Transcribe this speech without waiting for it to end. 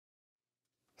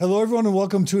Hello, everyone, and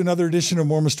welcome to another edition of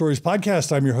Mormon Stories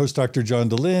podcast. I'm your host, Dr. John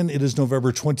DeLynn. It is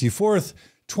November 24th,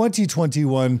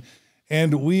 2021,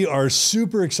 and we are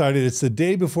super excited. It's the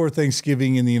day before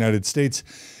Thanksgiving in the United States,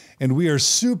 and we are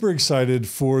super excited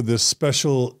for this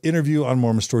special interview on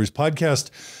Mormon Stories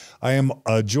podcast. I am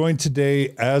joined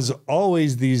today, as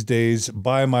always these days,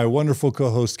 by my wonderful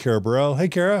co-host, Kara Burrell. Hey,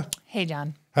 Kara. Hey,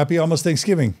 John. Happy almost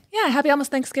Thanksgiving. Yeah, happy almost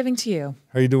Thanksgiving to you.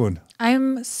 How are you doing?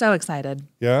 I'm so excited.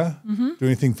 Yeah? Do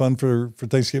anything fun for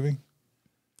Thanksgiving?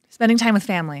 Spending time with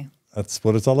family. That's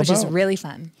what it's all about. Which is really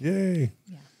fun. Yay.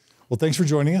 Yeah. Well, thanks for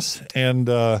joining us. And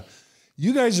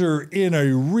you guys are in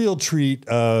a real treat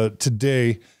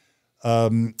today.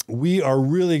 We are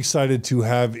really excited to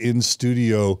have in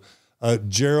studio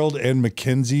Gerald and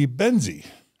Makenzie Benzi.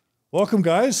 Welcome,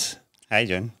 guys. Hi,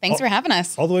 John. Thanks for having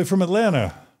us. All the way from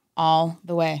Atlanta. All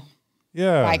the way.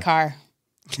 Yeah. By car.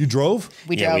 You drove?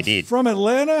 We Yeah, drove. we did. From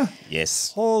Atlanta?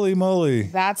 Yes. Holy moly.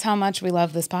 That's how much we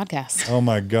love this podcast. Oh,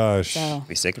 my gosh. So,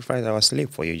 We sacrificed our sleep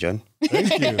for you, John.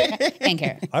 Thank you. thank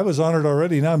you. I was honored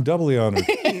already. Now I'm doubly honored.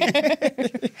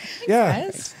 Yeah.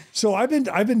 Guys. So I've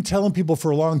been telling people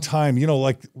for a long time, you know,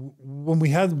 like when we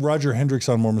had Roger Hendricks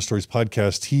on Mormon Stories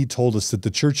podcast, he told us that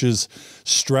the church's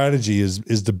strategy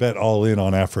is to bet all in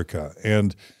on Africa.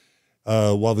 And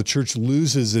while the church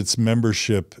loses its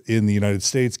membership in the United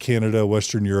States, Canada,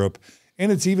 Western Europe,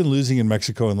 and it's even losing in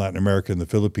Mexico and Latin America and the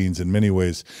Philippines in many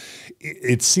ways,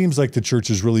 it seems like the church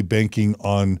is really banking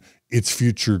on its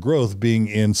future growth being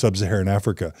in sub-Saharan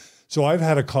Africa. So I've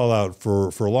had a call out for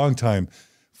a long time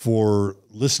for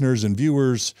listeners and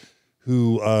viewers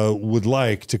who would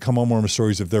like to come on Mormon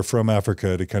Stories if they're from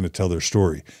Africa to kind of tell their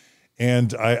story.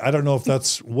 And I don't know if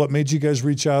that's what made you guys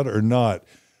reach out or not,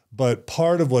 but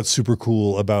part of what's super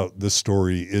cool about this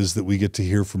story is that we get to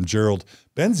hear from Gerald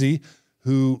Benzi,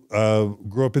 who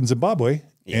grew up in Zimbabwe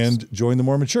and joined the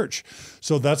Mormon Church.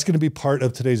 So that's going to be part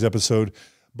of today's episode.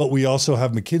 But we also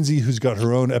have Makenzie, who's got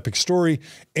her own epic story.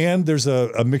 And there's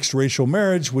a mixed racial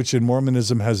marriage, which in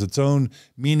Mormonism has its own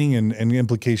meaning and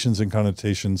implications and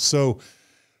connotations. So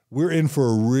we're in for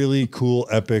a really cool,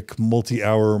 epic,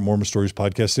 multi-hour Mormon Stories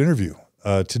podcast interview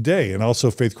today, and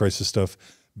also faith crisis stuff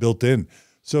built in.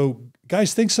 So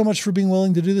guys, thanks so much for being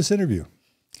willing to do this interview.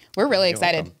 We're really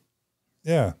excited.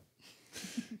 Yeah.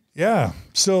 Yeah.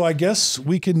 So I guess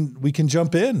we can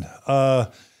jump in.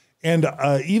 And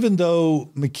even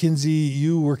though Makenzie,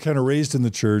 you were kind of raised in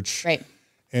the church, Right.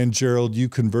 and Gerald, you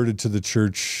converted to the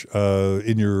church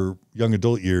in your young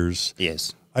adult years.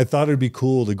 Yes. I thought it'd be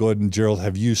cool to go ahead and Gerald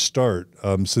have you start,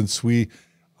 since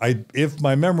if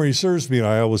my memory serves me, and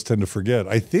I always tend to forget,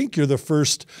 I think you're the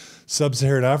first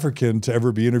sub-Saharan African to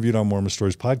ever be interviewed on Mormon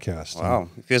Stories podcast. Wow.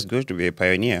 It feels good to be a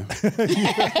pioneer.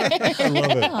 I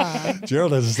love it.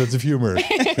 Gerald has a sense of humor,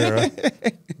 Kara.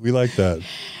 We like that.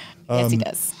 Yes, he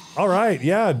does. All right.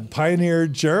 Yeah. Pioneer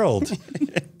Gerald.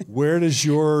 Where does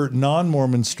your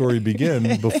non-Mormon story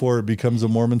begin before it becomes a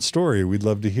Mormon story? We'd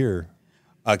love to hear.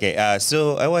 Okay.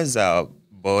 So I was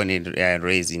born and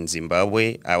raised in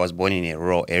Zimbabwe. I was born in a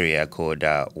rural area called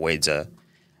Wedza.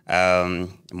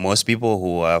 Most people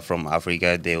who are from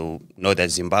Africa, they will know that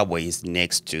Zimbabwe is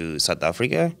next to South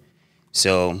Africa.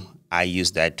 So I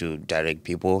use that to direct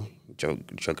people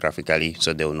geographically,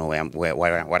 so they'll know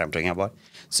what I'm talking about.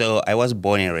 So I was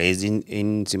born and raised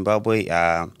in Zimbabwe.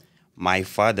 My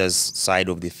father's side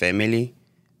of the family,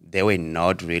 they were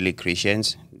not really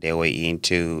Christians. They were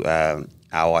into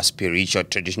our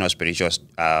traditional spiritual,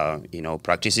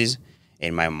 practices.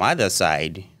 And my mother's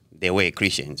side, they were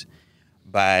Christians.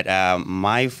 But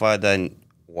my father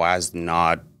was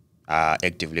not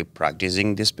actively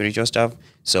practicing the spiritual stuff.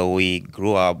 So we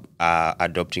grew up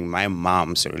adopting my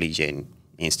mom's religion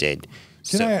instead.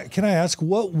 Can I ask,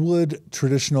 what would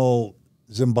traditional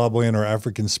Zimbabwean or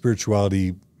African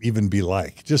spirituality even be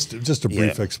like? Just a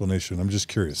brief explanation. I'm just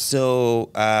curious.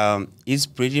 So it's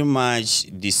pretty much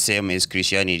the same as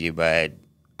Christianity, but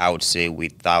I would say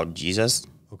without Jesus.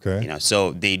 Okay.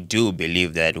 So they do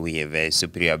believe that we have a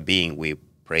superior being we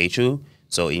pray to.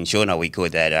 So in Shona, we call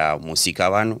that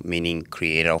Musikawan, meaning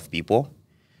creator of people.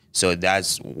 So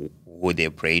that's who they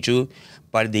pray to.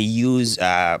 But they use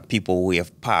people who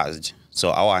have passed,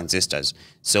 so our ancestors.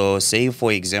 So say,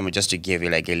 for example, just to give you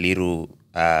like a little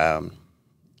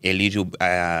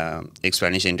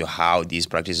explanation to how these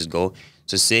practices go.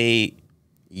 So say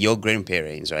your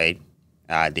grandparents, right,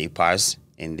 they pass,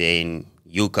 and then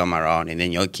you come around, and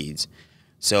then your kids.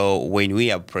 So when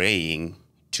we are praying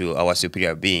to our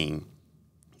superior being,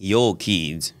 your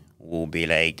kids will be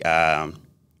like,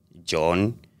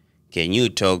 John, can you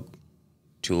talk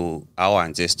to our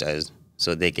ancestors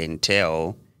so they can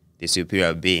tell the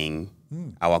superior being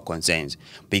our concerns,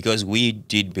 because we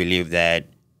did believe that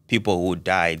people who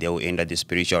die, they will enter the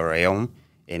spiritual realm,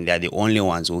 and they're the only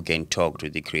ones who can talk to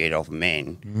the creator of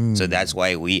man. So that's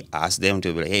why we asked them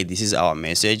to be like, hey, this is our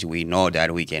message. We know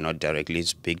that we cannot directly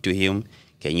speak to him.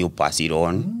 Can you pass it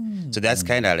on? So that's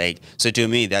kind of like, so to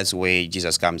me, that's where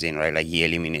Jesus comes in, right? Like he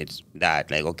eliminates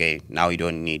that. Like, okay, now you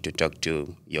don't need to talk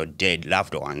to your dead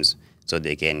loved ones so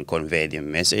they can convey the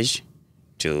message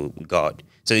to God.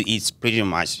 So it's pretty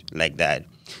much like that.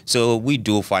 So we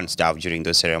do fun stuff during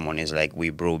those ceremonies, like we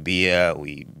brew beer,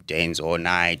 we dance all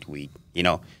night,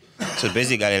 so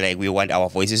basically like we want our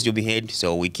voices to be heard.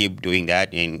 So we keep doing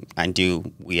that until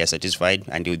we are satisfied,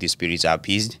 until the spirits are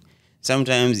appeased.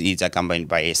 Sometimes it's accompanied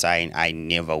by a sign. I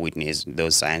never witnessed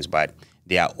those signs, but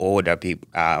there are older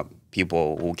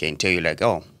people who can tell you like,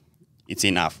 oh, it's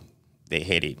enough. They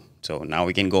hate it. So now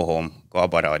we can go home, go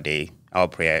about our day. Our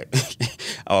prayer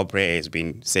has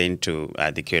been sent to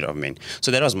the creator of men.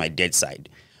 So that was my dad's side.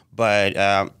 But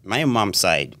my mom's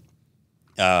side,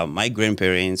 my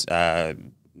grandparents,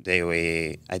 they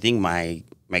were, I think my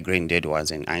granddad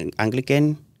was an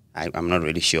Anglican. I'm not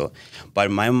really sure. But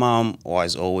my mom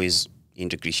was always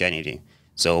into Christianity.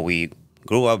 So we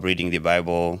grew up reading the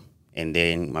Bible. And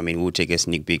then, we'll take a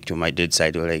sneak peek to my dad's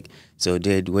side. We're like, so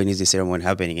Dad, when is the ceremony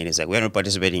happening? And he's like, we're not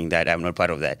participating in that. I'm not part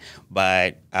of that.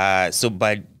 But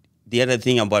the other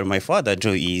thing about my father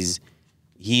too is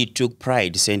he took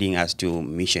pride sending us to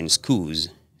mission schools.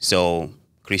 So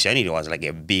Christianity was like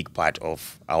a big part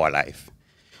of our life.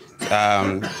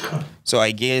 So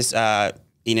I guess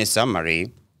in a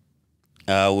summary,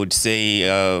 I would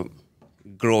say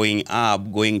growing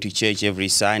up, going to church every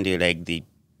Sunday, like the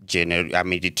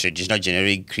traditional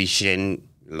generic Christian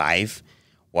life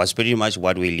was pretty much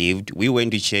what we lived. We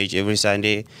went to church every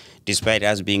Sunday. Despite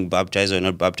us being baptized or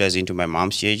not baptized into my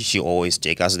mom's church, she always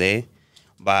take us there.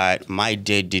 But my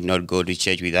dad did not go to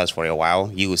church with us for a while.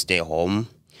 He would stay home.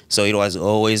 So it was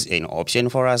always an option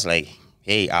for us, like,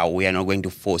 hey, we are not going to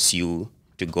force you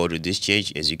to go to this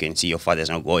church. As you can see, your father's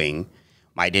not going.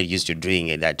 My dad used to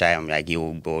drink at that time, like he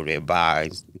would go to a bar,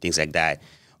 things like that.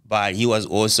 But he was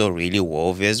also really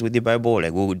well-versed with the Bible.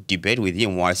 Like we would debate with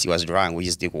him whilst he was drunk, which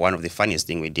is one of the funniest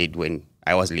things we did when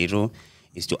I was little,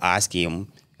 is to ask him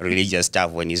religious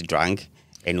stuff when he's drunk.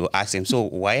 And we'll ask him, so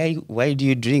why do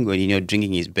you drink when you're not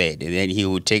drinking is bad? And then he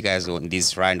would take us on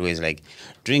this rant where he's like,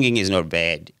 drinking is not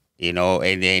bad, and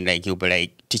then like he'll be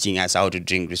like teaching us how to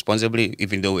drink responsibly,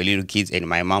 even though we're little kids. And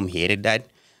my mom hated that.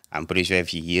 I'm pretty sure if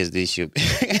she hears this,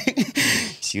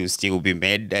 she'll still be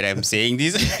mad that I'm saying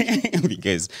this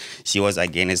because she was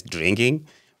against drinking.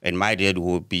 And my dad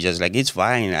would be just like, it's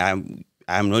fine.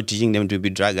 I'm not teaching them to be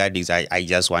drug addicts. I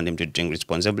just want them to drink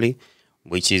responsibly,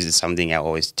 which is something I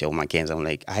always tell my kids. I'm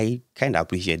like, I kind of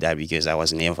appreciate that because I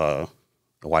was never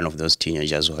one of those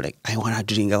teenagers who are like, I want to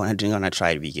drink, I want to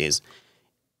try it, because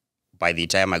by the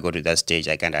time I got to that stage,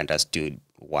 I kind of understood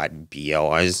what beer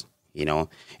was.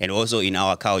 And also in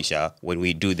our culture, when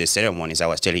we do the ceremonies I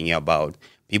was telling you about,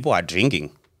 people are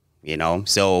drinking,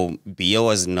 so beer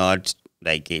was not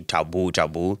like a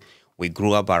taboo. We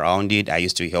grew up around it. I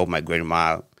used to help my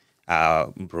grandma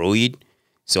brew it,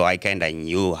 so I kind of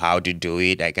knew how to do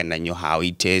it. I kind of knew how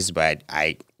it tastes, but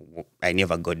I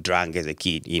never got drunk as a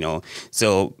kid,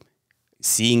 so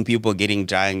seeing people getting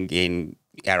drunk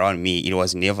around me, it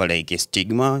was never like a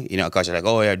stigma, culture, like,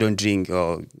 oh yeah, don't drink,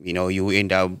 or you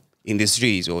end up in the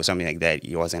streets or something like that.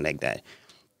 It wasn't like that.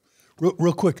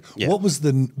 Real quick, Yeah.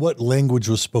 what language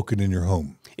was spoken in your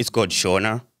home? It's called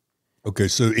Shona. Okay,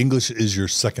 so English is your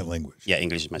second language. Yeah,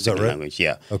 English is my that second right? language.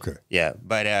 Yeah. Okay. Yeah,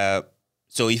 but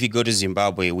so if you go to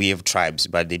Zimbabwe, we have tribes,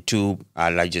 but the two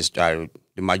largest the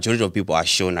majority of people are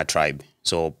Shona tribe.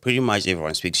 So pretty much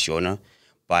everyone speaks Shona.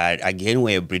 But again,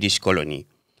 we're a British colony,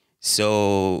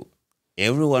 so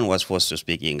everyone was forced to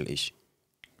speak English.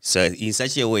 So in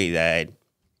such a way that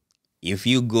if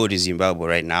you go to Zimbabwe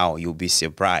right now, you'll be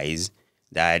surprised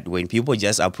that when people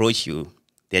just approach you,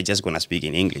 they're just going to speak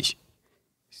in English.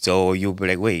 So you'll be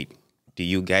like, wait, do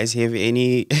you guys have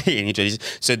any tradition?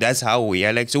 So that's how we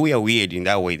are. So we are weird in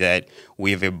that way that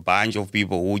we have a bunch of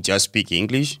people who just speak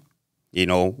English.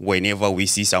 Whenever we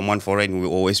see someone foreign, we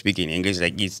always speak in English.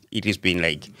 Like it has been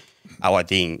like our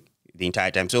thing the entire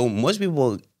time. So most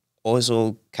people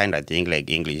also kind of think like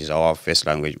English is our first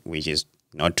language, which is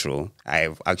not true.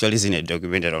 I've actually seen a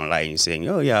documentary online saying,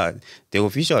 oh yeah, the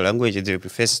official language, the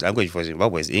first language for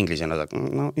Zimbabwe is English. And I was like,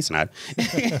 no, it's not.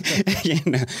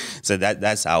 So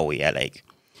that's how we are like.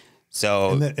 So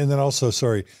And then also,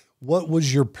 sorry, what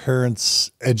was your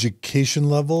parents' education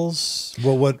levels?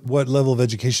 Well, what level of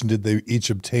education did they each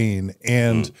obtain?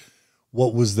 And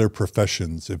what was their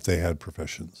professions, if they had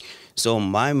professions? So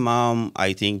my mom,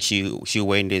 I think she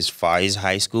went as far as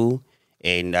high school,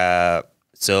 and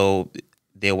so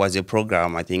there was a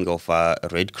program, I think, of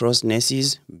Red Cross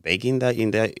nurses back in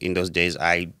those days.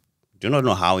 I do not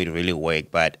know how it really worked,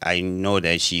 but I know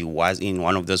that she was in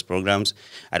one of those programs.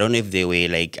 I don't know if they were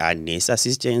like nurse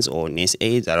assistants or nurse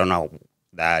aides. I don't know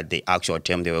that the actual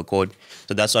term they were called.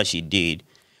 So that's what she did.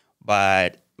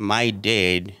 But my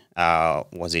dad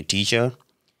was a teacher.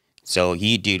 So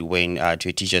he did went to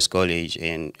a teacher's college,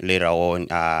 and later on,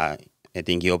 I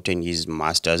think he obtained his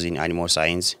master's in animal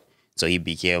science. So he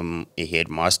became a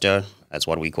headmaster. That's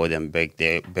what we call them back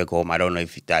home. I don't know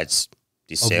if that's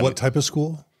the same. Of what type of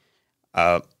school?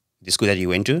 The school that he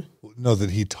went to? No, that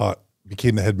he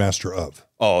became the headmaster of.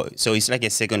 Oh, so it's like a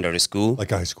secondary school?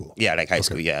 Like a high school. Yeah, like high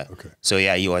school, yeah. Okay. So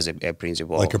yeah, he was a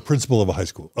principal. Like a principal of a high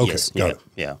school. Okay, Yes, got it.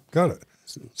 Yeah. Got it.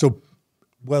 So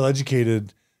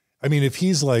well-educated. I mean, if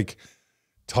he's like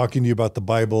talking to you about the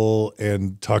Bible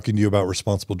and talking to you about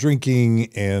responsible drinking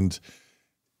and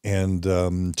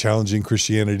challenging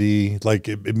Christianity, like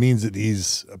it means that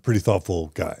he's a pretty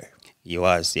thoughtful guy. He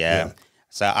was, yeah.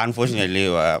 So unfortunately,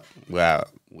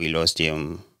 we lost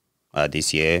him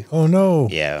this year. Oh no.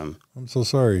 Yeah. I'm so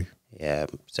sorry. Yeah.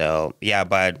 So yeah,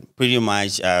 but pretty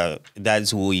much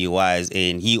that's who he was,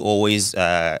 and he always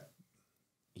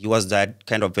he was that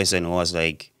kind of person who was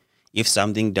like, if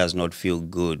something does not feel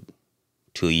good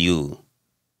to you,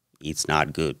 it's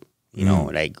not good. You know,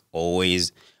 like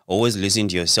always listen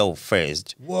to yourself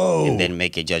first. Whoa. And then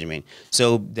make a judgment.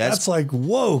 So that's like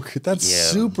woke. That's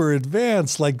Yeah. super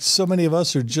advanced. Like so many of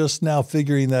us are just now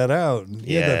figuring that out.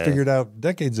 He had that Yeah. figured out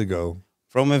decades ago.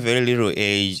 from a very little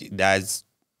age, that's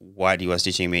what he was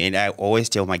teaching me. And I always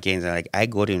tell my kids, like, I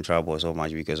got in trouble so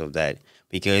much because of that.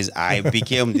 Because I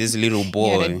became this little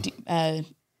boy.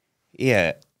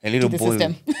 Yeah, a little the boy.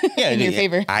 system Yeah, in your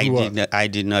favor. I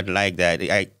did not like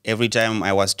that. Every time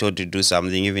I was told to do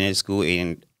something, even at school,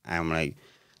 and I'm like,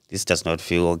 this does not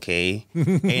feel okay.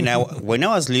 And when I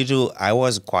was little, I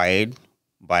was quiet,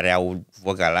 but I would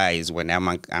vocalize when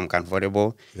I'm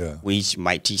uncomfortable, which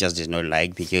my teachers did not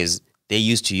like because they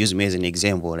used to use me as an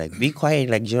example, like, be quiet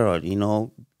like Gerald, you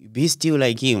know, be still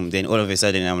like him. Then all of a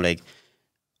sudden I'm like,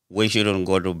 we shouldn't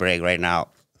go to break right now.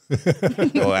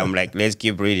 So I'm like, let's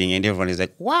keep reading. And everyone is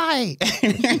like, why?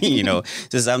 You know,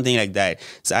 so something like that.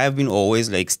 So I've been always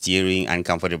like steering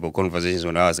uncomfortable conversations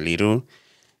when I was little.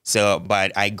 So,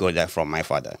 but I got that from my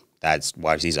father. That's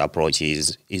what his approach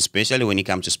is, especially when it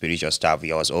comes to spiritual stuff.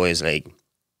 He was always like,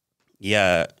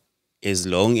 yeah, as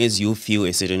long as you feel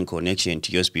a certain connection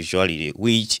to your spirituality,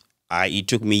 which it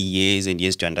took me years and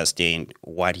years to understand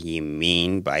what he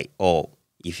mean by,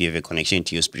 if you have a connection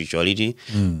to your spirituality.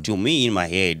 To me, in my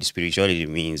head, spirituality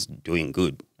means doing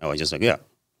good. I was just like, yeah,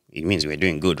 it means we're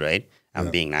doing good, right?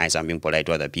 I'm being nice, I'm being polite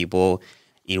to other people.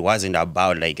 It wasn't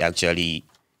about like actually,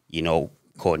 you know,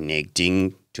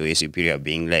 connecting to a superior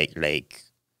being like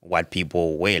what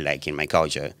people were like in my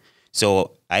culture.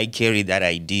 So I carried that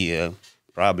idea,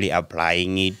 probably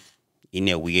applying it in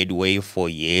a weird way for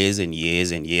years and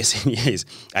years and years and years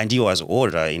until I was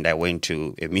older and I went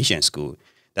to a mission school.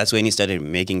 That's when it started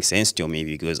making sense to me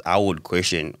because I would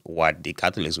question what the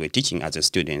Catholics were teaching as a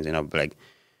student. And I'd be like,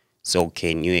 so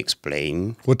can you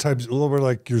explain? What were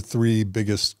like your three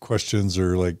biggest questions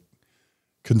or like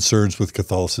concerns with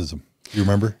Catholicism? Do you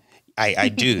remember? I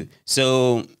do.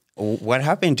 So what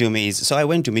happened to me is, so I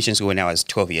went to mission school when I was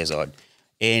 12 years old.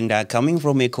 And coming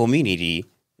from a community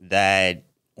that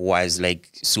was like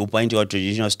super into our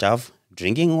traditional stuff,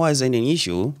 drinking wasn't an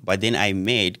issue. But then I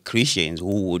met Christians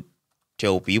who would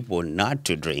tell people not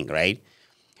to drink, right?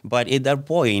 But at that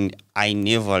point, I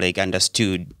never like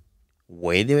understood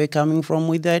where they were coming from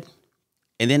with that.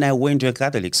 And then I went to a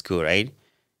Catholic school, right?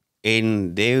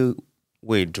 And they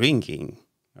were drinking,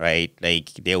 right?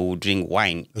 Like they would drink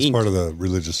wine. That's part of the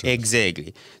religious service.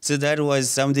 Exactly. So that was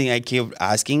something I kept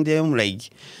asking them, like,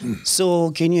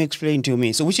 so can you explain to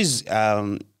me? So which is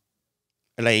I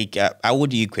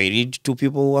would equate it to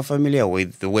people who are familiar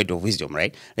with the word of wisdom,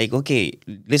 right? Like, okay,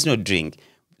 let's not drink.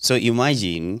 So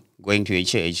imagine going to a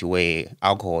church where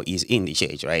alcohol is in the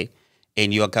church, right?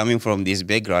 And you are coming from this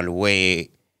background where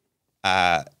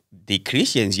the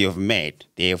Christians you've met,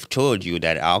 they have told you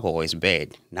that alcohol is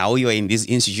bad. Now you're in this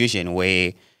institution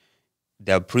where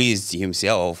the priest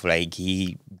himself, like,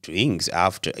 he drinks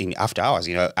after hours,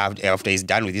 you know, after he's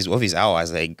done with his office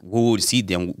hours, like, who would see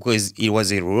them? Because it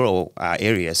was a rural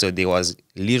area, so there was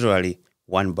literally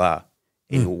one bar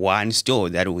and one store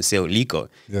that would sell liquor.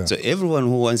 Yeah. So everyone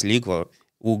who wants liquor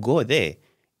will go there,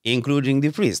 including the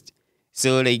priest.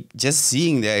 So, like, just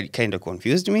seeing that kind of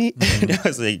confused me. And I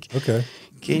was like, okay,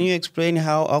 can you explain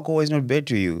how alcohol is not bad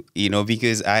to you? You know,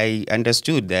 because I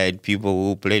understood that people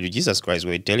who played with Jesus Christ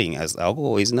were telling us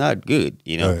alcohol is not good,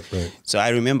 you know. Right. So I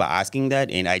remember asking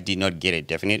that, and I did not get a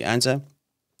definite answer.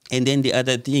 And then the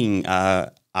other thing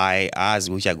I asked,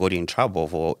 which I got in trouble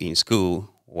for in school,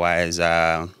 was,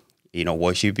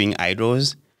 worshiping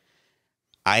idols.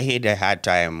 I had a hard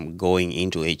time going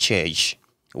into a church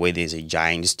where there's a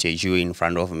giant statue in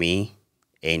front of me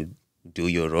and do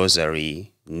your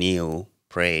rosary, kneel,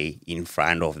 pray in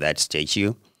front of that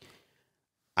statue.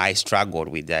 I struggled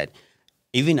with that.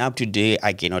 Even up to today,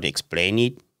 I cannot explain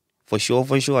it for sure,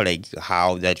 like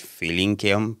how that feeling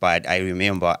came. But I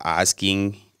remember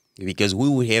asking, because we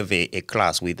would have a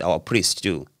class with our priest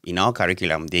too. In our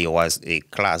curriculum, there was a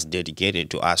class dedicated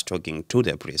to us talking to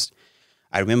the priest.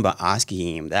 I remember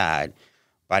asking him that,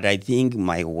 but I think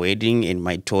my wording and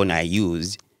my tone I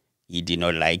used, he did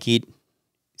not like it.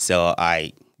 So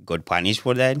I got punished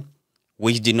for that,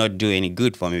 which did not do any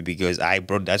good for me because I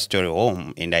brought that story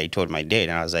home and I told my dad,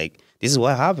 and I was like, this is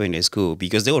what happened in school,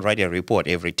 because they would write a report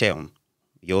every term.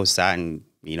 Your son,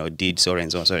 did so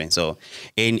and so, so and so.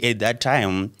 And at that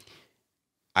time,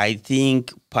 I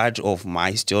think part of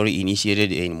my story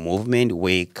initiated a movement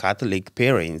where Catholic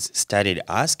parents started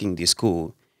asking the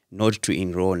school not to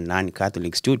enroll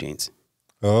non-Catholic students.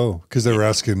 Oh, because they were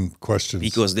asking questions.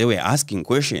 Because they were asking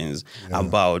questions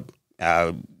about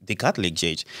the Catholic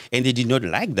Church. And they did not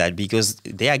like that because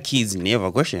their kids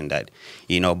never questioned that,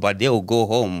 but they will go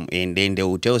home and then they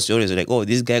will tell stories like, oh,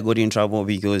 this guy got in trouble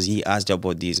because he asked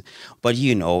about this. But,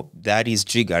 that is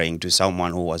triggering to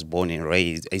someone who was born and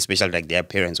raised, especially like their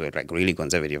parents were like really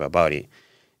conservative about it.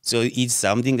 So it's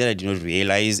something that I did not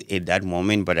realize at that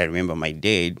moment, but I remember my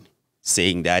dad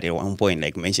saying that at one point,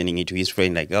 like mentioning it to his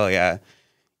friend, like, oh yeah,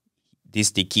 this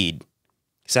is the kid.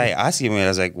 So I asked him, and I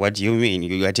was like, what do you mean?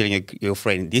 You are telling your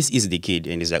friend, this is the kid.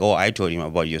 And he's like, oh, I told him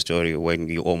about your story when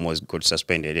you almost got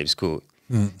suspended at school.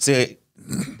 So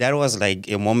that was like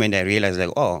a moment I realized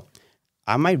like, oh,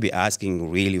 I might be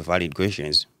asking really valid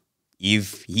questions.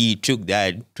 If he took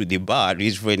that to the bar,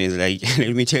 his friend is like,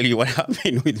 let me tell you what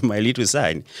happened with my little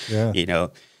son,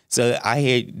 So I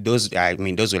had those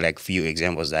were like few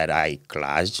examples that I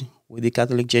clashed with the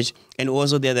Catholic Church. And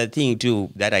also the other thing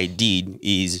too that I did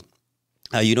is,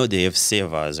 they have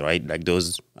savers, right? Like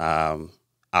those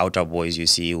outer boys you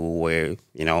see who were,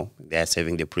 they're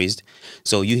serving the priest.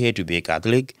 So you had to be a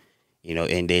Catholic,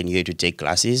 and then you had to take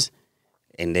classes,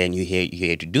 and then you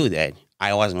had to do that.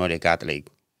 I was not a Catholic,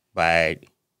 but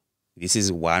this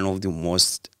is one of the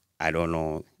most, I don't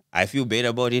know, I feel bad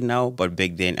about it now, but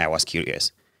back then I was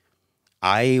curious.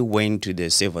 I went to the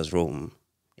saver's room,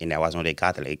 and I was not a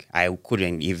Catholic. I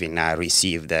couldn't even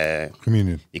receive the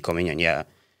communion, yeah.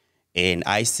 And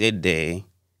I sat there,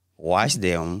 watched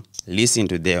them, listened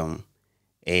to them,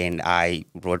 and I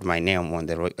wrote my name on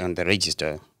the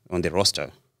register, on the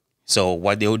roster. So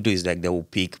what they will do is like they will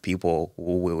pick people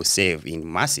who will serve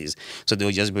in masses. So they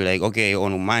will just be like, okay,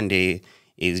 on Monday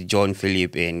is John,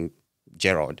 Philip, and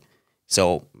Gerald.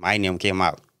 So my name came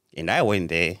up, and I went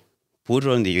there, put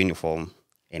on the uniform,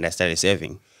 and I started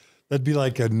serving. That'd be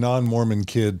like a non-Mormon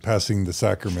kid passing the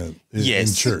sacrament in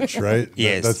church, right?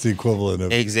 Yes. That's the equivalent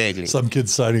of exactly some kid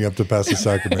signing up to pass the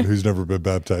sacrament who's never been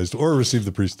baptized or received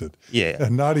the priesthood. Yeah.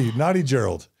 Naughty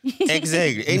Gerald.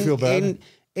 Exactly. You feel bad?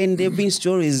 And there have been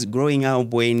stories growing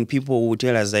up when people would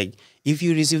tell us, like, if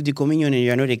you receive the communion and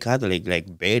you're not a Catholic,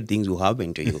 like, bad things will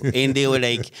happen to you. And they were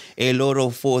like a lot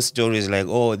of false stories, like,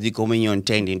 oh, the communion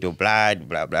turned into blood,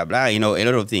 blah, blah, blah, a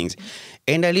lot of things.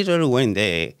 And I literally went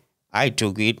there, I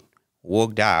took it,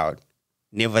 walked out,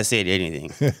 never said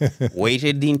anything.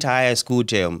 Waited the entire school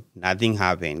term, nothing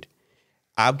happened.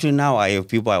 Up to now, I have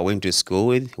people I went to school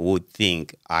with who would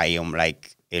think I am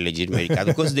like a legitimate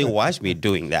Catholic because they watched me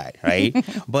doing that, right?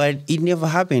 But it never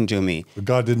happened to me. But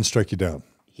God didn't strike you down.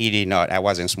 He did not. I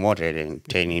wasn't smarter than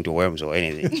turning into worms or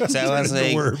anything. So I was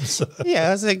like, I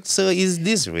was like, so is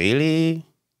this really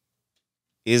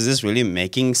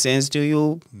making sense to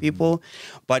you people?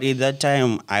 But at that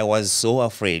time, I was so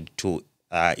afraid to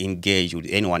engage with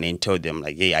anyone and tell them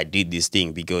like, hey, I did this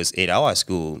thing, because at our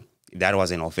school, that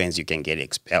was an offense. You can get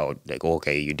expelled. Like,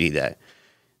 okay, you did that.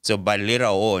 So, but later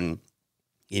on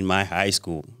in my high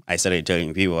school, I started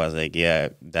telling people, I was like, yeah,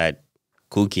 that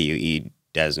cookie you eat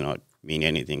does not mean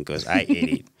anything because I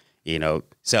ate it,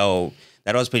 So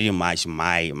that was pretty much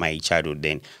my childhood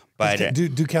then. But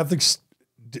do Catholics,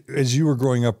 as you were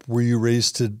growing up, were you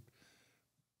raised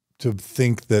to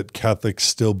think that Catholics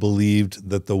still believed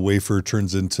that the wafer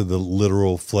turns into the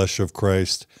literal flesh of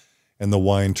Christ and the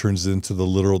wine turns into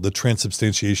the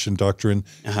transubstantiation doctrine?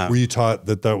 Were you taught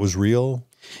that was real?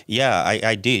 Yeah,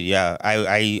 I did. Yeah,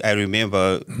 I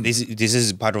remember this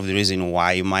is part of the reason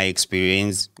why my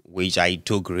experience, which I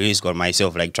took risk on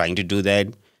myself, like trying to do that,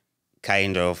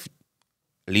 kind of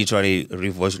literally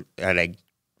reverse. Like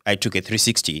I took a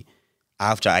 360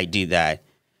 after I did that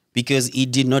because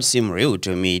it did not seem real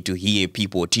to me to hear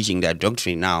people teaching that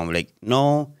doctrine. Now I'm like,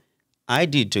 no, I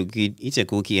did took it. It's a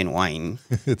cookie and wine.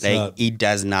 It's like not it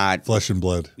does not flesh and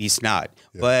blood. It's not.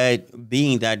 But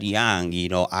being that young,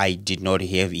 I did not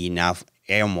have enough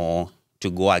ammo to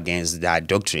go against that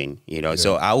doctrine,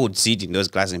 So I would sit in those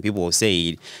classes and people would say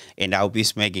it, and I would be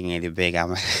smacking in the back.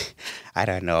 I'm like, I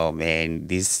don't know, man.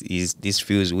 This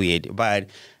feels weird. But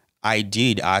I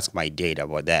did ask my dad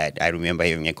about that. I remember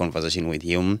having a conversation with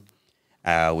him,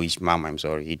 which mom, I'm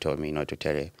sorry, he told me not to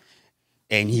tell her.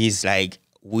 And he's like,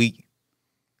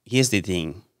 here's the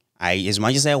thing. As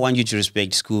much as I want you to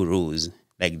respect school rules,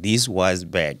 like this was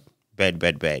bad.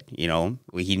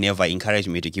 He never encouraged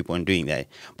me to keep on doing that.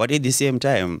 But at the same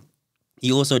time,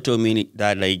 he also told me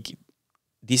that like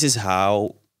this is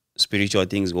how spiritual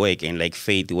things work and like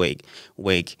faith work.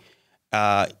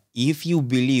 If you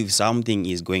believe something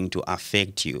is going to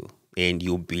affect you and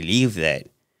you believe that,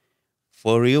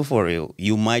 for real,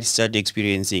 you might start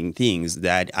experiencing things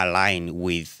that align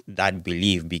with that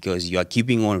belief because you are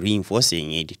keeping on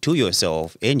reinforcing it to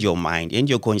yourself and your mind and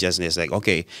your consciousness. Like,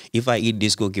 okay, if I eat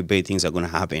this cookie, bad things are going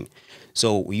to happen.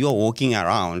 So you're walking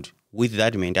around with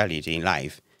that mentality in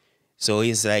life. So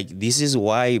it's like, this is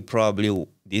why probably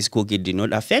this cookie did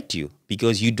not affect you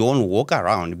because you don't walk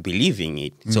around believing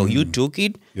it. So you took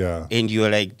it and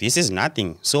you're like, this is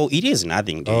nothing. So it is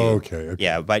nothing to you. Okay.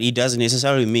 Yeah, but it doesn't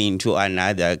necessarily mean to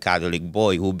another Catholic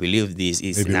boy who believed this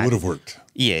is Maybe it would have worked.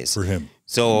 Yes. For him.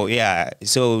 So,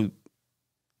 so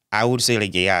I would say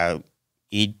like,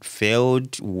 it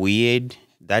felt weird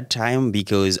that time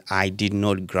because I did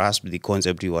not grasp the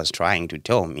concept he was trying to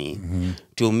tell me.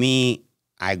 To me,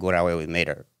 I got away with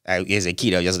murder. As a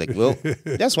kid, I was just like, well,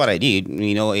 that's what I did,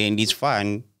 and it's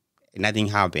fun. Nothing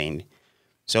happened.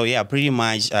 So, pretty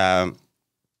much from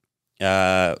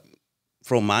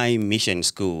my mission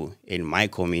school in my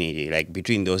community, like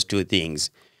between those two things,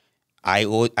 I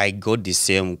got the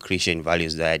same Christian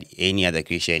values that any other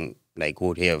Christian like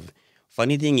would have.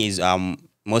 Funny thing is,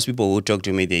 most people who talk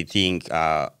to me, they think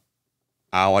our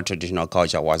traditional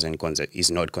culture is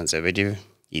not conservative.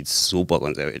 It's super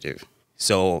conservative.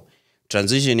 So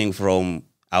transitioning from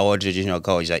our traditional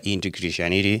culture into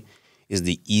Christianity is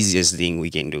the easiest thing we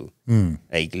can do.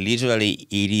 Like literally,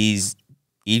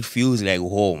 it feels like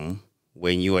home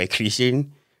when you are a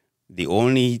Christian. The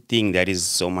only thing that is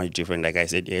so much different, like I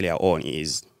said earlier on,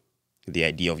 is the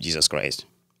idea of Jesus Christ.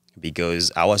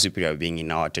 Because our superior being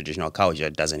in our traditional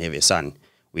culture doesn't have a son.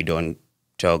 We don't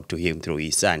talk to him through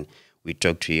his son. We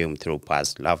talk to him through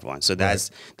past loved ones. So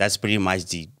that's pretty much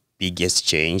the biggest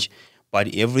change.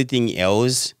 But everything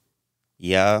else,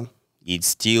 it's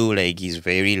still like, it's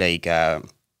very like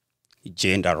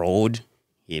gender rolled,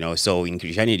 So in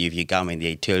Christianity, if you come and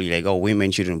they tell you like, oh,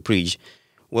 women shouldn't preach.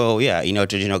 Well, in our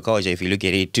traditional culture, if you look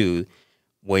at it too,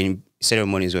 when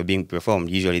ceremonies were being performed,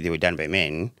 usually they were done by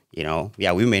men,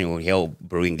 women would help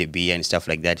brewing the beer and stuff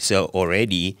like that. So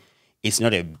already, it's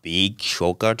not a big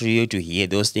shocker to you to hear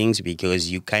those things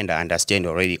because you kind of understand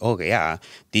already, okay,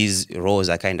 these roles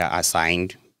are kind of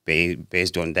assigned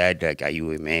based on that. Like, are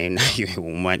you a man? Are you a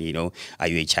woman? Are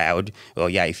you a child? Well,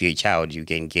 if you're a child, you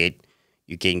can get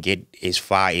as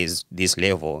far as this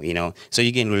level, So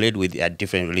you can relate with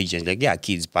different religions. Like,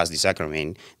 kids pass the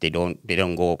sacrament. They don't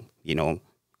go, they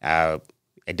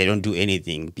don't do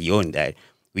anything beyond that,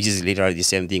 which is literally the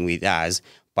same thing with us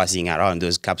passing around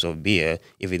those cups of beer,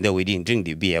 even though we didn't drink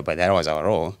the beer, but that was our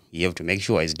role. You have to make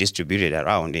sure it's distributed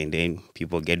around, and then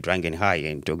people get drunk and high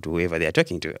and talk to whoever they're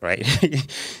talking to, right?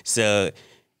 So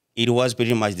it was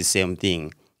pretty much the same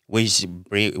thing, which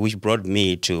brought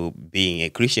me to being a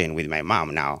Christian with my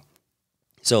mom now.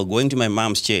 So going to my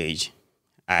mom's church,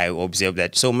 I observed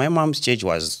that. So my mom's church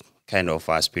was kind of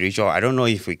spiritual. I don't know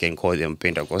if we can call them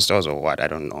Pentecostals or what. I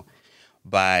don't know.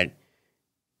 But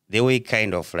they were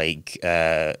kind of like...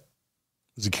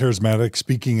 is it charismatic,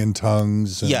 speaking in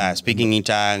tongues? Speaking in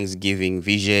tongues, giving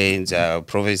visions,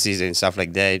 prophecies and stuff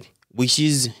like that, which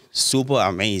is super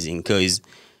amazing because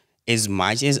as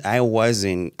much as I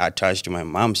wasn't attached to my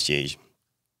mom's church,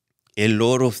 a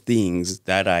lot of things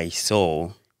that I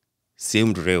saw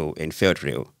seemed real and felt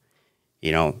real,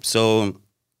 So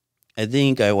I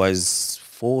think I was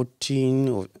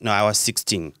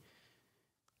 16.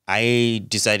 I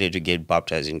decided to get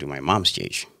baptized into my mom's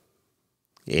church.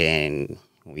 And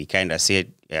we kind of sat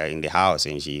in the house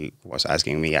and she was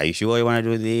asking me, are you sure you want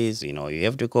to do this? You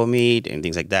have to commit and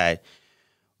things like that.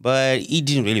 But it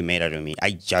didn't really matter to me.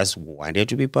 I just wanted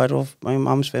to be part of my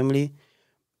mom's family.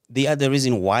 The other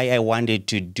reason why I wanted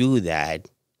to do that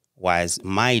was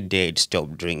my dad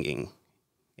stopped drinking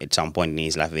at some point in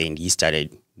his life, and he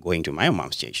started going to my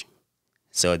mom's church.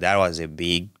 So that was a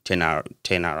big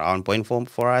turnaround point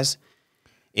for us.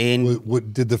 And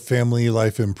What did the family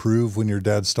life improve when your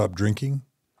dad stopped drinking?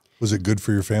 Was it good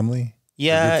for your family?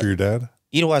 yeah, Good for your dad?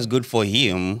 it was good for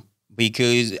him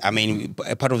because, I mean,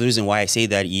 part of the reason why I say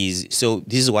that is, so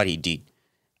this is what he did.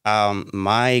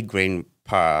 My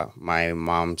grandpa, my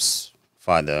mom's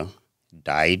father,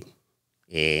 died,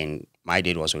 and my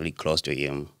dad was really close to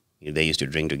him. They used to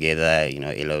drink together, you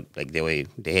know, a lot, like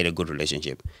they had a good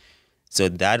relationship. So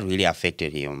that really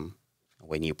affected him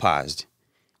when he passed.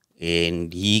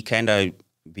 And he kind of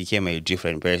became a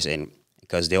different person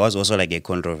because there was also like a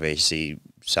controversy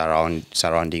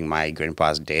surrounding my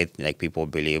grandpa's death. Like people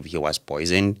believe he was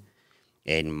poisoned,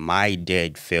 and my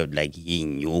dad felt like he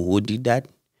knew who did that.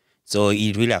 So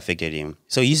it really affected him.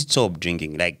 So he stopped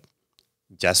drinking, like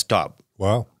just stop.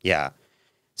 Wow. Yeah.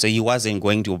 So he wasn't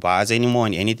going to bars anymore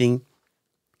and anything.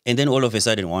 And then all of a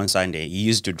sudden one Sunday he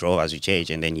used to drive us to church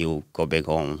and then he'll go back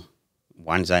home.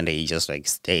 One Sunday he just like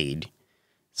stayed.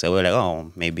 So we're like,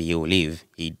 oh, maybe he'll leave.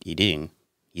 He didn't.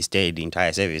 He stayed the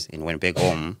entire service and went back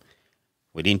home.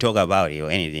 We didn't talk about it or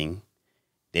anything.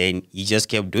 Then he just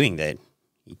kept doing that.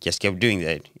 He just kept doing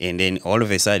that. And then all of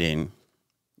a sudden,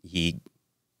 he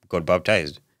got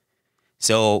baptized.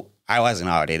 So I wasn't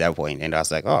out at that point, and I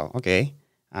was like, oh, okay.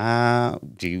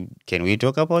 Can we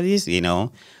talk about this? You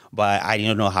know, but I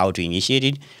didn't know how to initiate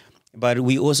it. But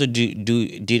we also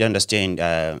did understand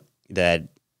that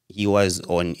he was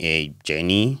on a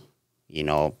journey, you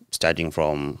know, starting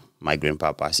from my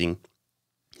grandpa passing.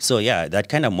 So yeah, that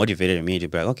kind of motivated me to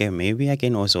be like, okay, maybe I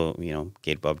can also, you know,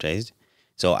 get baptized.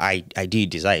 So I did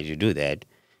decide to do that.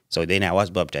 So then I was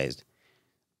baptized.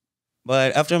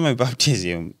 But after my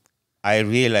baptism, I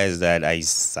realized that I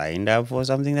signed up for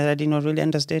something that I did not really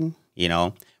understand, you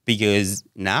know, because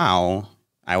now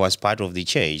I was part of the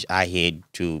church. I had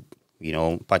to, you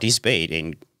know, participate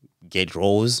and get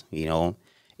roles, you know.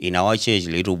 In our church,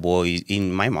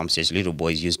 in my mom's church, little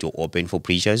boys used to open for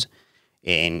preachers,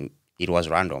 and it was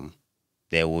random.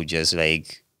 They would just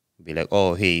like be like,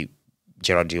 oh, hey,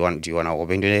 Gerald, do you want to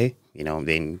open today? You know,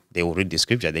 then they will read the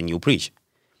scripture, then you preach.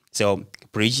 So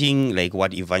preaching, like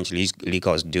what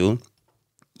evangelicals do,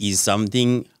 is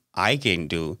something I can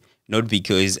do, not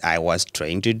because I was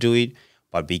trained to do it,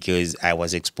 but because I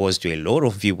was exposed to a lot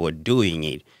of people doing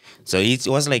it. So it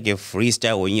was like a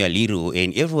freestyle when you're little,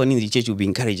 and everyone in the church will be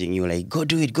encouraging you, like, go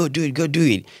do it, go do it, go do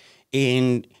it.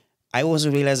 And I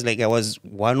also realized like I was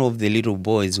one of the little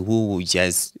boys who would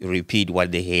just repeat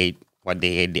what they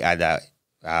heard the other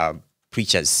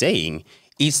preachers saying.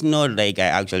 It's not like I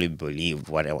actually believed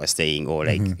what I was saying, or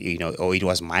like, you know, or it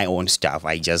was my own stuff.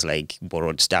 I just like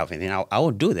borrowed stuff, and then I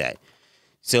would do that.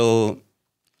 So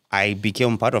I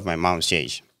became part of my mom's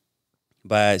church.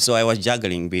 But so I was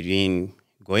juggling between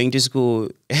going to school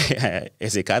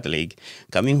as a Catholic,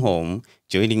 coming home,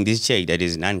 joining this church that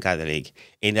is non-Catholic.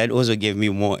 And that also gave me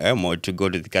more ammo to go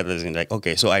to the Catholics and like,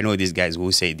 okay, so I know these guys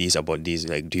who say this about this.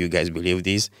 Like, do you guys believe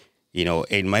this? You know,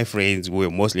 and my friends who were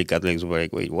mostly Catholics were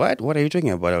like, wait, what? What are you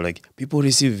talking about? I'm like, people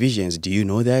receive visions. Do you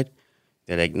know that?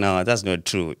 They're like, no, that's not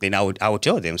true. Then I would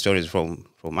tell them stories from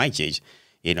my church,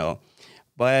 you know.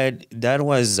 But that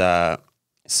was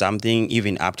something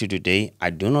even up to today,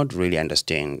 I do not really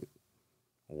understand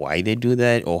why they do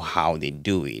that or how they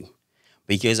do it.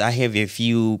 Because I have a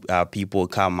few people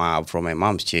come up from my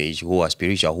mom's church who are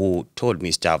spiritual, who told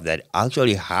me stuff that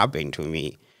actually happened to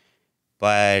me.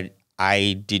 But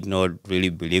I did not really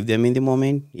believe them in the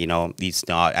moment. You know, it's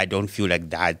not, I don't feel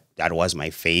like that was my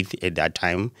faith at that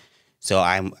time. So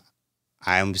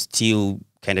I'm still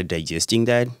kind of digesting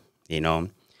that, you know.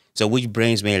 So which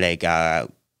brings me like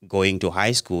going to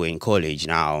high school and college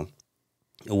now,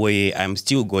 where I'm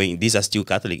still going, these are still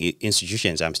Catholic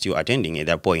institutions I'm still attending at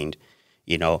that point,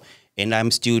 you know, and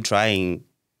I'm still trying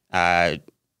to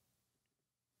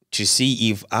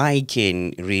see if I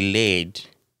can relate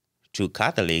to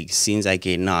Catholics, since I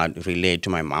cannot relate to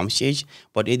my mom's church.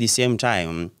 But at the same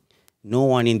time, no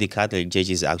one in the Catholic church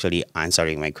is actually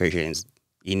answering my questions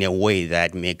in a way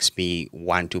that makes me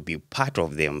want to be part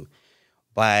of them.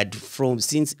 But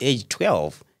since age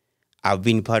 12, I've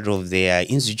been part of their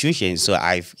institution. So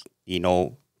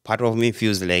part of me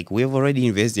feels like we've already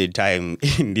invested time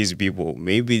in these people.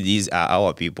 Maybe these are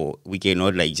our people. We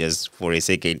cannot like just for a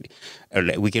second,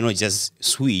 we cannot just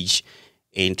switch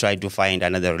and try to find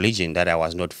another religion that I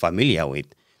was not familiar with.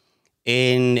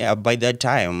 And by that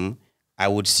time, I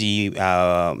would see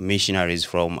missionaries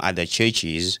from other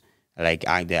churches, like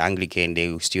the Anglican.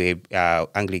 They still have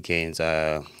Anglicans.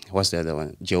 What's the other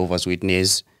one? Jehovah's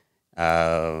Witness.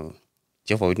 Jehovah's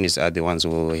Witness are the ones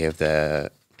who have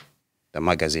the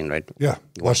magazine, right? Yeah,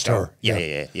 Watchtower.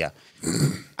 Yeah.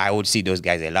 I would see those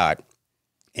guys a lot,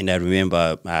 and I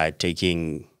remember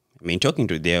talking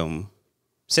to them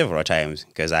several times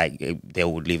because they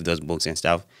would leave those books and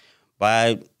stuff,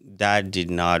 but that did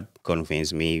not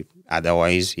convince me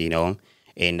otherwise,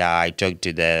 And I talked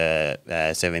to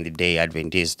the Seventh-day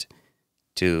Adventist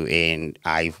too, and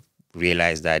I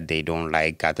realized that they don't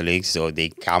like Catholics, so they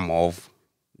came off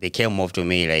to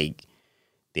me like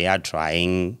they are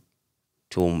trying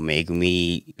to make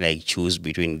me like choose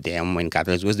between them and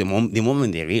Catholics. Because the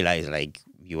moment they realize like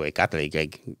you are a Catholic,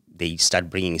 like they start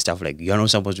bringing stuff like you're not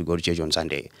supposed to go to church on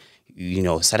Sunday.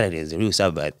 Saturday is the real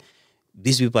Sabbath.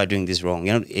 These people are doing this wrong,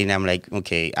 And I'm like,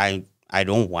 okay, I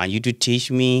don't want you to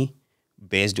teach me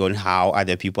based on how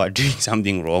other people are doing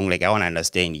something wrong. Like I want to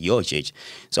understand your church.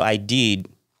 So I did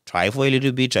try for a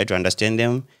little bit, try to understand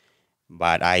them,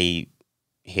 but I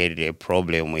had a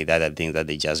problem with other things that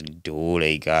they just do.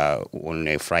 Like on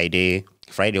a Friday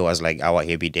was like our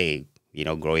happy day,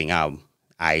 growing up.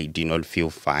 I did not feel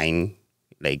fine,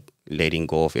 like letting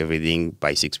go of everything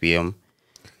by 6 p.m.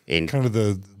 And kind of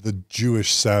the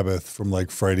Jewish Sabbath from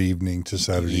like Friday evening to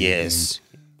Saturday yes, evening.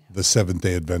 The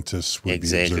Seventh-day Adventists would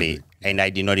exactly. be observing. And I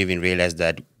did not even realize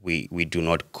that we do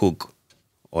not cook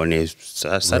on a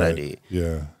Saturday. Right.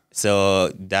 Yeah. So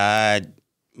that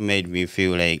made me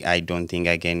feel like I don't think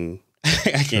I can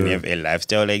have a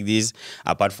lifestyle like this,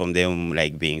 apart from them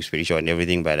like being spiritual and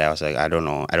everything. But I was like, I don't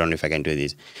know if I can do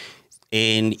this.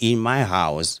 And in my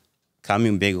house,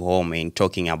 coming back home and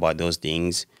talking about those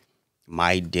things,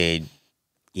 my dad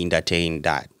entertained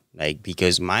that. Like,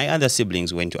 because my other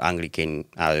siblings went to Anglican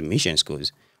mission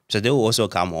schools. So they will also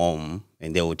come home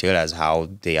and they will tell us how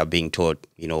they are being taught,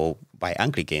 by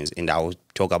Anglicans. And I will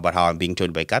talk about how I'm being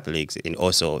taught by Catholics, and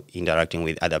also interacting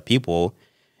with other people,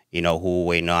 who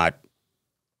were not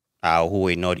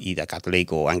either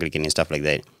Catholic or Anglican and stuff like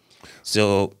that.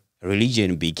 So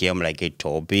religion became like a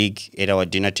topic at our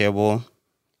dinner table,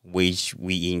 which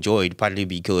we enjoyed partly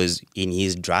because in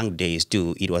his drunk days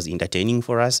too, it was entertaining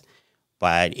for us.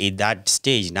 But at that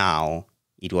stage now,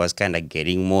 it was kind of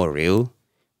getting more real,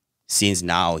 since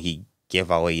now he gave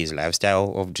away his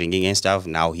lifestyle of drinking and stuff.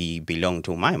 Now he belonged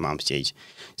to my mom's church.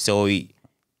 So it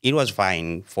was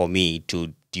fine for me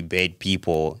to debate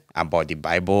people about the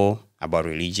Bible, about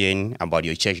religion, about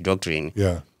your church doctrine.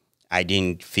 Yeah. I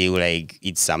didn't feel like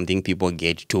it's something people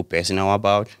get too personal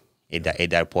about at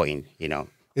that point,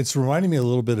 It's reminding me a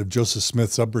little bit of Joseph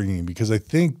Smith's upbringing, because I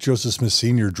think Joseph Smith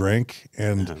Sr. drank,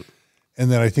 and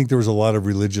then I think there was a lot of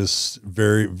religious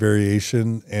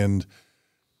variation and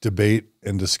debate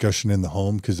and discussion in the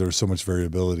home because there was so much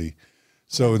variability.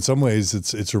 So in some ways,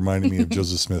 it's reminding me of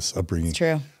Joseph Smith's upbringing. It's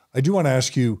true. I do want to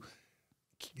ask you,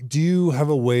 do you have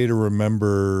a way to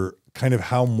remember kind of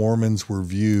how Mormons were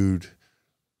viewed,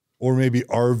 or maybe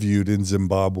are viewed in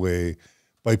Zimbabwe,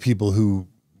 by people who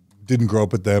didn't grow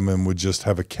up with them and would just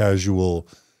have a casual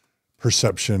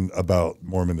perception about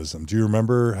Mormonism? Do you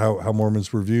remember how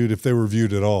Mormons were viewed, if they were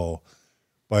viewed at all,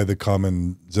 by the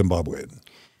common Zimbabwean?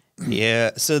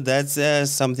 Yeah, so that's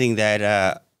something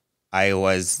that I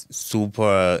was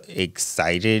super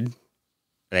excited,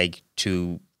 like,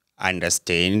 to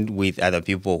understand with other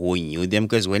people who knew them.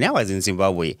 Because when I was in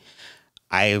Zimbabwe,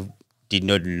 I did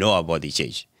not know about the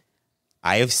church.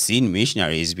 I have seen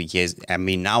missionaries because,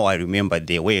 now I remember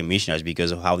they were missionaries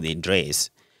because of how they dress.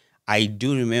 I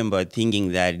do remember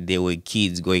thinking that they were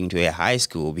kids going to a high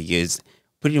school, because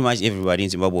pretty much everybody in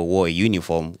Zimbabwe wore a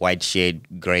uniform, white shirt,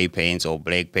 gray pants or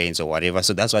black pants or whatever.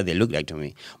 So that's what they looked like to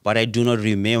me. But I do not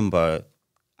remember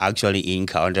actually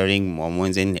encountering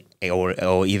Mormons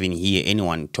or even hear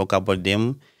anyone talk about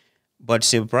them. But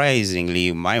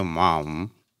surprisingly, my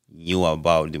mom knew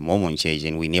about the Mormon church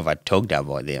and we never talked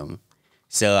about them.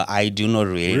 So I do not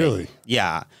really.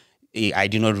 Yeah, I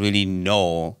do not really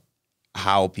know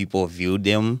how people viewed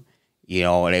them,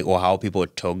 or how people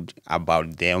talked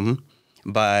about them.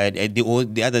 But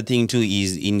the other thing too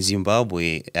is in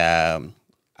Zimbabwe,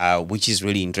 which is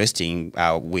really interesting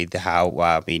with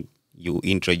how you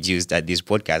introduced at this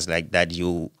podcast, like that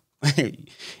you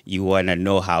you want to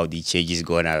know how the church is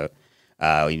gonna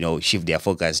shift their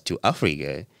focus to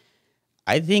Africa.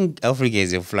 I think Africa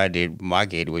is a flooded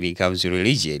market when it comes to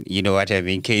religion. You know what I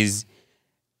mean? Because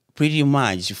pretty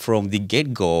much from the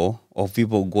get-go of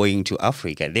people going to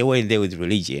Africa, they were there with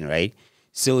religion, right?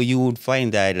 So you would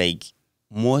find that like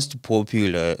most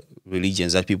popular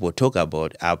religions that people talk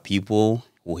about are people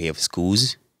who have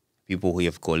schools, people who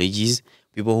have colleges,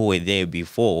 people who were there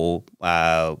before.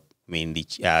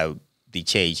 The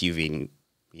church even,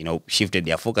 shifted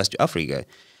their focus to Africa,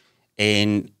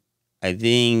 and I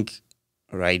think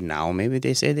right now maybe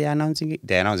they say they announced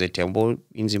a temple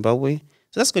in Zimbabwe.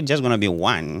 So that's just going to be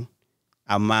one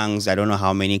amongst I don't know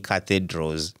how many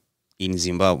cathedrals in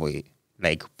Zimbabwe,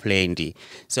 like plenty.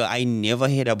 So I never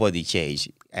heard about the church.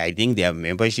 I think their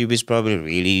membership is probably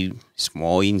really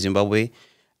small in Zimbabwe.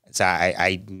 So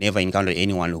I never encountered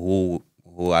anyone who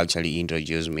actually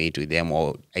introduced me to them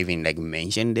or even like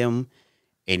mentioned them.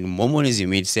 And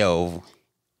Mormonism itself,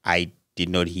 I did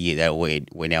not hear that word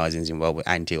when I was in Zimbabwe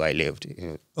until I left.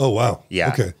 Oh, wow.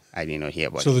 Yeah. Okay. I did not hear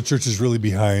about it. So the church is really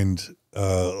behind.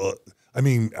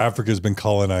 Africa has been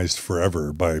colonized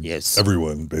forever by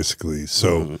everyone, basically.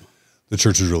 So the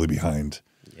church is really behind.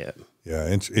 Yeah.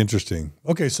 Yeah. Interesting.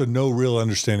 Okay. So no real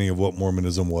understanding of what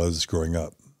Mormonism was growing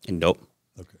up. Nope.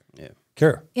 Okay. Yeah.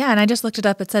 Kara. Yeah, and I just looked it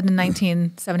up. It said in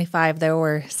 1975 there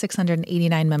were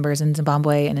 689 members in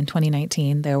Zimbabwe, and in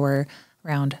 2019 there were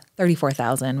around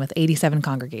 34,000 with 87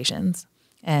 congregations.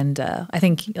 And I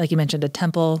think, like you mentioned, a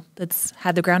temple that's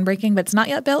had the groundbreaking, but it's not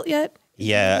yet built yet.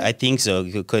 Yeah, I think so,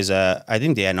 because I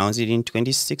think they announced it in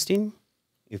 2016,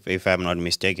 if I'm not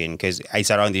mistaken, because it's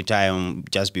around the time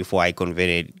just before I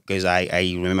converted, because I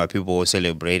remember people were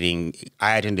celebrating.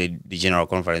 I attended the general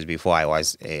conference before I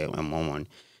was a Mormon,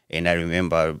 and I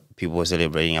remember people were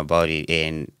celebrating about it,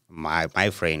 and my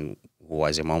friend who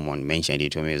was a Mormon mentioned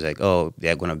it to me. He was like, oh,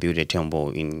 they're going to build a temple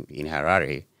in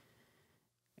Harare.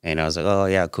 And I was like, oh,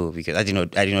 yeah, cool, because I did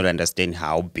not understand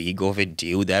how big of a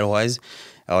deal that was.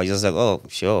 I was just like, oh,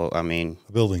 sure. I mean,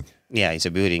 A building. Yeah, it's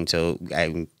a building. So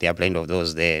there are plenty of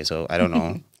those there. So I don't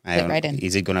know. Right in.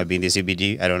 Is it going to be in the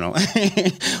CBD? I don't know.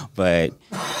 but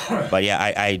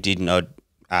yeah, I did not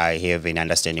have an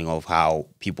understanding of how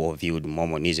people viewed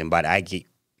Mormonism. But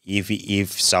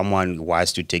if someone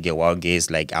was to take a wild guess,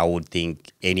 like I would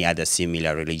think any other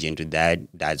similar religion to that,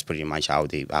 that's pretty much how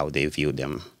they view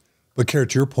them. But Kara,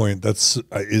 to your point,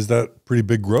 is that pretty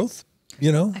big growth?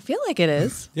 I feel like it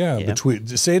is. Yeah.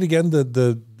 Say it again.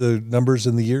 The numbers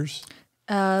in the years.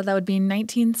 That would be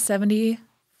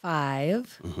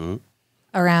 1975,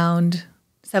 around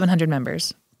 700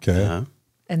 members. Okay. Uh-huh.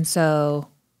 And so,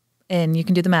 and you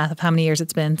can do the math of how many years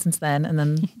it's been since then. And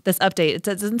then this update, it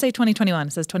doesn't say 2021,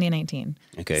 it says 2019.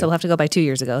 Okay. So we'll have to go by 2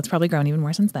 years ago. It's probably grown even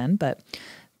more since then, but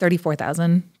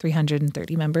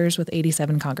 34,330 members with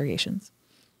 87 congregations.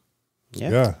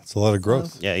 Yeah, it's a lot of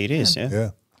growth. Yeah, it is.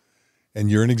 Yeah. And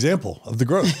you're an example of the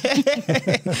growth.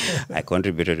 I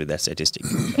contributed to that statistic.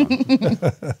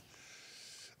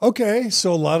 Okay,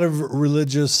 so a lot of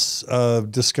religious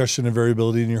discussion and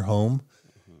variability in your home.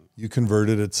 You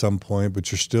converted at some point,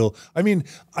 but you're still. I mean,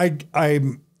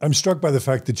 I'm struck by the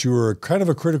fact that you were kind of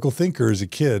a critical thinker as a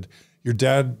kid. Your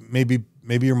dad, maybe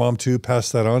your mom too,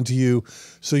 passed that on to you.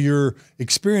 So you're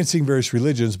experiencing various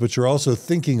religions, but you're also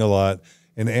thinking a lot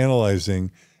and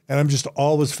analyzing. And I'm just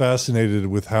always fascinated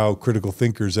with how critical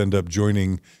thinkers end up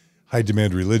joining high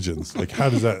demand religions. Like, how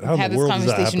does that? How in the world does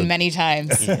that happen? I've had this conversation many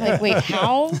times. Like, wait,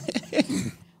 how?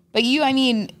 But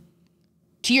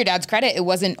to your dad's credit, it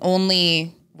wasn't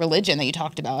only religion that you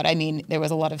talked about. I mean, there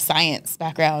was a lot of science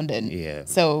background, and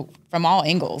so from all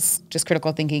angles, just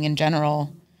critical thinking in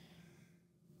general.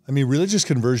 I mean, religious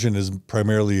conversion is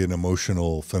primarily an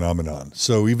emotional phenomenon.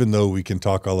 So even though we can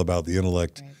talk all about the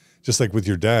intellect, just like with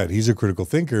your dad, he's a critical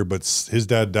thinker, but his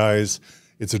dad dies.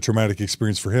 It's a traumatic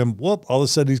experience for him. Whoop, all of a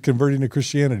sudden he's converting to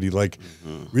Christianity. Like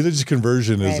religious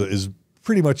conversion is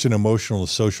pretty much an emotional,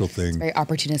 social thing. It's very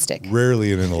opportunistic.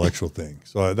 Rarely an intellectual thing.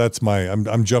 So that's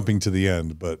I'm jumping to the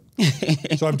end, but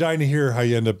so I'm dying to hear how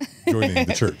you end up joining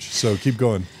the church. So keep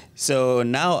going. So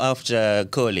now after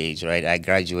college, right, I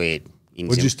graduate.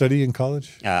 What did you study in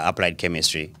college? Applied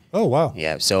chemistry. Oh, wow.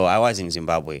 Yeah, so I was in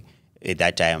Zimbabwe at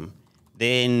that time.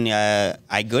 Then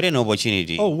I got an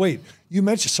opportunity. Oh, wait. You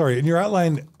mentioned, sorry, in your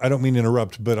outline, I don't mean to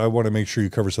interrupt, but I want to make sure you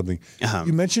cover something.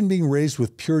 You mentioned being raised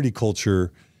with purity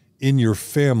culture in your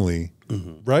family,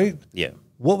 right? Yeah.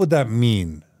 What would that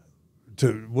mean?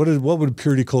 What would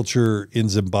purity culture in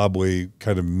Zimbabwe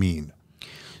kind of mean?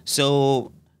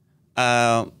 So,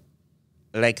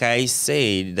 like I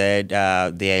said, that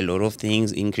there are a lot of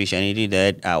things in Christianity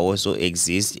that also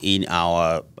exist in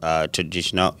our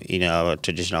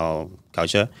traditional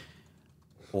culture.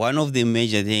 One of the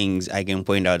major things I can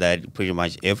point out that pretty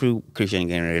much every Christian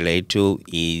can relate to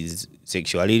is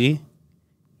sexuality.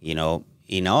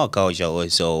 In our culture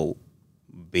also,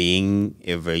 being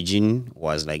a virgin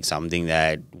was like something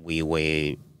that we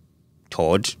were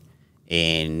taught,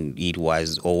 and it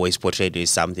was always portrayed as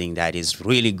something that is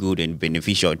really good and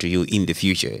beneficial to you in the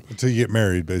future. Until you get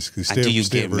married, basically. Until you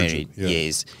get married,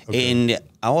 yes. Okay. And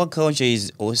our culture is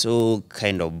also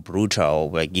kind of brutal.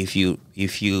 Like if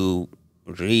you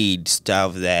read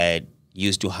stuff that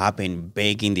used to happen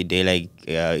back in the day, like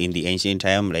in the ancient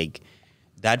time, like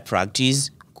that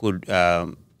practice could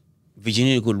losing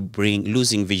virginity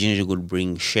could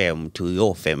bring shame to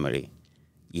your family.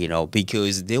 You know,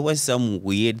 because there was some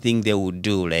weird thing they would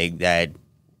do, like that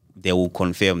they will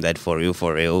confirm that for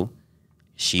real,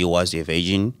 she was a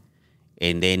virgin,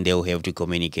 and then they'll have to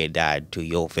communicate that to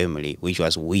your family, which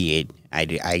was weird. I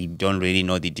don't really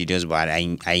know the details, but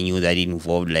I knew that it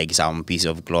involved like some piece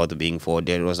of cloth being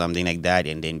folded or something like that,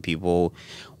 and then people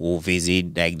will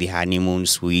visit like the honeymoon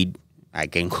suite, I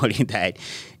can call it that,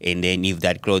 and then if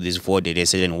that cloth is folded a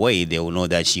certain way, they will know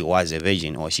that she was a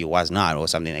virgin or she was not or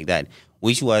something like that,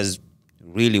 which was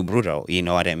really brutal, you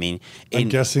know what I mean? I'm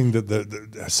guessing that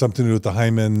the something to do with the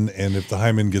hymen, and if the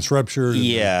hymen gets ruptured,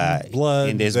 there's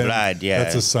blood,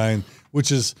 that's a sign,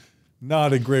 which is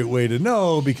not a great way to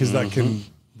know, because that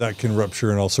can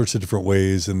rupture in all sorts of different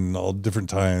ways and all different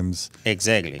times.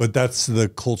 Exactly. But that's the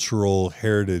cultural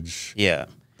heritage. Yeah.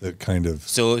 That kind of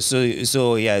so those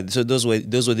were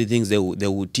the things they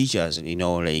would teach us, you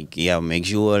know, like make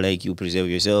sure like you preserve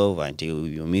yourself until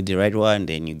you meet the right one,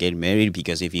 then you get married,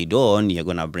 because if you don't, you're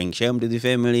gonna bring shame to the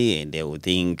family and they will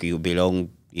think you belong,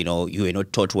 you know, you are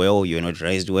not taught well, you are not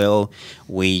raised well,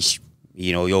 which,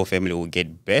 you know, your family will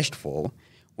get bashed for,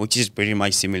 which is pretty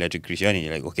much similar to Christianity.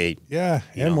 Like, okay,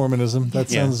 and Mormonism, that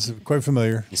sounds quite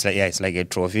familiar. It's like a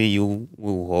trophy you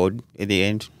will hold at the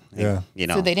end. Like, you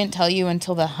know. So they didn't tell you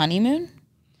until the honeymoon?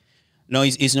 No,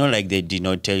 it's not like they did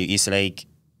not tell you. It's like,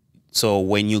 so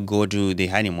when you go to the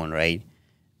honeymoon, right?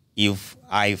 If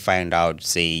I find out,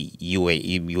 say you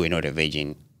were not a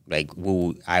virgin, like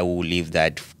I will leave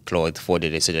that cloth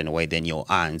folded a certain way, then your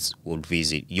aunts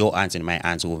and my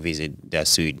aunts will visit their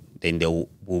suite. Then they will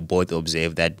both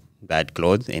observe that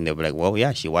cloth, and they'll be like, well,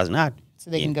 yeah, she was not.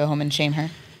 So they can go home and shame her?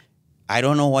 I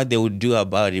don't know what they would do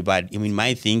about it, but I mean,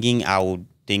 my thinking, I would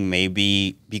think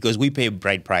maybe because we pay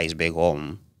bride price back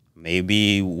home,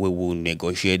 maybe we will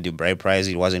negotiate the bride price.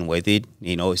 It wasn't worth it,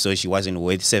 you know. So she wasn't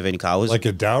worth 7 cows, like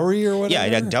a dowry or whatever.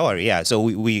 Yeah, like dowry. Yeah. So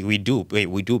we do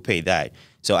pay that.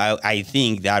 So I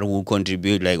think that will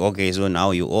contribute. Like, okay, so now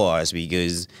you owe us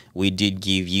because we did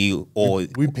give you, or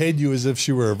we paid you as if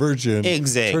she were a virgin.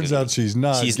 Exactly. Turns out she's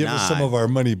not. Give us some of our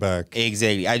money back.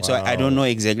 Exactly. So I don't know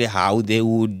exactly how they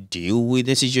would deal with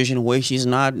the situation where she's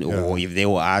not, or if they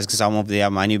will ask some of their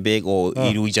money back, or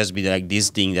it will just be like this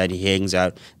thing that hangs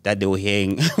out, that they will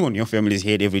hang on your family's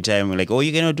head every time. Like, oh,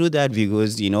 you cannot do that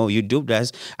because, you know, you duped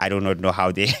us. I do not know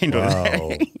how they handle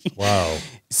that. Wow.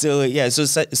 So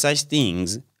such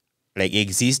things like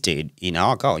existed in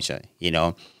our culture, you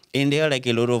know, and there are like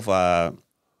a lot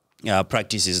of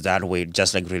practices that were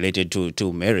just like related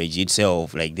to marriage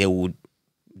itself. Like they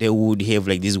would have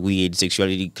like these weird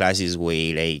sexuality classes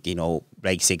where, like, you know,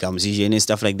 like circumcision and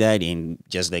stuff like that, and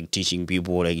just like teaching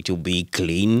people like to be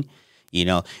clean, you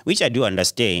know, which I do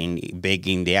understand back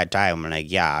in their time. Like,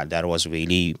 yeah, that was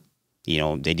really, you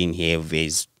know, they didn't have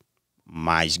as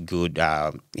much good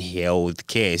health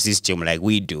care system like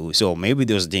we do. So maybe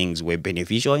those things were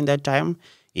beneficial in that time,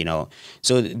 you know.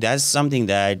 So that's something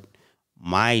that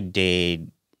my dad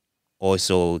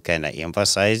also kind of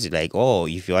emphasized, like, oh,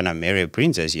 if you want to marry a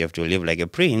princess, you have to live like a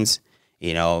prince,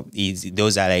 you know.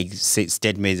 Those are like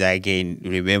statements I can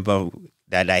remember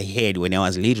that I heard when I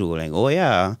was little, like, oh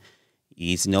yeah,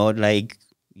 it's not like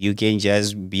you can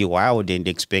just be wild and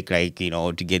expect, like, you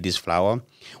know, to get this flower,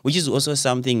 which is also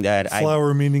something that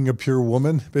flower meaning a pure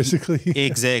woman, basically.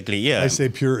 Exactly, yeah. I say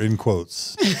pure in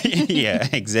quotes. Yeah,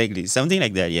 exactly. Something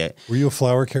like that, yeah. Were you a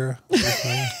flower, Kara?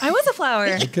 I was a flower.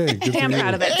 Okay, good. I'm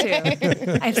proud of it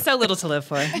too. I have so little to live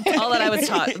for. All that I was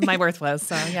taught my worth was.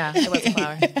 So yeah, I was a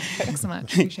flower. Thanks so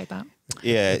much. Appreciate that.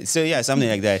 Yeah. So yeah, something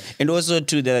like that. And also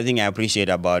too, the other thing I appreciate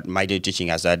about my dad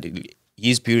teaching us that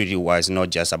his purity was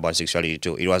not just about sexuality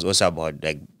too. It was also about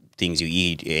like things you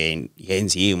eat, and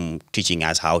hence him teaching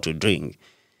us how to drink.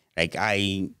 Like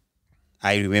I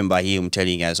remember him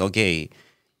telling us, okay,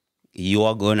 you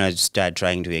are gonna start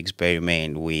trying to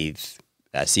experiment with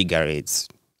cigarettes,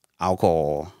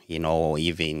 alcohol, you know,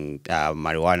 even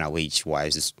marijuana, which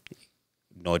was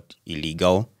not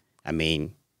illegal. I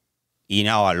mean, in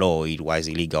our law, it was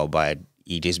illegal, but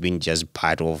it has been just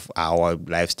part of our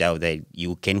lifestyle that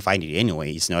you can find it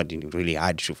anyway. It's not really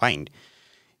hard to find.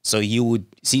 So he would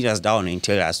sit us down and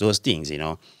tell us those things, you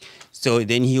know. So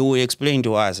then he would explain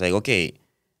to us, like, okay,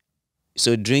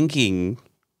 so drinking,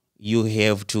 you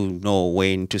have to know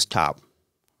when to stop,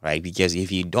 right? Because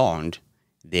if you don't,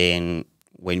 then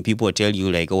when people tell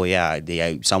you like, oh yeah,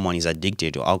 someone is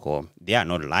addicted to alcohol, they are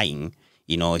not lying.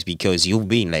 You know, it's because you've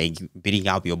been like beating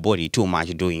up your body too much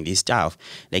doing this stuff.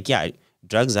 Like, yeah,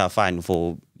 drugs are fun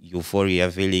for euphoria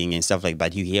feeling and stuff like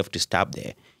that. You have to stop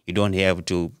there. You don't have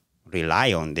to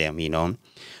rely on them, you know,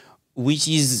 which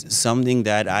is something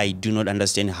that I do not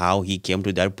understand how he came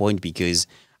to that point, because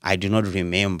I do not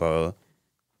remember,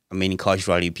 I mean,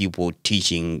 culturally people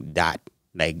teaching that,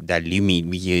 like that limit,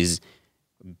 because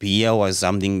beer was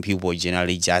something people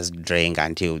generally just drank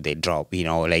until they drop, you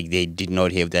know, like they did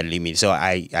not have that limit. So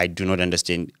I do not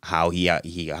understand how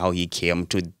he came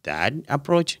to that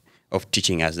approach of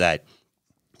teaching us that.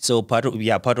 So part of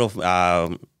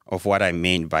what I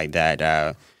meant by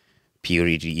that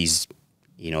purity is,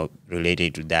 you know,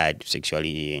 related to that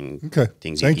sexuality and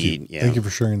things. Thank you. Yeah. Thank you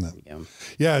for sharing that.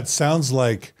 Yeah, it sounds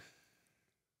like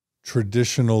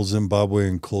traditional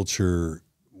Zimbabwean culture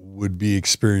would be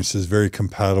experienced as very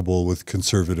compatible with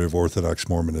conservative Orthodox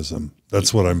Mormonism.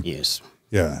 That's what I'm. Yes.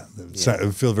 Yeah, I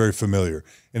feel very familiar.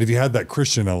 And if you had that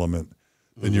Christian element,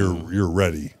 then you're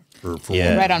ready for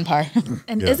right on par.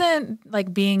 And isn't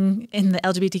like being in the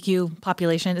LGBTQ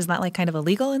population, is that like kind of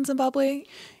illegal in Zimbabwe?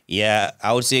 Yeah,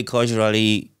 I would say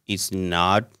culturally it's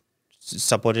not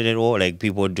supported at all. Like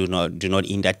people do not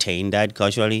entertain that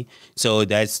culturally. So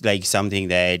that's like something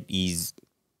that is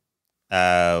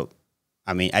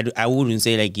I mean, I wouldn't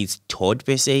say like it's taught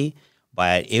per se,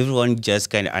 but everyone just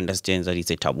kind of understands that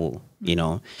it's a taboo, you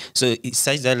know? So it's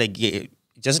such that like,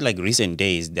 just like recent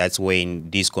days, that's when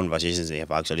these conversations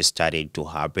have actually started to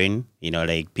happen, you know,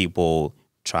 like people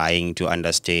trying to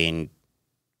understand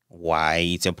why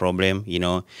it's a problem, you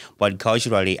know? But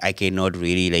culturally, I cannot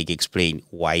really like explain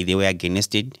why they were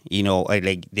against it, you know?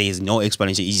 Like there is no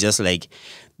explanation. It's just like,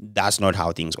 that's not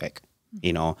how things work.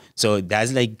 You know, so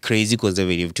that's like crazy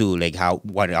conservative too. Like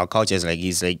what our culture is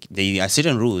like there are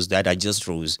certain rules that are just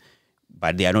rules,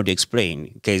 but they are not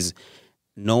explained, because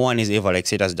no one is ever like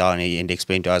sit us down and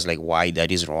explain to us like why that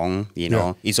is wrong. You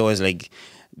know, it's always like,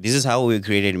 this is how we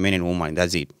created men and women.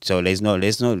 That's it. So let's not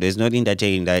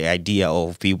entertain the idea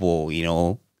of people, you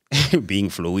know, being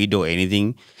fluid or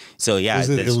anything. So yeah, is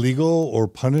it illegal or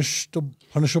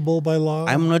punishable by law?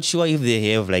 I'm not sure if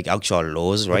they have like actual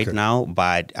laws right now,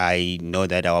 but I know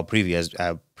that our previous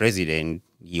president,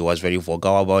 he was very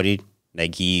vocal about it.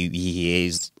 Like he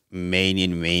has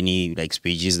many like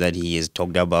speeches that he has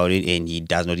talked about it, and he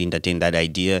does not entertain that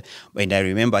idea. And I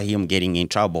remember him getting in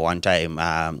trouble one time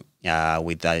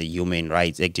with a human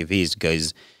rights activist,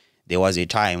 because there was a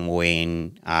time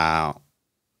when I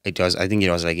think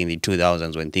it was like in the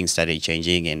 2000s when things started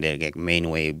changing, and like men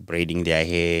were braiding their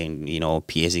hair and, you know,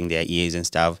 piercing their ears and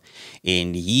stuff.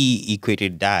 And he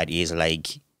equated that as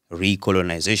like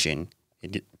recolonization.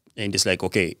 And it's like,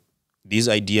 okay, these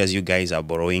ideas you guys are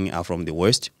borrowing are from the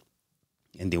West,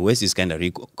 and the West is kind of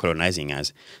recolonizing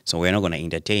us. So we're not going to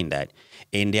entertain that.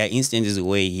 And there are instances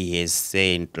where he has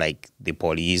sent like the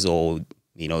police or,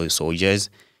 you know, soldiers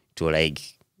to like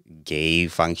gay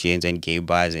functions and gay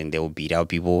bars, and they will beat out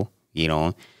people, you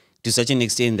know, to such an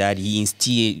extent that he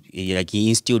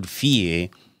instilled fear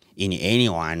in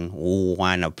anyone who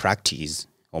want to practice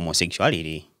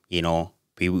homosexuality. You know,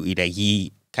 people, like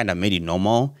he kind of made it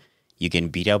normal. You can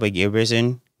beat up a gay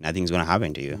person, nothing's gonna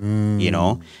happen to you. You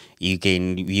know, you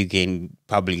can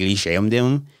publicly shame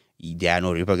them. There are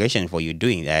no repercussions for you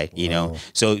doing that, you know.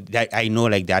 So that I know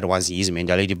like that was his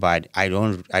mentality, but I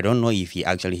don't know if he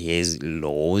actually has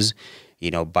laws, you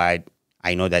know, but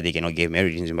I know that they cannot get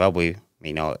married in Zimbabwe,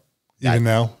 you know. Even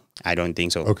now? I don't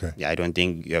think so. Okay. Yeah, I don't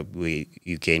think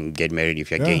you can get married if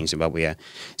you're gay in Zimbabwe. Yeah.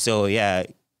 So yeah,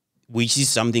 which is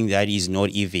something that is not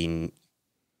even,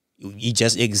 it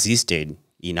just existed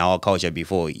in our culture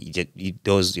before.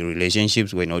 Those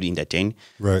relationships were not entertained.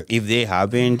 Right. If they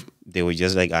happened, they were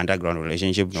just like underground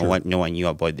relationship. No one knew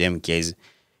about them, because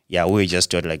we were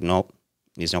just taught like, no,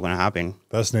 it's not going to happen.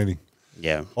 Fascinating.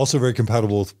 Yeah. Also very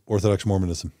compatible with Orthodox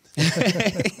Mormonism.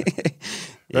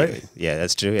 Right? Yeah,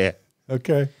 that's true. Yeah.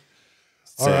 Okay.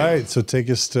 All right. So take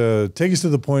us to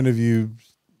the point of you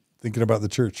thinking about the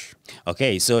church.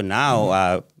 Okay. So now,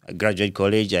 I graduate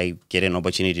college, I get an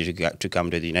opportunity to come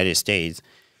to the United States.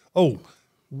 Oh,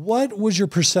 what was your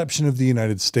perception of the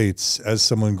United States as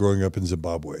someone growing up in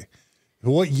Zimbabwe?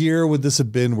 What year would this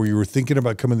have been where you were thinking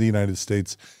about coming to the United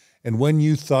States? And when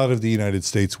you thought of the United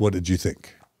States, what did you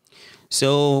think?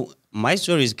 So my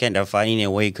story is kind of funny in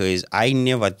a way, because I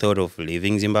never thought of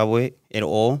leaving Zimbabwe at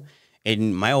all.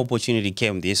 And my opportunity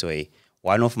came this way.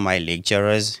 One of my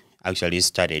lecturers actually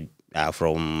started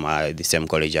from the same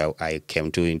college I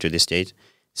came to into the States.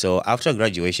 So after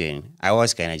graduation, I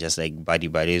was kind of just like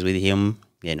buddies with him,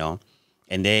 you know.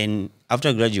 And then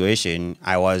after graduation,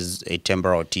 I was a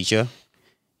temporary teacher,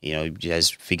 you know,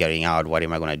 just figuring out what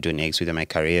am I going to do next with my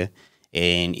career.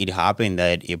 And it happened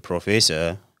that a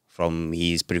professor from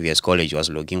his previous college was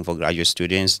looking for graduate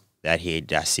students that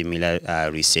had a similar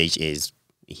research as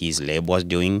his lab was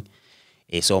doing.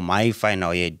 And so my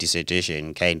final year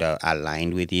dissertation kind of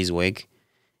aligned with his work.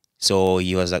 So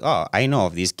he was like, oh, I know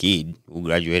of this kid who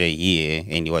graduated here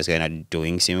and he was kind of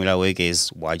doing similar work as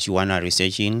what you want to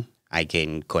research in. I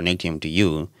can connect him to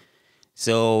you.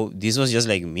 So this was just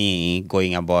like me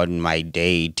going about my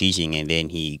day teaching, and then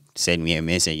he sent me a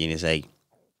message and he's like,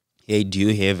 hey, do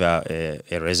you have a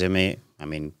resume? I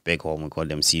mean, back home we call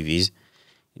them CVs.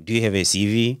 Do you have a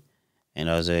CV? And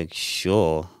I was like,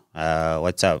 sure.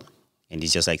 What's up? And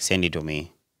he's just like, send it to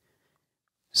me.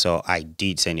 So I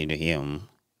did send it to him.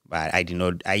 But I did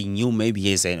not, I knew maybe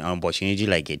he has an opportunity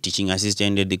like a teaching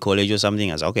assistant at the college or something.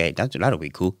 I was like, okay, that'll be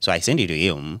cool. So I sent it to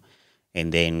him.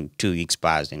 And then 2 weeks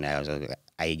passed and I was like,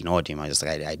 I ignored him. I was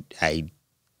like, I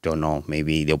don't know,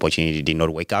 maybe the opportunity did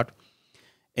not work out.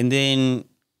 And then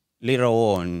later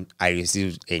on, I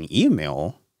received an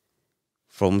email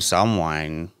from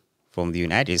someone from the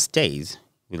United States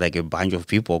with like a bunch of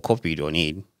people copied on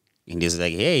it. And it's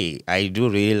like, hey, I do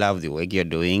really love the work you're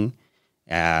doing.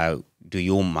 Do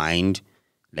you mind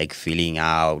like filling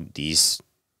out this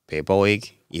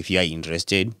paperwork if you are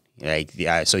interested? Like,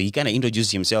 so he kind of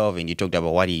introduced himself and he talked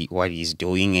about what he's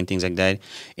doing and things like that.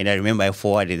 And I remember I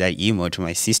forwarded that email to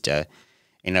my sister,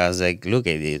 and I was like, look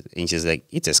at this, and she's like,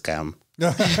 it's a scam. You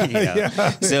know?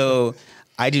 Yeah. So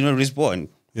I did not respond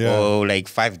for like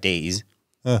 5 days,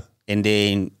 and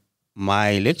then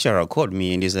my lecturer called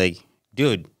me and he's like,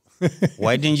 dude,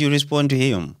 why didn't you respond to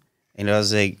him? And I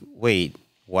was like, wait.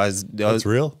 That's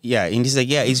real? Yeah. And he's like,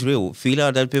 yeah, it's real. Fill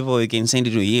out that paper, you can send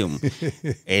it to him.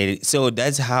 And so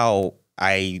that's how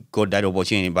I got that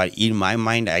opportunity. But in my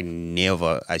mind, I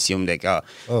never assumed like,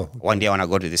 one day I want to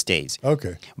go to the States.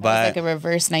 Okay. But like a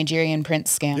reverse Nigerian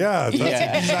prince scam. Yeah,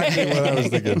 that's exactly what I was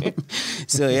thinking.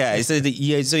 So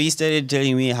he started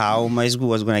telling me how my school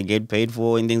was going to get paid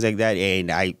for and things like that.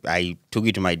 And I took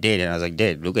it to my dad and I was like,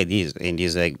 Dad, look at this. And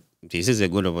he's like, this is a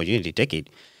good opportunity, take it.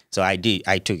 So I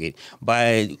took it.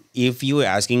 But if you were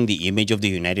asking the image of the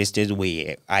United States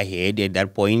where I had at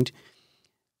that point,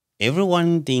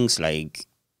 everyone thinks like,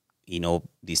 you know,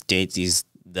 the States is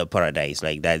the paradise.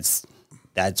 Like that's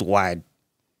what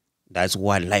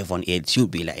life on earth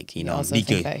should be like, you know. Also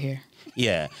think that here.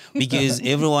 Yeah, because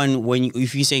everyone,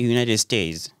 if you say United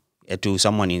States to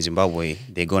someone in Zimbabwe,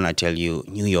 they're gonna tell you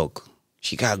New York,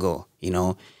 Chicago, you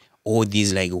know. All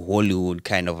these like Hollywood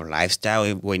kind of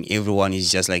lifestyle when everyone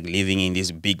is just like living in this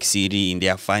big city in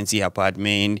their fancy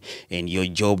apartment and your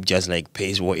job just like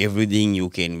pays for everything.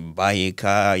 You can buy a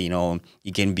car, you know,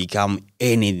 you can become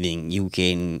anything. You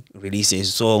can release a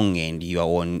song and you are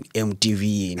on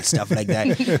MTV and stuff like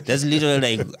that. That's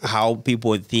literally like how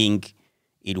people think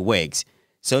it works.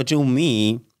 So to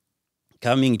me,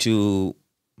 coming to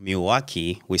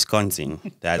Milwaukee, Wisconsin.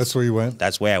 That's where you went?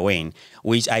 That's where I went,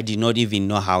 which I did not even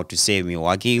know how to say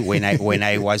Milwaukee when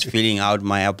I was filling out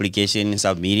my application and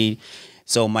submitted.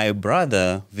 So my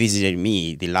brother visited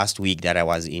me the last week that I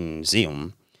was in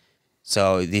Zim.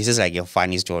 So this is like a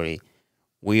funny story.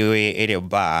 We were at a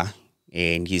bar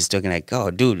and he's talking like, oh,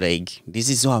 dude, like, this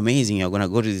is so amazing. You're going to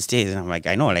go to the States. And I'm like,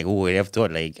 I know, like, who would have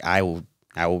thought, like, I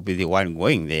will be the one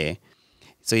going there.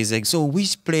 So he's like, so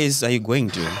which place are you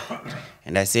going to?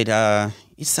 And I said,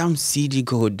 it's some city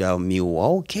called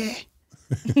Milwaukee.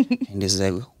 And he's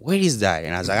like, where is that?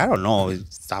 And I was like, I don't know.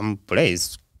 It's some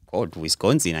place called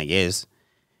Wisconsin, I guess.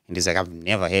 And he's like, I've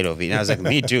never heard of it. And I was like,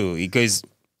 me too. Because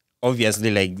obviously,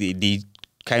 like, the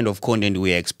kind of content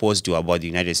we're exposed to about the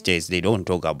United States, they don't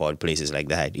talk about places like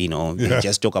that, you know. Yeah. They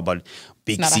just talk about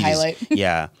big cities. Not a highlight.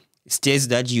 Yeah. States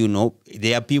that, you know,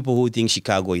 there are people who think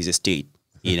Chicago is a state,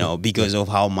 you know, because of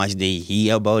how much they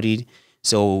hear about it.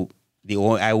 So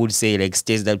I would say like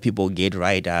states that people get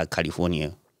right are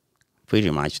California. Pretty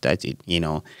much, that's it, you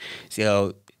know.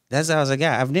 So that's how I was like,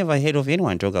 yeah, I've never heard of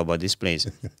anyone talk about this place.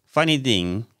 Funny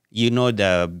thing, you know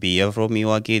the beer from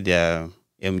Milwaukee, the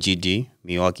MGD,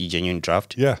 Milwaukee Genuine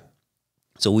Draft? Yeah.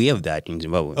 So we have that in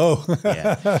Zimbabwe. Oh.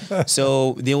 Yeah.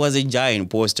 So there was a giant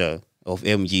poster of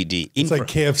MGD. It's like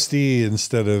KFC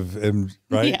instead of M,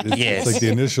 right? Yeah. It's like the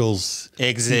initials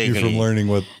exactly. keep you from learning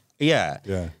what. Yeah.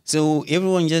 Yeah. So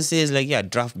everyone just says like, yeah,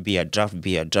 draft beer, draft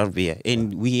beer, draft beer.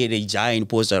 And we had a giant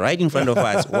poster right in front of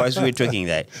us whilst we were talking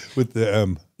that. With the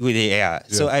M. With the yeah.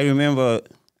 So I remember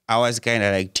I was kind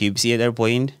of like tipsy at that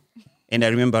point. And I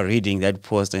remember reading that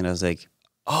poster and I was like,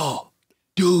 oh,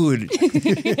 dude,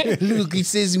 look, it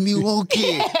says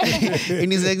Milwaukee.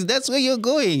 And he's like, that's where you're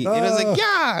going. And I was like,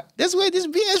 yeah, that's where this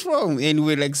beer is from. And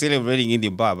we're like celebrating in the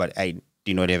bar, but I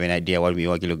did not have an idea what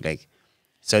Milwaukee looked like.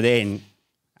 So then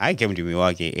I came to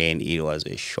Milwaukee and it was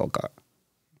a shocker.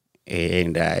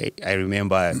 And I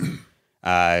remember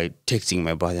texting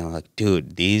my brother. I'm like,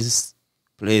 dude, this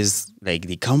place, like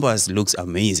the campus looks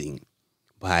amazing.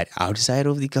 But outside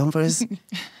of the campus,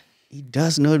 it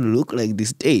does not look like the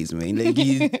States, man.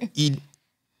 Like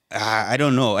I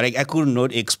don't know. Like I could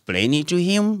not explain it to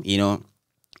him, you know.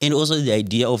 And also the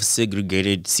idea of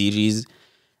segregated cities,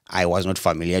 I was not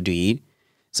familiar to it.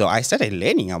 So I started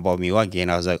learning about Milwaukee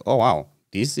and I was like, oh wow,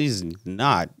 this is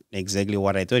not exactly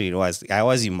what I thought it was. I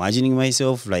was imagining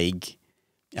myself like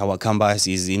our campus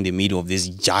is in the middle of this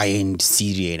giant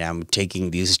city and I'm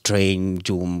taking this train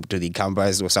to the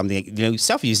campus or something, you know,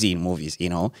 stuff you see in movies, you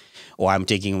know, or I'm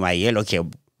taking my yellow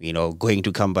cab, you know, going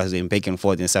to campus and back and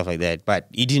forth and stuff like that. But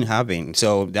it didn't happen.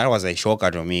 So that was a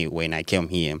shocker to me when I came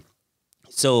here.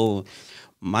 So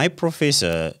my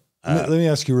professor... let me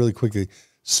ask you really quickly.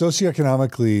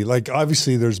 Socioeconomically, like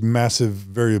obviously there's massive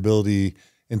variability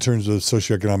in terms of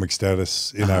socioeconomic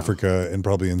status in Africa and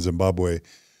probably in Zimbabwe.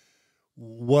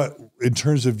 What, in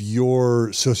terms of your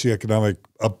socioeconomic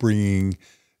upbringing,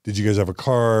 did you guys have a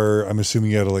car? I'm assuming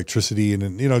you had electricity,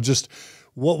 and you know, just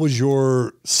what was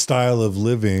your style of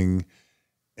living,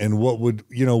 and what would,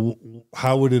 you know,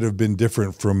 how would it have been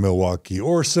different from Milwaukee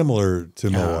or similar to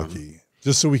Milwaukee?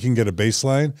 Just so we can get a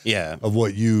baseline of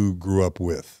what you grew up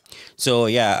with. So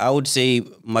yeah, I would say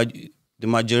the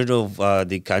majority of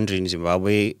the country in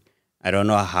Zimbabwe, I don't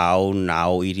know how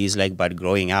now it is like, but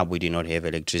growing up, we did not have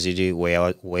electricity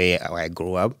where I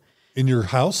grew up. In your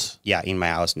house? Yeah, in my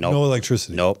house. No. No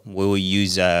electricity? No. We will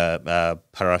use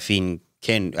paraffin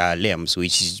lamps,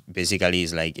 which is basically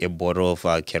is like a bottle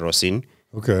of kerosene.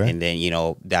 Okay. And then, you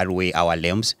know, that way our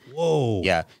lamps. Whoa.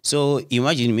 Yeah. So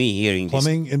imagine me hearing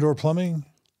plumbing, indoor plumbing?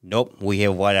 Nope. We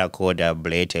have what are called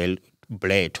Blair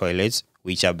toilets,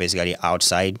 which are basically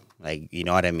outside. Like, you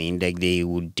know what I mean? Like they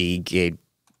would dig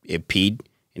a pit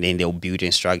and then they'll build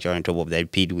a structure on top of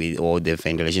that pit with all the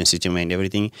ventilation system and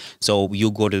everything. So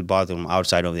you go to the bathroom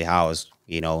outside of the house,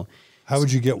 you know. How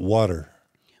would you get water?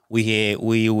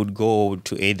 We would go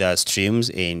to either streams,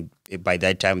 and by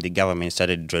that time the government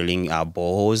started drilling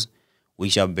boreholes,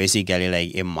 which are basically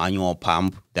like a manual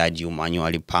pump that you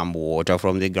manually pump water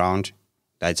from the ground.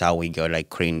 That's how we got like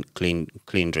clean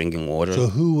drinking water. So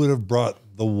who would have brought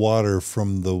the water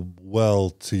from the well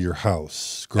to your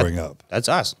house growing up? That's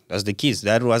us. That's the kids.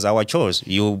 That was our chores.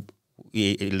 You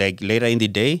like later in the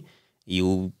day,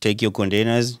 you take your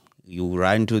containers, you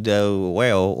run to the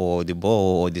well or the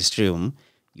bowl or the stream,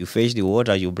 you fetch the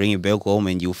water, you bring it back home,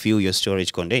 and you fill your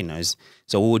storage containers.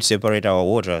 So we would separate our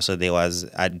water. So there was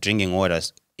drinking water,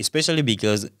 especially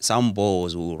because some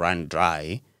bowls will run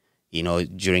dry, you know,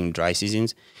 during dry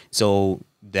seasons. So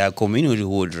the community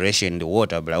would ration the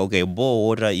water, but like, okay, bowl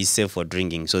water is safe for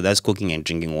drinking. So that's cooking and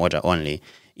drinking water only.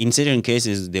 In certain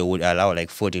cases, they would allow like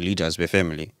 40 liters per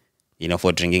family, you know,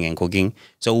 for drinking and cooking.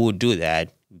 So we would do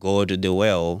that, go to the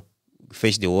well,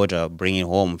 fetch the water, bring it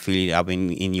home, fill it up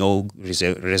in your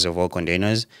reservoir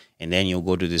containers, and then you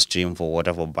go to the stream for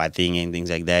water for bathing and things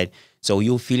like that. So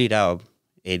you fill it up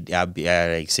at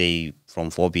like say from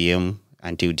 4 p.m.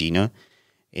 until dinner,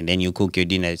 and then you cook your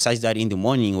dinner such that in the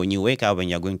morning when you wake up and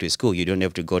you're going to school, you don't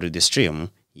have to go to the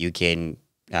stream. You can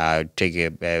take a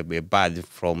bath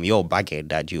from your bucket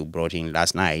that you brought in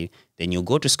last night, then you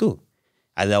go to school.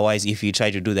 Otherwise, if you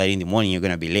try to do that in the morning, you're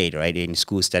going to be late, right? And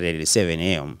school started at 7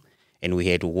 a.m., and we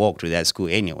had to walk to that school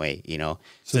anyway, you know.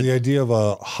 So the idea of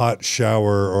a hot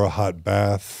shower or a hot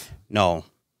bath? No,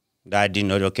 that did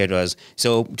not occur to us.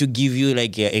 So to give you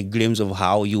like a glimpse of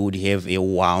how you would have a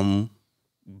warm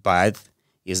bath,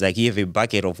 is like you have a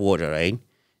bucket of water, right?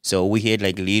 So we had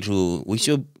like little, which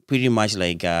were pretty much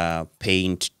like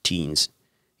paint tins,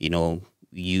 you know,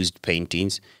 used paint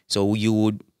tins. So you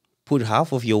would put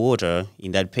half of your water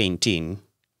in that paint tin,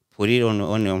 put it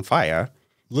on fire.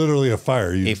 Literally a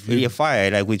fire. A fire,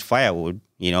 like with firewood,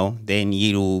 you know, then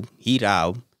you heat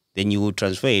up, then you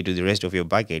transfer it to the rest of your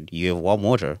bucket. You have warm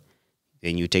water,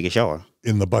 then you take a shower.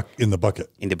 In the bucket? In the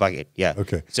bucket, yeah.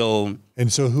 Okay. So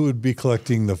who would be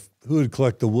who would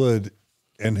collect the wood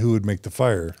and who would make the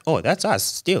fire? Oh, that's us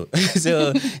still.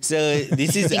 so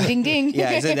this is ding ding ding.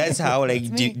 Yeah, so that's how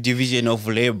like division of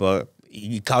labor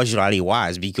culturally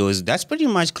was, because that's pretty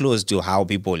much close to how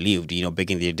people lived, you know, back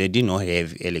in the day. They did not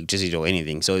have electricity or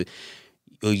anything. So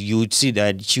you'd see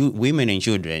that women and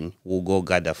children will go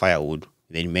gather firewood,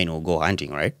 then men will go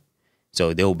hunting, right?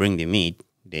 So they will bring the meat,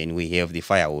 then we have the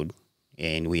firewood,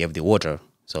 and we have the water.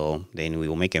 So then we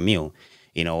will make a meal,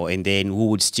 and then we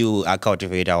would still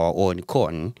cultivate our own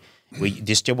corn.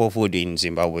 The staple food in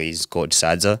Zimbabwe is called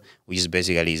sadza, which is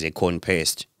basically is a corn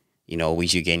paste,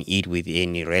 which you can eat with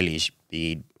any relish,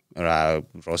 be it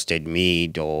roasted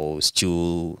meat or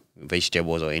stew,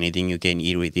 vegetables or anything you can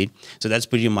eat with it. So that's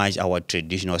pretty much our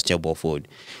traditional staple food.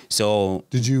 So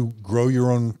did you grow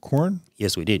your own corn?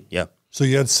 Yes, we did. Yeah. So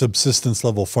you had subsistence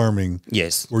level farming.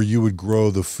 Yes. Where you would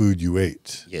grow the food you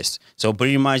ate. Yes. So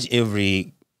pretty much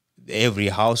every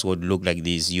house would look like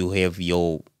this. You have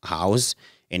your house,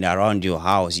 and around your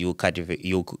house you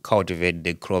cultivate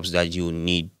the crops that you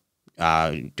need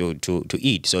to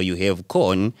eat. So you have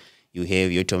corn, you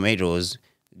have your tomatoes,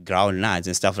 ground nuts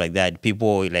and stuff like that.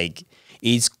 People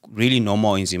it's really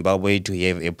normal in Zimbabwe to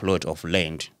have a plot of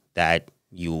land that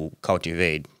you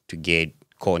cultivate to get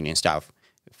corn and stuff,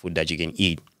 food that you can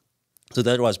eat. So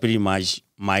that was pretty much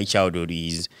my childhood.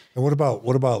 And what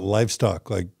about livestock,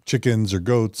 like chickens or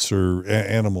goats or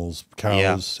animals,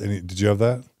 cows? Yeah. Did you have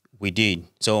that? We did.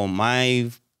 So my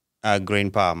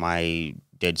grandpa, my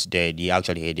dad's dad, he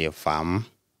actually had a farm.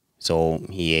 So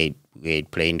we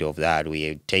had plenty of that. We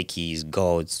had turkeys,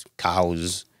 goats,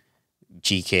 cows,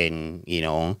 chicken,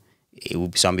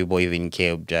 some people even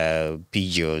kept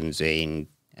pigeons and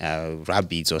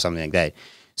rabbits or something like that.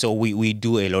 So we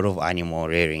do a lot of animal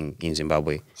rearing in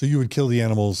Zimbabwe. So you would kill the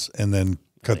animals and then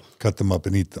cut them up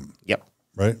and eat them. Yep.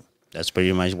 Right? That's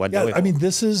pretty much what they I mean,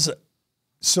 this is,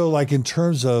 so like in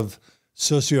terms of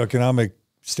socioeconomic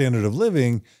standard of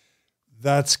living,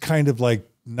 that's kind of like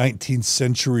 19th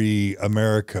century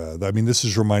America. I mean, this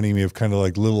is reminding me of kind of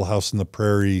like Little House on the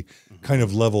Prairie kind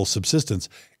of level subsistence.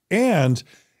 And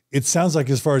it sounds like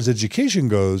as far as education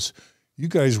goes, you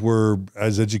guys were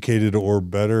as educated or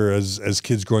better as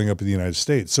kids growing up in the United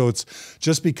States. So it's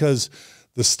just because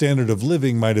the standard of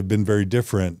living might have been very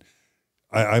different.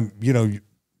 I'm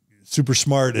super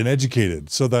smart and educated.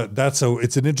 So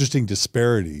it's an interesting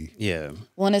disparity. Yeah.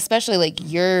 Well, and especially like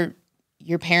your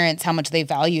parents, how much they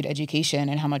valued education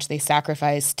and how much they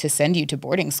sacrificed to send you to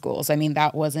boarding schools. I mean,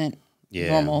 that wasn't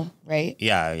normal, right?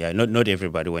 Yeah. Not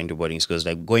everybody went to boarding schools.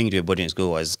 Like going to a boarding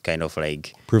school was kind of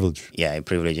like privilege. Yeah, a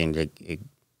privilege and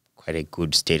quite a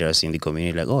good status in the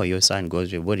community. Like, oh, your son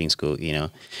goes to a boarding school,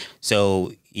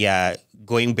 So yeah,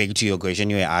 going back to your question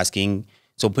you were asking,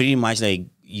 so pretty much like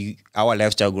our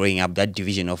lifestyle growing up, that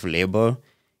division of labor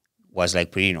was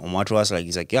like pretty normal to us. Like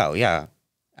it's like, yeah,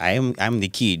 I'm the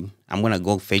kid. I'm gonna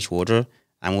go fetch water.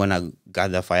 I'm gonna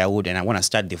gather firewood and I'm gonna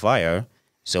start the fire.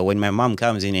 So when my mom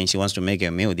comes in and she wants to make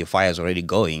a meal, the fire's already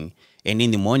going. And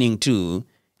in the morning too,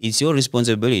 it's your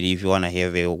responsibility if you want to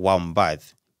have a warm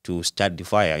bath to start the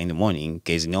fire in the morning,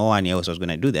 because no one else was going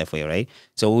to do that for you, right?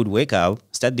 So we'd wake up,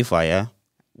 start the fire.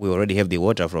 We already have the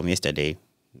water from yesterday.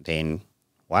 Then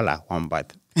voila, warm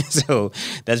bath. So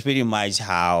that's pretty much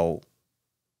how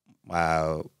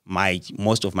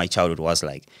most of my childhood was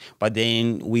like. But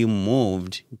then we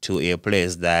moved to a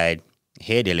place that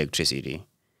had electricity.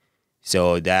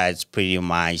 So that's pretty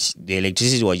much, the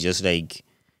electricity was just like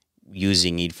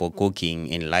using it for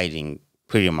cooking and lighting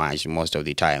pretty much most of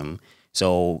the time.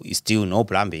 So it's still no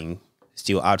plumbing,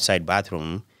 still outside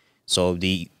bathroom. So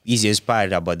the easiest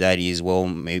part about that is, well,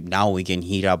 maybe now we can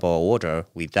heat up our water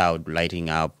without lighting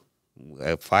up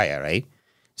a fire, right?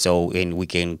 So, and we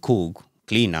can cook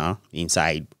cleaner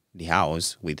inside the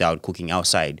house without cooking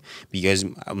outside, because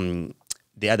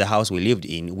the other house we lived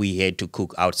in, we had to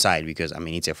cook outside because,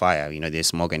 it's a fire, there's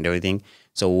smoke and everything.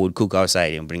 So we would cook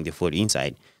outside and bring the food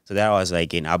inside. So that was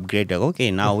like an upgrade. Like, okay,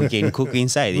 now we can cook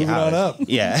inside the house. On up.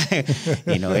 Yeah.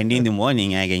 And in the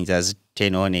morning, I can just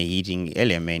turn on a heating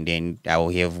element and I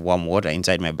will have warm water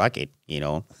inside my bucket,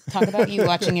 Talk about you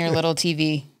watching your little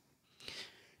TV.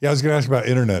 Yeah, I was going to ask about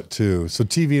internet too. So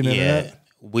TV and internet?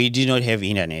 We did not have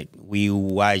internet. We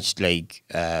watched like,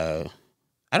 I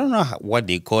don't know what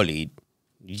they call it.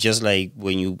 Just like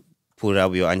when you put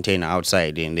up your antenna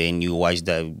outside and then you watch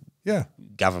the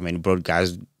government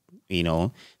broadcast,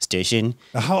 station.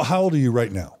 Now, how old are you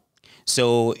right now?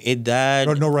 So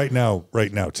right now,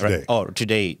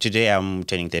 today. Today I'm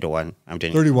turning 31. I'm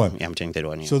turning 31. Yeah, I'm turning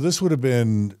 31. Yeah. So this would have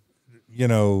been,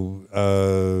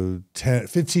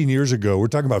 15 years ago. We're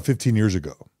talking about 15 years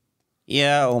ago.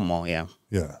 Yeah, or more. Yeah.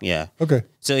 Yeah. Yeah. Okay.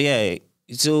 So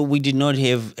we did not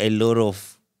have a lot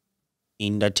of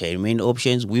entertainment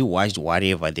options. We watched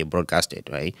whatever they broadcasted,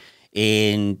 right?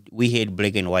 And we had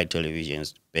black and white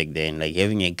televisions back then. Like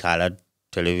having a colored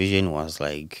television was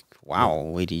like, wow,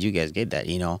 where did you guys get that?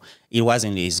 It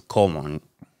wasn't as common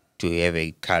to have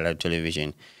a colored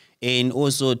television. And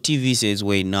also TV sets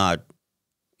were not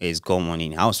as common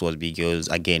in households because,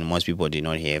 again, most people did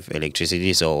not have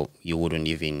electricity, so you wouldn't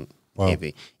even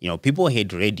heavy. You know, people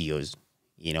had radios.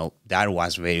 You know, that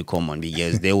was very common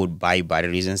because they would buy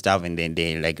batteries and stuff, and then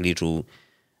they like little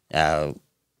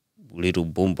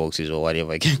boom boxes or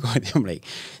whatever I can call them, like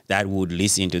that would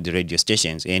listen to the radio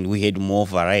stations, and we had more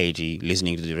variety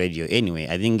listening to the radio. Anyway,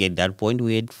 I think at that point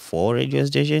we had 4 radio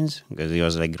stations because it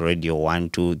was like radio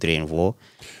 1, 2, 3, and 4.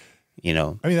 You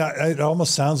know, I mean, it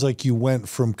almost sounds like you went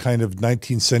from kind of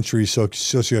 19th century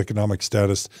socioeconomic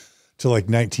status to like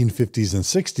 1950s and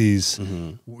 60s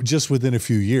just within a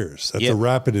few years. That's a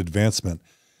rapid advancement.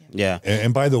 Yeah.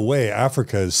 And by the way,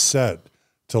 Africa is set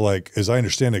to, like, as I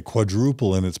understand it,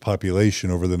 quadruple in its population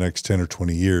over the next 10 or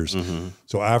 20 years.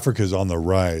 So Africa is on the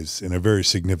rise in a very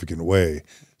significant way.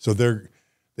 So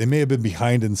they may have been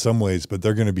behind in some ways, but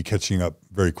they're going to be catching up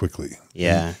very quickly.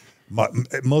 Yeah.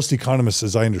 Most economists,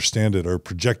 as I understand it, are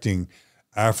projecting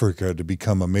Africa to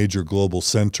become a major global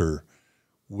center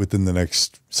within the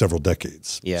next several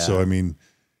decades. Yeah. So, I mean,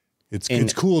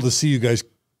 it's cool to see you guys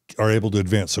are able to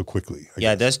advance so quickly.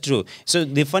 Yeah, that's true. So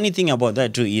the funny thing about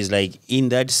that too is, like, in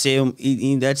that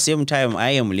same time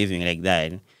I am living like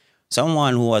that,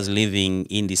 someone who was living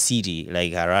in the city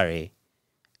like Harare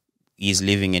is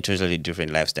living a totally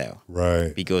different lifestyle.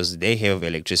 Right. Because they have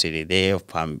electricity, they have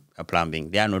plumbing,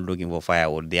 they are not looking for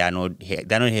firewood, they're not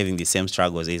having the same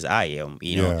struggles as I am,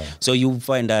 you know. Yeah. So you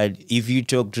find that if you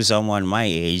talk to someone my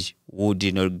age who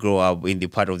did not grow up in the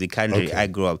part of the country I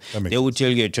grew up, they will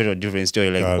tell you a totally different story.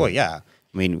 Like, oh yeah.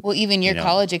 I mean, well, even your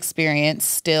college experience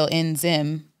still in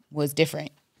Zim was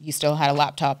different. You still had a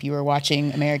laptop. You were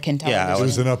watching American television. Yeah, it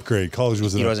was an upgrade. College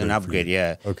was an upgrade. It was an upgrade,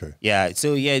 yeah. Okay. Yeah,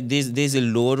 so yeah, there's a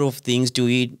lot of things to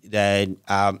it that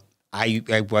I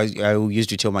used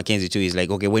to tell Makenzie too. Is like,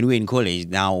 okay, when we're in college,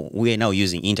 we are now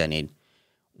using internet.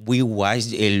 We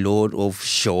watched a lot of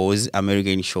shows,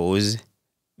 American shows,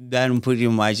 than pretty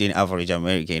much an average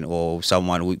American or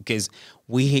someone, because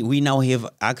we now have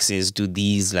access to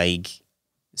these like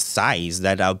sites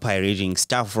that are pirating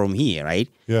stuff from here, right?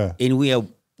 Yeah. And we are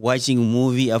watching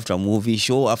movie after movie,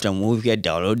 show after movie, we are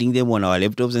downloading them on our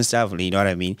laptops and stuff, you know what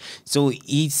I mean? So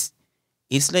it's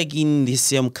like in the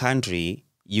same country,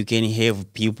 you can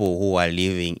have people who are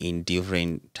living in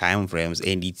different time frames,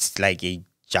 and it's like a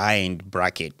giant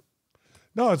bracket.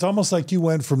 No, it's almost like you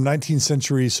went from 19th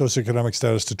century socioeconomic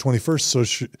status to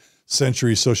 21st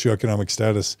century socioeconomic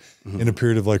status in a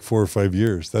period of like 4 or 5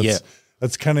 years.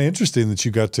 That's kind of interesting that you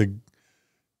got to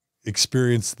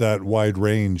experience that wide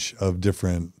range of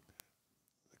different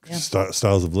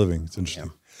styles of living. It's interesting.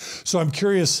 Yeah. So I'm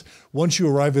curious, once you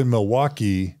arrive in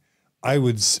Milwaukee,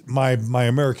 my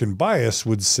American bias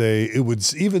would say it would,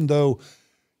 even though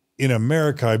in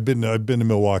America I've been to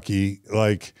Milwaukee,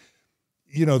 like,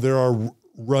 you know, there are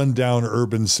rundown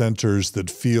urban centers that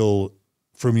feel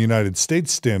from United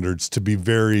States standards to be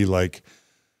very like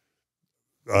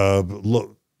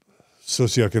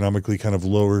socioeconomically kind of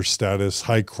lower status,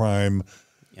 high crime,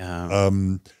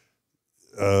 higher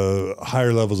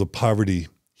levels of poverty.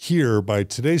 Here, by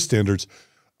today's standards,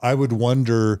 I would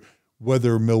wonder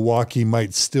whether Milwaukee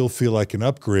might still feel like an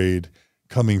upgrade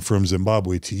coming from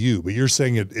Zimbabwe to you. But you're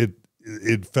saying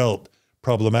it felt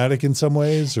problematic in some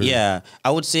ways? Or? Yeah,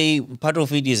 I would say part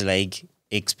of it is like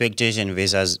expectation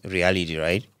versus reality,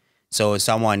 right? So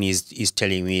someone is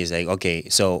telling me, is like, okay,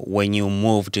 so when you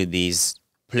move to this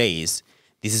place,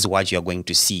 this is what you're going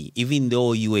to see. Even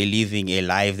though you are living a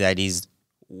life that is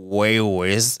way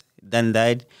worse than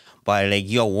that, but like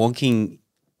you're walking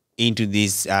into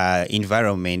this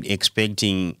environment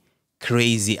expecting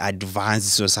crazy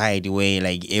advanced society where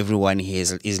like everyone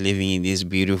is living in this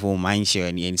beautiful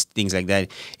mansion and things like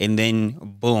that, and then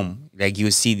boom, like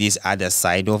you see this other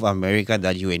side of America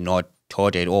that you were not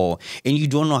taught at all, and you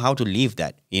don't know how to live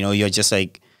that. You know, you're just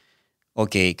like,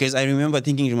 okay, because I remember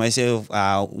thinking to myself,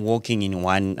 walking in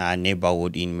one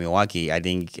neighborhood in Milwaukee, I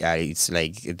think it's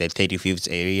like the 35th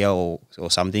area or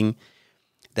something.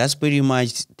 That's pretty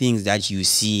much things that you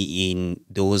see in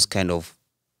those kind of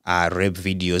rap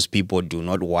videos people do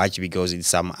not watch because it's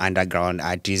some underground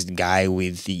artist guy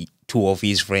with the 2 of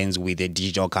his friends with a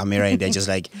digital camera, and they're just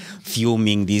like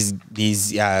filming these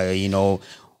you know,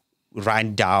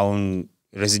 run down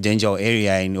residential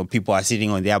area, and, you know, people are sitting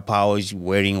on their couch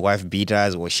wearing wife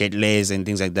beaters or shirtless and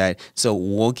things like that. So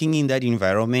walking in that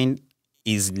environment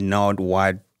is not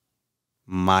what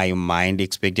my mind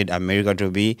expected America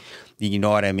to be. You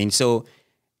know what I mean? So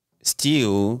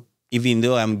still, even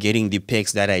though I'm getting the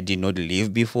perks that I did not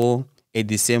live before, at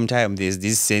the same time, there's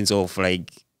this sense of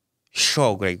like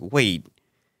shock, like, wait,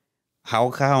 how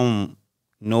come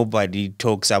nobody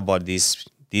talks about this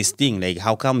thing? Like,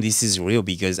 how come this is real?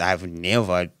 Because I've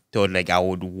never thought like I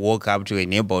would walk up to a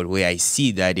neighborhood where I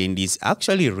see that and it's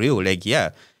actually real. Like,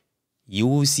 yeah, you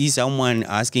will see someone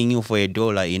asking you for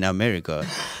 $1 in America.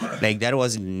 Like that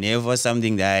was never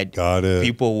something that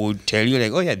people would tell you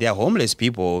like, oh yeah, there are homeless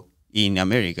people in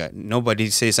America. Nobody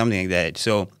says something like that.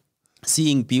 So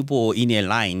seeing people in a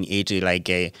line at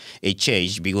a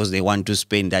church because they want to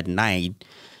spend that night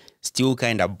still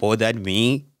kind of bothered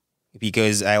me,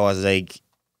 because I was like,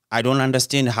 I don't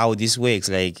understand how this works.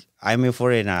 Like, I'm a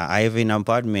foreigner. I have an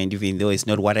apartment, even though it's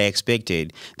not what I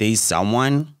expected. There is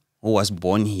someone who was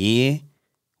born here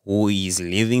who is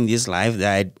living this life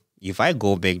that if I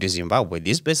go back to Zimbabwe,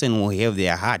 this person will have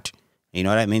their hut. You know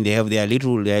what I mean? They have their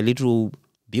little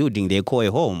building they call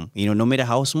a home. You know, no matter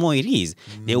how small it is,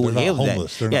 they will have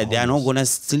homeless. that. They are not gonna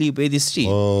sleep at the street.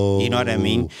 You know what I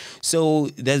mean? So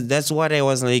that's what I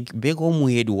was like. Back home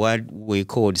we had what we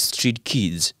called street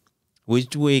kids,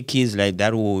 which were kids like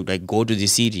that would like go to the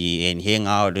city and hang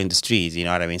out in the streets. You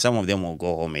know what I mean? Some of them will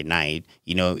go home at night.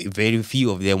 You know, very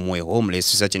few of them were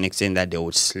homeless to such an extent that they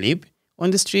would sleep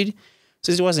on the street.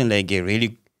 So it wasn't like a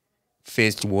really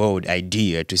first world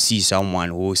idea to see someone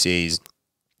who says,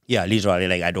 yeah, literally,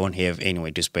 like, I don't have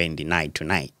anywhere to spend the night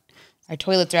tonight. Our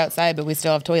toilets are outside, but we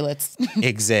still have toilets.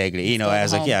 Exactly. You know, I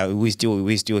was like, yeah, we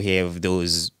still have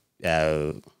those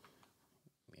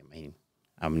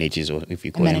amenities, or if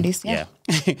you call amenities, them.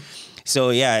 Yeah.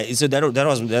 So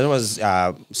that was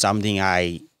something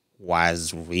I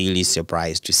was really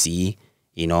surprised to see,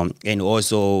 you know, and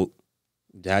also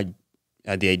that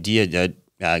the idea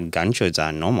that gunshots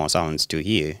are normal sounds to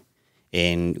hear.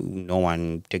 And no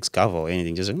one takes cover or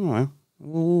anything. Just like,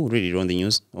 who read it on the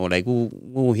news? Or like,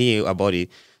 who hear about it?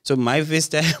 So my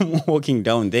first time walking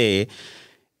down there,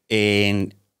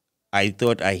 and I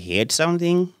thought I heard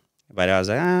something, but I was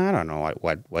like, I don't know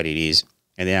what it is.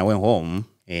 And then I went home,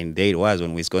 and there it was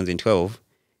on Wisconsin 12.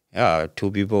 Yeah,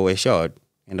 2 people were shot.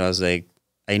 And I was like,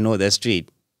 I know that street.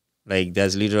 Like,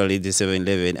 that's literally the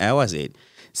 7-Eleven I was at.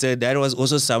 So that was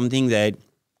also something that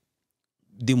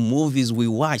the movies we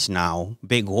watch now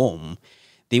back home,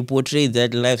 they portray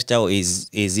that lifestyle as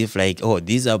if like, oh,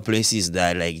 these are places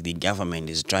that like the government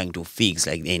is trying to fix,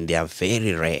 like, and they are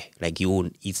very rare. Like,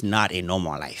 it's not a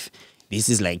normal life. This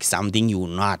is like something you will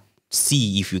not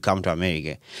see if you come to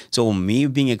America. So me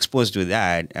being exposed to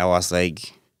that, I was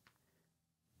like,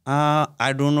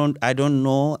 I don't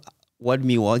know what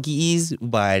Milwaukee is,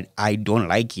 but I don't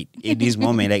like it at this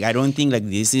moment. Like, I don't think like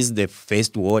this is the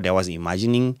first world I was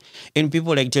imagining. And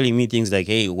people like telling me things like,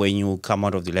 hey, when you come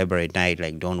out of the library at night,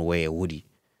 like, don't wear a hoodie.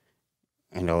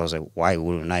 And I was like, why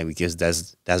wouldn't I? Because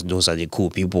those are the cool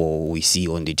people we see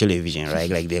on the television, right?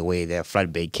 Like, they wear their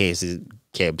flatbed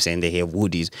caps and they have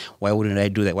hoodies. Why wouldn't I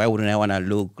do that? Why wouldn't I want to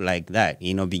look like that?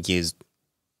 You know, because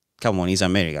come on, it's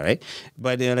America, right?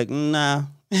 But they're like, nah,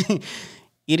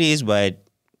 it is, but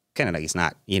kind of like it's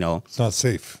not, you know. It's not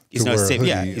safe. It's not safe.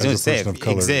 Yeah, it's not safe. Of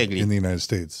color exactly. In the United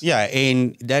States. Yeah,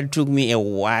 and that took me a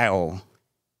while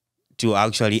to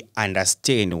actually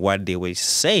understand what they were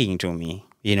saying to me.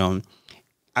 You know,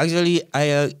 actually,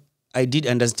 I did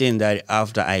understand that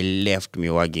after I left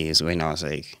Milwaukee, is when I was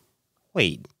like,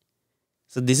 wait,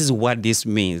 so this is what this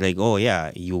means. Like, oh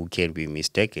yeah, you can be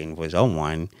mistaken for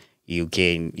someone. You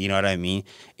can, you know what I mean?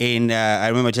 And I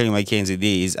remember telling Makenzie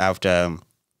this after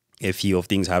a few of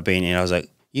things happened, and I was like,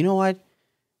 you know what?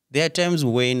 There are times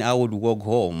when I would walk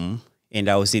home and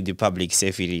I would see the public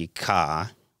safety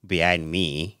car behind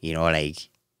me, you know, like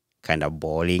kind of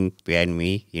bawling behind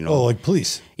me, you know. Oh, like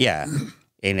police. Yeah.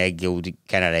 And like they would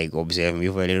kind of like observe me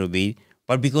for a little bit.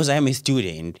 But because I'm a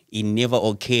student, it never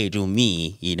occurred to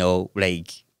me, you know,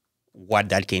 like what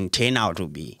that can turn out to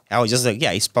be. I was just like,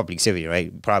 yeah, it's public safety,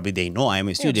 right? Probably they know I'm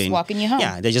a student. They're just walking you home.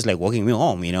 Yeah, they're just like walking me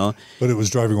home, you know. But it was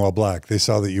driving while black. They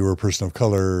saw that you were a person of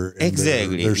color. And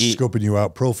exactly. They're scoping you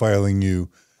out, profiling you,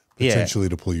 potentially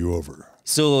to pull you over.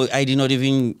 So that did not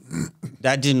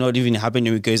even happen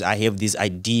to me, because I have this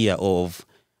idea of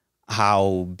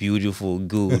how beautiful,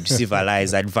 good,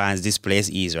 civilized, advanced this place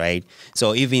is, right?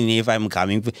 So even if I'm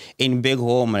coming in back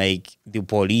home, like the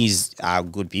police are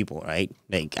good people, right?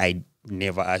 Like I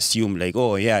never assumed like,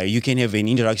 oh yeah, you can have an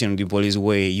interaction with the police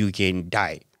where you can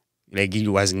die. Like it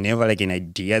was never like an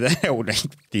idea that I would like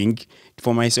think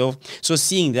for myself. So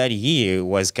seeing that here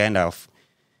was kind of,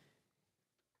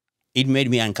 it made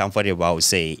me uncomfortable, I would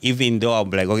say, even though I'm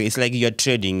like, okay, it's like you're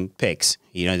trading packs,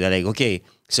 you know, they're like, okay,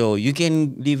 so you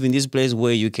can live in this place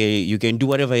where you can do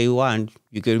whatever you want.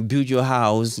 You can build your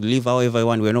house, live however you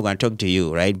want. We're not going to talk to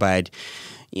you, right? But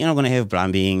you're not going to have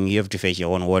plumbing. You have to fetch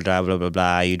your own water, blah, blah,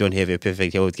 blah. You don't have a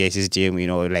perfect healthcare system, you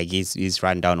know, like it's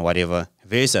run down, whatever.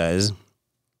 Versus,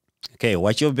 okay,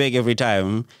 watch your back every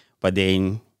time, but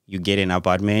then you get an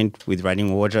apartment with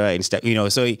running water and stuff, you know.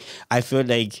 So I feel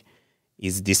like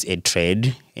is this a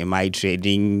trade? Am I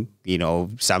trading,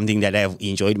 something that I've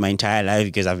enjoyed my entire life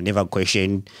because I've never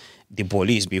questioned the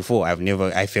police before.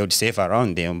 I felt safe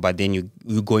around them. But then you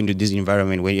go into this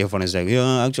environment where everyone is like,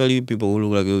 yeah, actually people who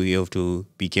look like you have to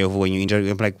be careful when you interact.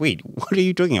 I'm like, wait, what are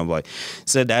you talking about?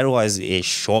 So that was a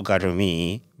shocker to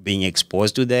me, being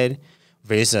exposed to that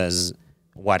versus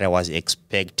what I was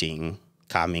expecting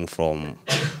coming from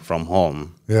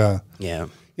home. Yeah. Yeah.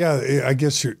 Yeah, I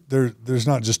guess there's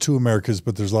not just two Americas,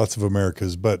 but there's lots of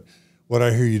Americas. But what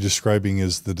I hear you describing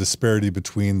is the disparity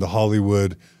between the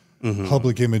Hollywood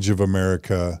public image of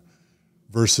America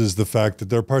versus the fact that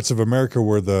there are parts of America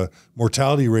where the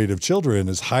mortality rate of children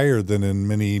is higher than in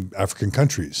many African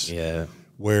countries. Yeah.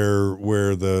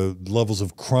 Where the levels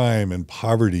of crime and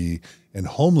poverty and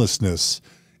homelessness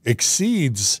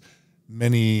exceeds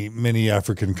many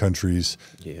African countries.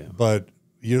 Yeah. But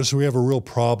so we have a real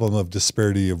problem of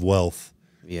disparity of wealth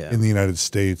in the United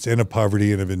States and of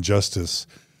poverty and of injustice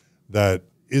that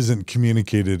isn't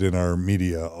communicated in our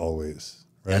media always.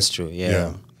 Right? That's true.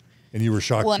 Yeah. And you were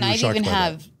shocked. Well, and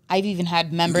I've even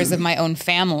had members of my own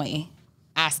family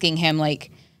asking him, like,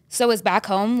 so is back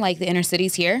home like the inner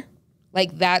cities here?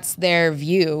 Like, that's their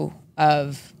view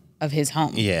of his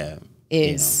home. Yeah.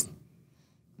 Is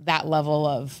that level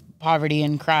of poverty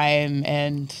and crime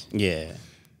and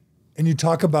And you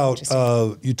talk about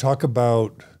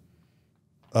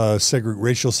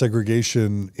racial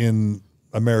segregation in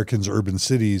Americans' urban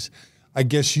cities. I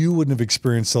guess you wouldn't have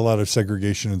experienced a lot of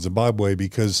segregation in Zimbabwe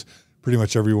because pretty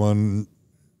much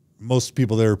most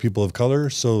people there are people of color,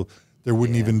 so there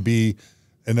wouldn't even be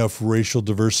enough racial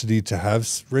diversity to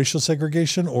have racial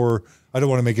segregation. Or I don't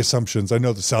want to make assumptions. I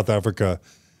know that South Africa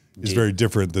is very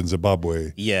different than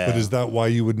Zimbabwe. Yeah. But is that why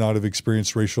you would not have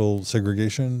experienced racial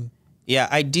segregation? Yeah,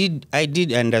 I did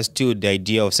understood the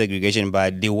idea of segregation,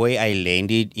 but the way I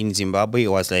landed in Zimbabwe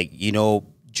was like,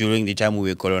 during the time we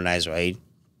were colonized, right?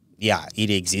 Yeah, it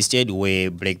existed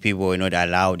where black people were not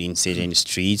allowed in certain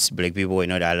streets, black people were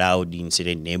not allowed in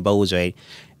certain neighborhoods, right?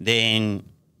 Then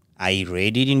I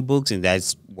read it in books, and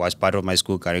that was part of my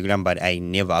school curriculum, but I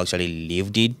never actually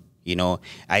lived it.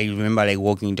 I remember like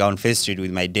walking down First Street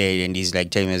with my dad, and he's like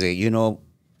telling me, like,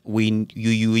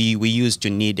 we used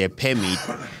to need a permit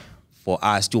for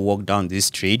us to walk down this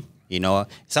street.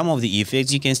 Some of the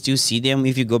effects you can still see them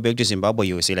if you go back to Zimbabwe.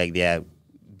 You will see like there are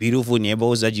beautiful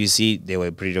neighborhoods that you see. They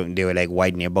were like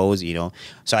white neighborhoods.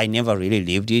 So I never really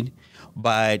lived it,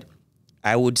 but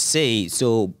I would say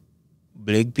so.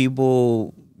 Black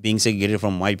people being segregated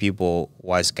from white people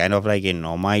was kind of like a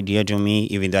normal idea to me,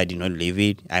 even though I did not live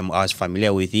it. I was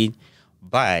familiar with it,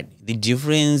 but the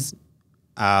difference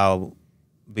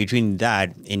between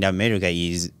that and America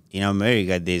is, in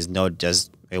America, there's not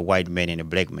just a white man and a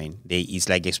black man. It's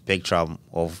like a spectrum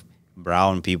of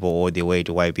brown people all the way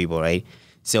to white people, right?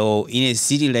 So in a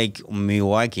city like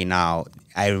Milwaukee now,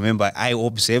 I remember I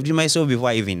observed it myself before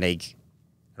I even like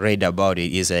read about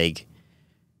it. It's like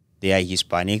there are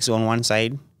Hispanics on one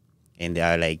side, and there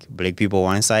are like black people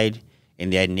on one side,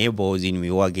 and there are neighborhoods in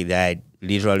Milwaukee that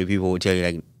literally people will tell you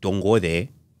like, don't go there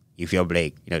if you're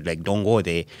black, like don't go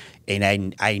there.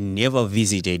 And I never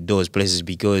visited those places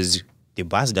because the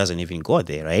bus doesn't even go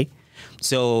there, right?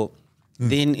 So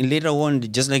then later on,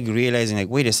 just like realizing like,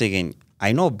 wait a second,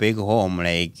 I know back home,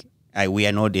 like we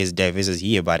are not as diverse as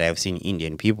here, but I've seen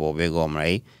Indian people back home,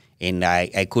 right? And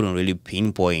I couldn't really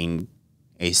pinpoint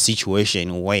a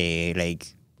situation where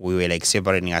like we were like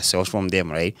separating ourselves from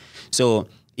them, right? So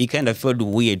it kind of felt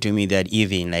weird to me that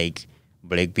even like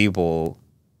black people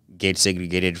get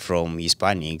segregated from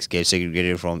Hispanics, get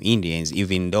segregated from Indians,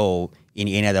 even though in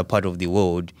any other part of the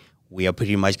world we are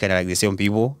pretty much kind of like the same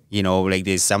people, like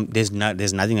there's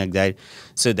nothing like that.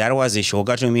 So that was a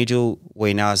shocker to me too,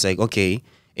 when I was like, okay,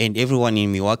 and everyone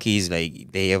in Milwaukee is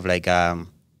like, they have like a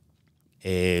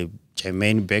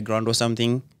German background or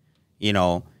something,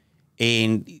 and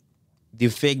the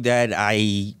fact that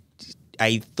I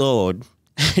thought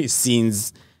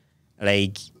since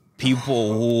like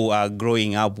people who are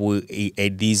growing up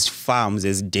at these farms,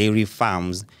 as dairy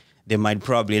farms, they might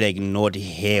probably like not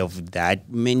have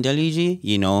that mentality,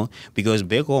 because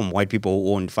back home, white people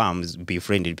who owned farms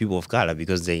befriended people of color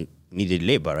because they needed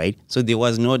labor, right? So there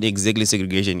was not exactly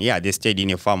segregation. Yeah, they stayed in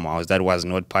a farmhouse that was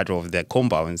not part of the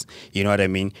compounds, you know what I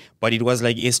mean? But it was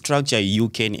like a structure you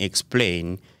can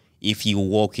explain if you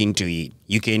walk into it.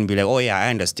 You can be like, oh yeah, I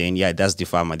understand. Yeah, that's the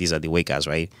farmer. These are the workers,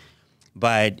 right?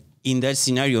 But in that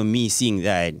scenario, me seeing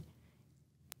that,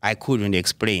 I couldn't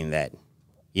explain that.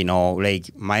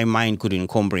 Like my mind couldn't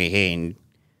comprehend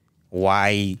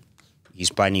why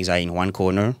Hispanics are in one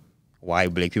corner, why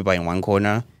black people are in one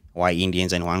corner, why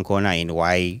Indians are in one corner, and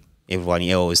why everyone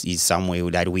else is somewhere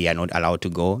that we are not allowed to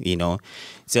go, you know.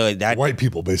 So that white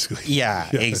people basically. Yeah,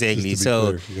 yeah exactly.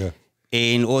 So yeah.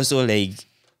 And also like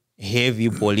heavy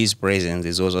police presence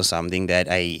is also something that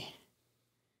I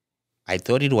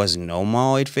thought it was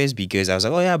normal at first, because I was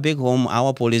like, oh yeah, back home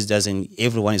our police doesn't,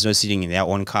 everyone is not sitting in their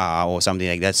own car or something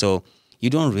like that. So you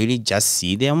don't really just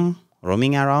see them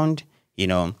roaming around, you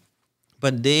know.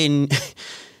 But then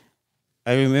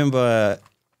I remember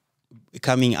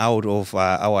coming out of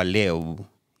our lab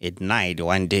at night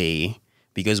one day,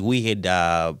 because we had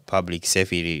a public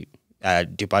safety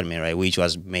department, right, which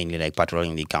was mainly like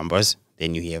patrolling the campus.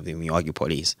 Then you have the Milwaukee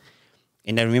police.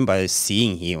 And I remember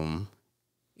seeing him,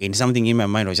 and something in my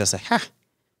mind was just like,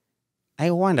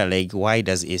 I wonder, like, why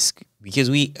does it,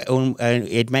 because we,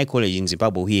 at my college in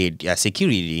Zimbabwe, we had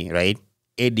security, right,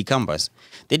 at the campus.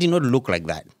 They did not look like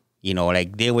that, you know,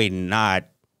 like they were not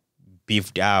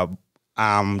beefed up,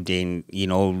 armed, and, you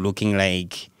know, looking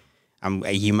like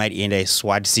he might end a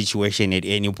SWAT situation at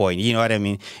any point, you know what I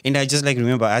mean? And I just like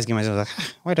remember asking myself, like,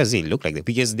 why does it look like that?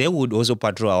 Because they would also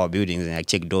patrol our buildings and like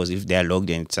check doors if they're locked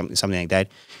and something like that,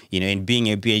 you know. And being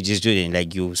a PhD student,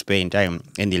 like you spend time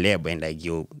in the lab and like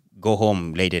you go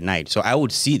home late at night. So I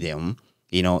would see them,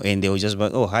 you know, and they would just be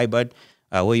like, oh, hi, bud,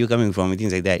 where are you coming from? And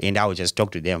things like that. And I would just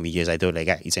talk to them because I thought like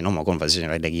it's a normal conversation,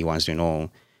 right? Like he wants to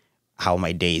know how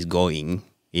my day is going,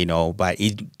 you know, but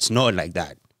it's not like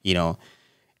that, you know.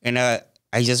 And I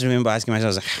just remember asking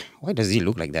myself, like, why does he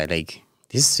look like that? Like,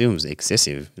 this seems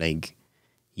excessive. Like,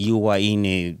 you are in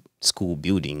a school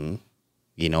building,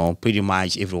 you know, pretty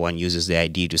much everyone uses the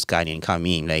ID to scan and come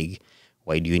in. Like,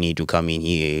 why do you need to come in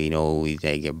here, you know, with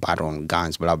like a baton,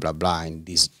 guns, blah, blah, blah, and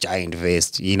this giant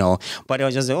vest, you know? But I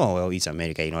was just like, oh, well, it's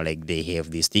America, you know, like they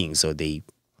have these things, so they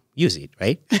use it,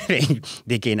 right?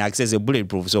 They can access a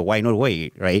bulletproof, so why not wear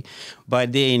it, right?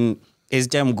 But then as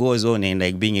time goes on and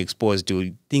like being exposed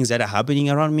to things that are happening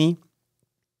around me,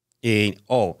 and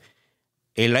a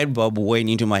light bulb went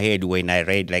into my head when I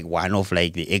read like one of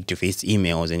like the activist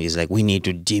emails, and it's like, we need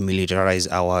to demilitarize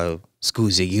our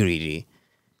school security.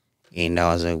 And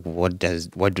I was like, what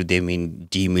do they mean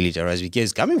demilitarize?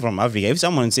 Because coming from Africa, if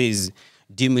someone says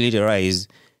demilitarize,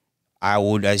 I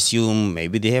would assume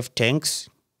maybe they have tanks,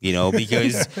 you know,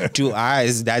 because to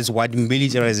us, that's what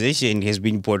militarization has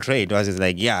been portrayed. It was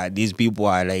like, yeah, these people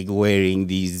are like wearing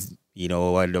these, you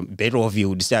know,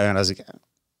 battlefield stuff. And I was like,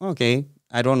 okay,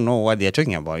 I don't know what they're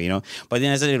talking about, you know. But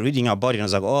then I started reading about it and I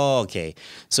was like, oh, okay.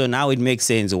 So now it makes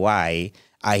sense why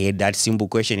I had that simple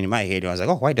question in my head. I was like,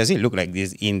 oh, why does it look like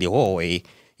this in the hallway?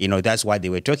 You know, that's what they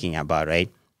were talking about,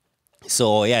 right?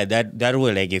 So yeah, that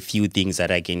were like a few things that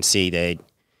I can say that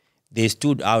they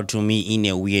stood out to me in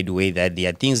a weird way, that there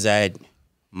are things that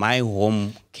my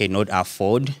home cannot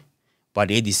afford,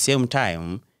 but at the same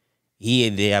time,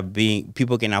 here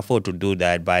people can afford to do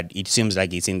that, but it seems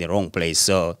like it's in the wrong place.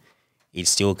 So it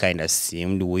still kind of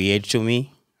seemed weird to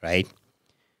me, right?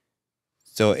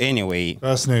 So anyway.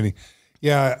 Fascinating.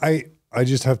 Yeah, I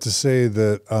just have to say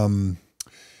that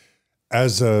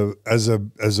as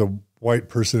a white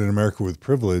person in America with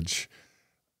privilege,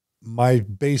 my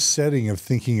base setting of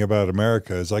thinking about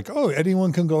America is like, oh,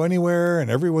 anyone can go anywhere and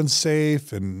everyone's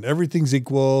safe and everything's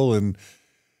equal.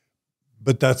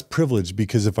 But that's privilege,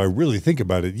 because if I really think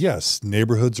about it, yes,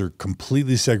 neighborhoods are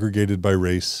completely segregated by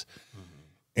race.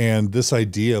 And this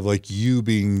idea of like you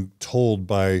being told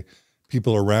by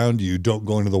people around you, don't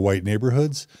go into the white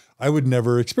neighborhoods, I would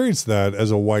never experience that as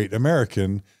a white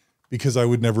American, because I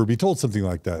would never be told something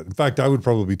like that. In fact, I would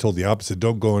probably be told the opposite.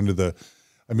 Don't go into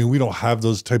we don't have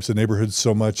those types of neighborhoods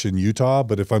so much in Utah,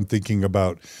 but if I'm thinking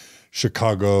about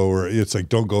Chicago, or it's like,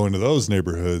 don't go into those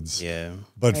neighborhoods,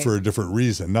 but right, for a different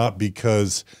reason, not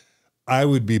because I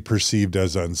would be perceived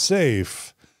as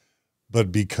unsafe,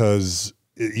 but because,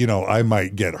 you know, I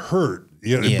might get hurt.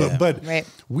 You know, but right,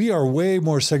 we are way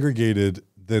more segregated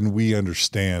than we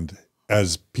understand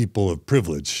as people of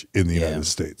privilege in the United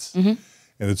States. Mm-hmm.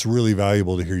 And it's really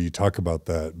valuable to hear you talk about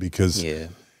that, because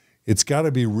it's got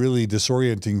to be really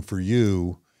disorienting for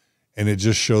you, and it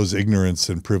just shows ignorance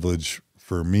and privilege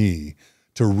for me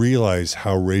to realize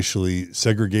how racially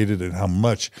segregated and how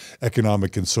much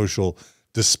economic and social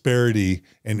disparity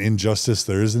and injustice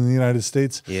there is in the United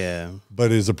States. Yeah.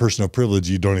 But as a person of privilege,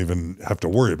 you don't even have to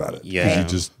worry about it. Yeah.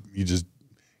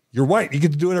 You're white. You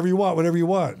get to do whatever you want, whatever you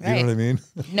want. Right. You know what I mean?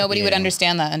 Nobody would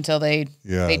understand that until they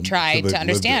try to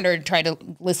understand or try to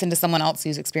listen to someone else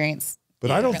who's experienced But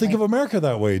I don't think of America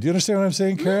that way. Do you understand what I'm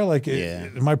saying, Kara? Like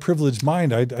in my privileged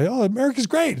mind, oh, America's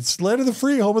great. It's land of the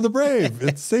free, home of the brave.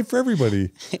 It's safe for everybody.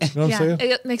 You know what I'm saying?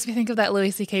 It makes me think of that Louis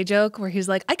C.K. joke where he's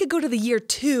like, I could go to the year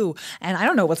 2 and I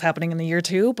don't know what's happening in the year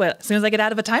 2, but as soon as I get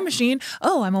out of a time machine,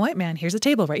 oh, I'm a white man. Here's a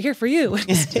table right here for you.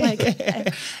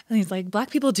 And he's like, black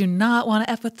people do not want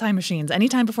to F with time machines.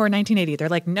 Anytime before 1980, they're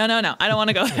like, no, I don't want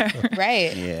to go there.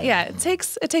 Right. Yeah. It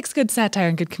takes good satire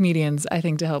and good comedians, I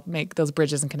think, to help make those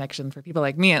bridges and connections for people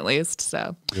like me, at least.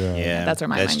 So that's where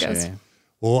my mind goes.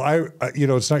 Well, I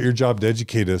it's not your job to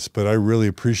educate us, but I really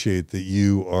appreciate that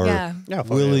you are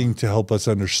willing to help us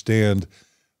understand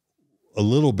a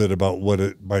little bit about what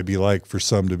it might be like for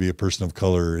some to be a person of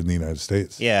color in the United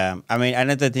States. Yeah. I mean,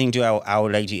 another thing too, I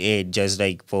would like to add, just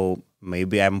like for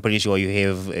maybe, I'm pretty sure you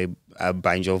have a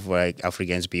bunch of like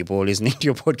Africans people listening to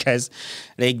your podcast.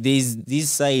 Like there's this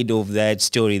side of that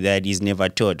story that is never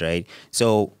taught, right?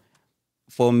 So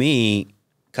for me,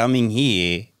 coming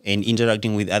here and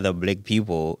interacting with other black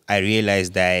people, I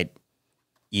realized that,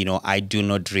 I do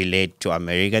not relate to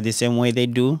America the same way they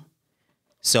do.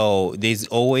 So there's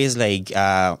always like,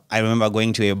 I remember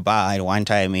going to a bar at one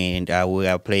time and we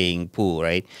were playing pool,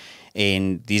 right?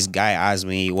 And this guy asked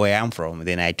me where I'm from.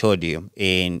 Then I told him,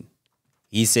 and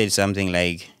he said something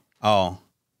like, oh,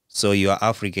 so you're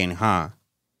African, huh?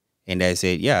 And I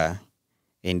said, yeah.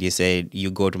 And he said,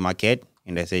 you go to market?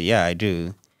 And I said, yeah, I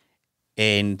do.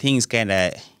 And things kind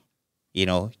of,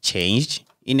 changed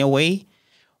in a way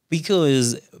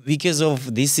because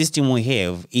of this system we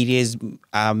have. It has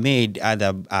made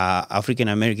other African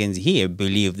Americans here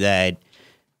believe that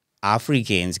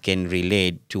Africans can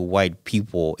relate to white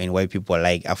people and white people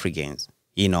like Africans,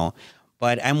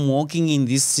 But I'm walking in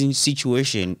this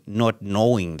situation not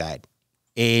knowing that.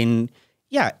 And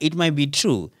yeah, it might be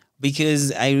true.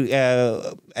 Because I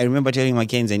remember telling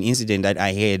Makenzie an incident that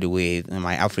I had with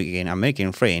my African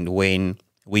American friend when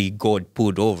we got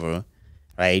pulled over,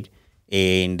 right?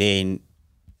 And then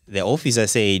the officer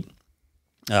said,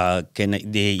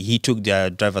 he took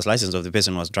the driver's license of the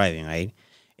person who was driving, right?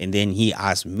 And then he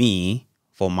asked me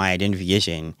for my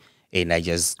identification, and I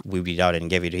just whipped it out and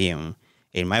gave it to him.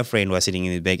 And my friend was sitting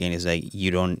in the back, and he's like, "You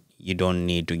don't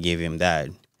need to give him that,"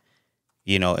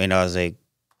 And I was like,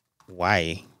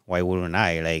 "Why? Why wouldn't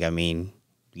I? Like, I mean,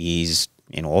 he's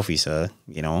an officer,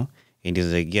 And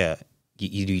he's like, yeah,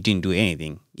 you didn't do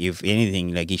anything. If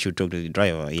anything, like, you should talk to the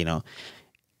driver,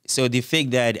 So the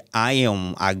fact that I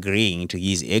am agreeing to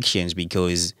his actions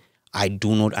because I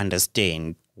do not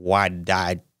understand what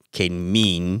that can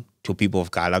mean to people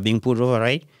of color being put over,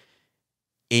 right?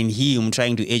 And him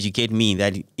trying to educate me in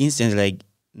that instance, like,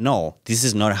 no, this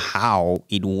is not how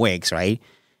it works, right?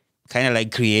 Kind of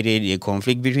like created a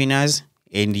conflict between us.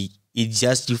 And it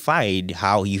justified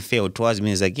how he felt towards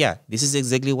me. It's like, yeah, this is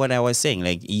exactly what I was saying.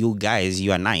 Like, you guys,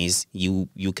 you are nice. You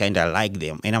kind of like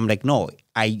them. And I'm like, no,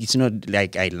 it's not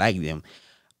like I like them.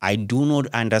 I do not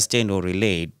understand or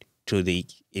relate to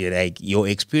your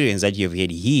experience that you've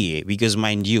had here. Because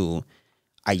mind you,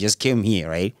 I just came here,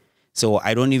 right? So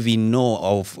I don't even know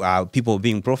of people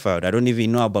being profiled. I don't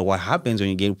even know about what happens when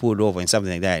you get pulled over and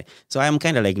something like that. So I'm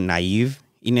kind of like naive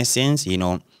in a sense,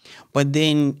 But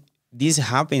then this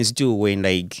happens too when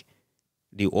like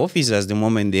the officers, the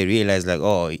moment they realize like,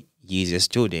 oh, he's a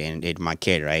student at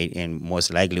Marquette, right? And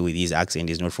most likely with his accent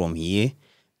is not from here,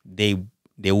 they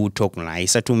would talk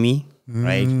nicer to me,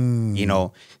 right?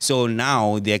 So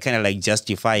now they're kind of like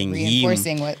justifying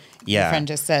reinforcing what your friend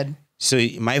just said. So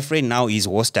my friend now is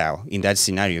hostile in that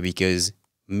scenario because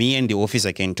me and the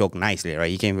officer can talk nicely, right?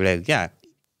 He can be like, yeah,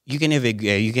 you can have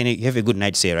a good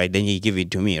night stay, right? Then he give it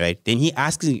to me, right? Then he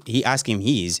asks him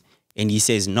his, and he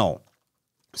says no.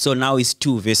 So now it's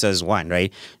 2 versus 1,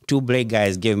 right? 2 black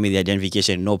guys gave me the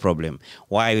identification, no problem.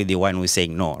 Why are the one who's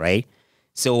saying no, right?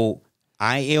 So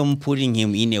I am putting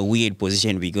him in a weird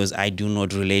position because I do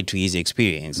not relate to his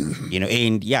experience,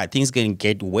 and yeah, things can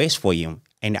get worse for him,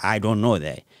 and I don't know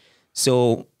that.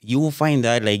 So you will find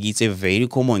that like it's a very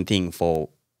common thing for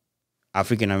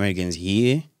African Americans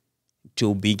here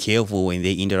to be careful when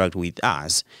they interact with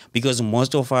us, because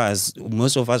most of us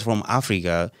from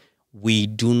Africa, we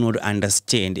do not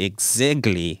understand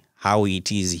exactly how it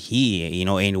is here,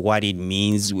 and what it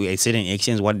means, certain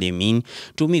actions, what they mean.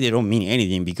 To me, they don't mean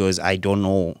anything because I don't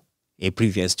know a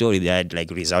previous story that like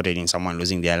resulted in someone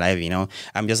losing their life,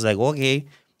 I'm just like, okay,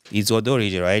 it's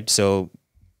authority, right? So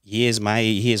here's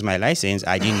my license.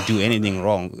 I didn't do anything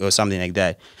wrong or something like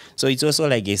that. So it's also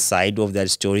like a side of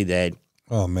that story that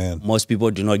Oh man. Most people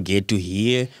do not get to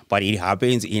hear, but it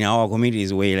happens in our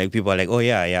communities where like people are like, oh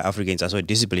yeah, Africans are so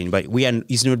disciplined, but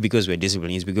it's not because we're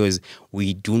disciplined, it's because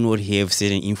we do not have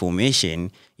certain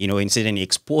information, and certain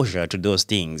exposure to those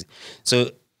things.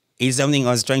 So it's something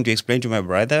I was trying to explain to my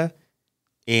brother,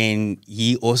 and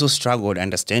he also struggled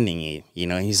understanding it.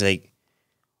 He's like,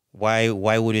 why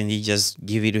wouldn't he just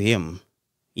give it to him?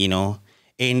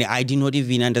 And I did not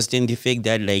even understand the fact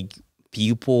that like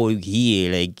people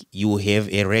here, like you have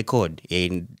a record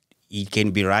and it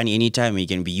can be run anytime. It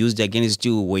can be used against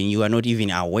you when you are not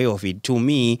even aware of it. To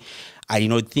me, I did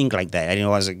not think like that. I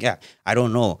was like, I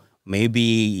don't know.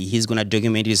 Maybe he's going to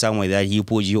document it somewhere that he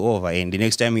put you over. And the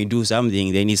next time you do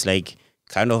something, then it's like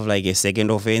kind of like a second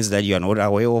offense that you are not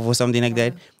aware of or something like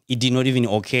that. It did not even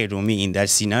occur to me in that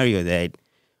scenario that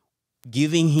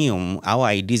giving him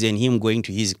our IDs and him going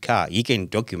to his car, he can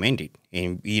document it.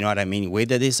 And you know what I mean?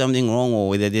 Whether there's something wrong or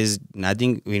whether there's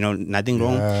nothing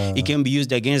wrong, it can be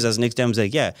used against us next time. It's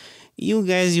like, you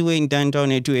guys, you were in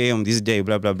downtown at 2 a.m. this day,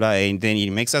 blah, blah, blah. And then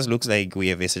it makes us look like we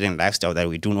have a certain lifestyle that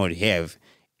we do not have.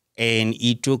 And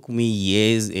it took me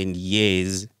years and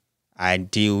years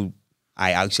until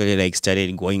I actually like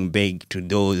started going back to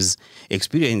those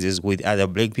experiences with other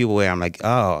Black people where I'm like,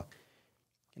 oh,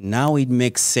 now it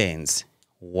makes sense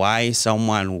why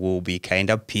someone will be kind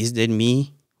of pissed at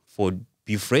me for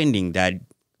befriending that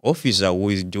officer who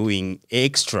is doing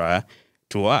extra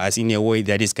to us in a way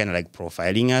that is kind of like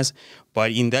profiling us.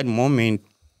 But in that moment,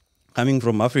 coming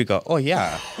from Africa,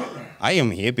 I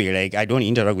am happy. Like, I don't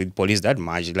interact with police that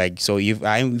much. Like, so if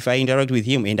I interact with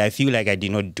him and I feel like I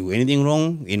did not do anything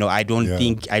wrong, I don't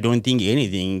think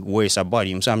anything worse about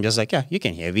him. So I'm just like, you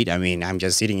can have it. I mean, I'm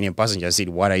just sitting in a passenger seat.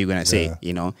 What are you gonna say?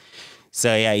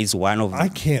 So it's one of. I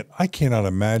cannot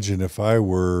imagine if I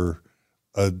were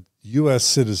a U.S.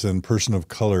 citizen, person of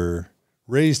color,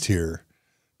 raised here,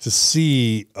 to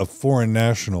see a foreign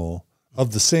national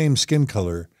of the same skin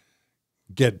color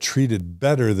get treated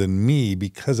better than me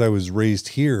because I was raised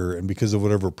here and because of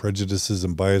whatever prejudices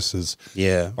and biases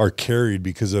are carried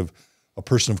because of a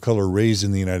person of color raised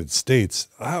in the United States.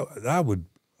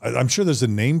 I'm sure there's a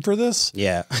name for this.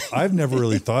 Yeah. I've never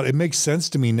really thought. It makes sense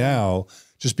to me now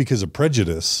just because of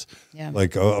prejudice. Yeah.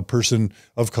 Like a person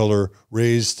of color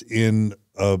raised in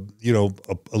a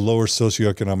lower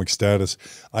socioeconomic status.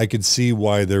 I could see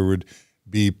why there would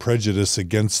be prejudice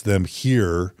against them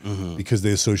here because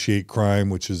they associate crime,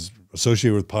 which is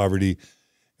associated with poverty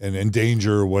and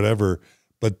danger or whatever.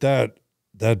 But that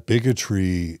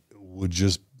bigotry would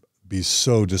just be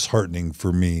so disheartening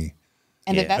for me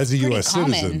as a U.S.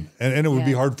 citizen. And it would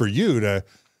be hard for you to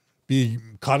be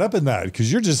caught up in that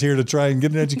because you're just here to try and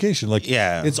get an education. Like,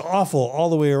 it's awful all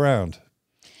the way around.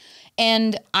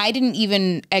 And I didn't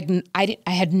even, I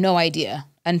had no idea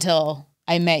until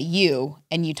I met you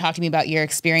and you talked to me about your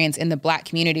experience in the Black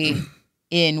community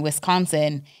in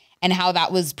Wisconsin and how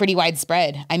that was pretty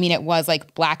widespread. I mean, it was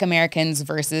like Black Americans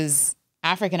versus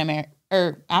Africans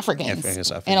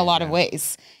in a lot of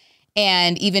ways.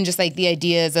 And even just like the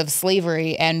ideas of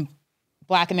slavery and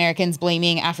Black Americans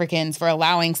blaming Africans for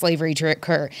allowing slavery to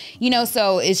occur,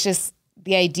 so it's just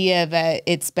the idea that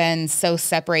it's been so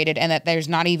separated and that there's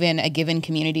not even a given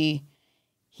community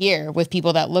here with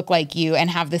people that look like you and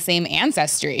have the same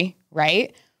ancestry,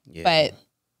 right? Yeah. But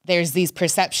there's these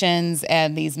perceptions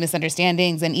and these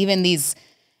misunderstandings and even these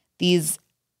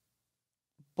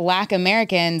Black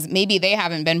Americans, maybe they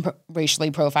haven't been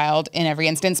racially profiled in every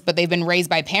instance, but they've been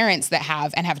raised by parents that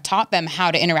have and have taught them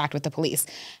how to interact with the police,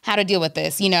 how to deal with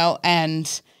this,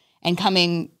 and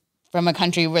coming from a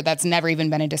country where that's never even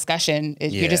been a discussion,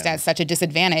 you're just at such a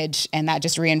disadvantage, and that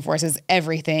just reinforces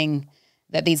everything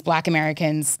that these Black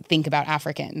Americans think about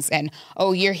Africans. And,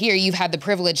 you're here, you've had the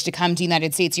privilege to come to the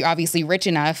United States, you're obviously rich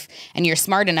enough and you're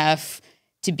smart enough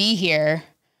to be here,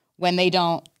 when they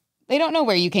don't know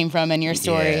where you came from and your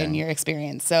story and your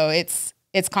experience. So it's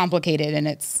complicated, and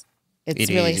it's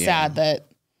really sad that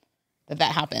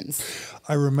happens.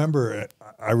 I remember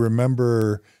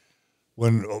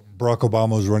when Barack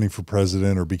Obama was running for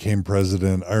president or became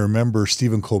president, I remember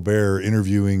Stephen Colbert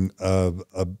interviewing a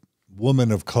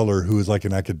woman of color who was like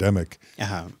an academic,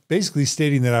 basically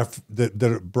stating that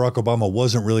Barack Obama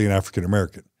wasn't really an African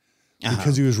American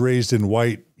because he was raised in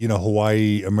white,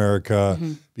 Hawaii, America,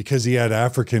 because he had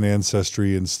African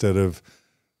ancestry instead of,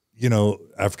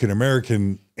 African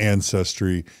American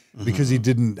ancestry, because he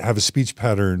didn't have a speech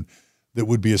pattern that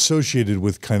would be associated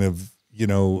with kind of,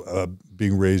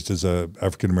 being raised as a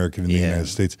African American in the United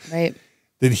States. Right.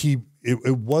 That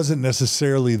it wasn't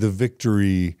necessarily the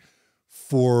victory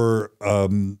for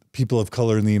people of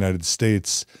color in the United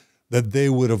States that they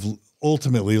would have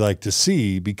ultimately like to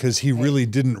see, because he really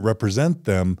didn't represent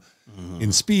them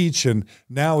in speech. And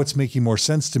now it's making more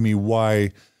sense to me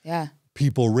why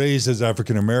people raised as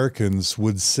African Americans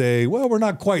would say, well, we're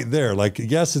not quite there. Like,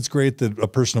 yes, it's great that a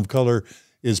person of color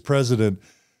is president,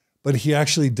 but he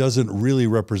actually doesn't really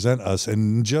represent us.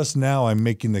 And just now I'm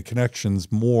making the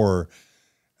connections more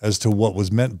as to what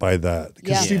was meant by that.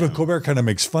 Because Stephen Colbert kind of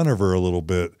makes fun of her a little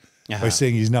bit by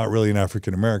saying he's not really an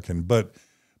African American. But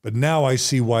now I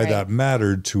see why that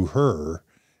mattered to her,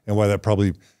 and why that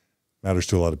probably matters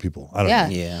to a lot of people. I don't know.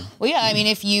 Yeah. Well, yeah. I mean,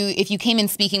 if you came in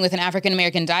speaking with an African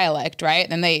American dialect, right,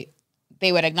 then they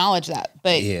would acknowledge that.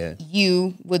 But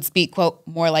you would speak, quote,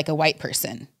 more like a white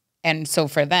person, and so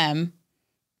for them,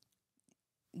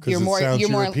 you're more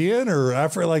European or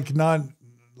Afro, like not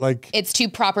like it's too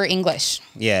proper English.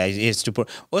 Yeah, it's too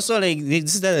also like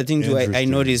this is the other thing too. I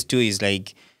noticed too is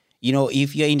like, you know,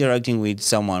 if you're interacting with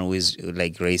someone who is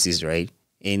like racist, right?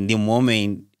 In the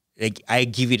moment, like I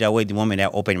give it away the moment I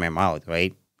open my mouth,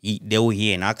 right? They will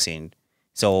hear an accent.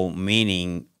 So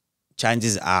meaning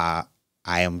chances are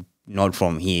I am not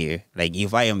from here. Like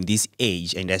if I am this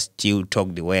age and I still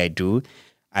talk the way I do,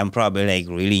 I'm probably like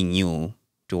really new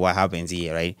to what happens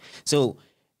here, right? So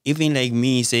even like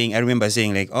me saying, I remember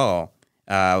saying like, oh,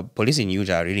 police in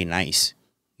Utah are really nice.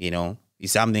 You know,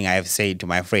 it's something I have said to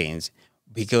my friends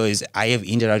because I have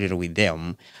interacted with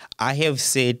them. I have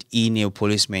sat in a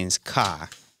policeman's car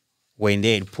when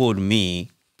they had pulled me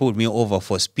over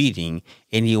for speeding,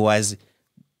 and he was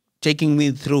taking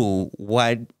me through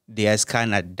what their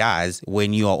scanner does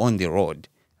when you are on the road,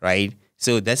 right?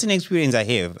 So that's an experience I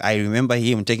have. I remember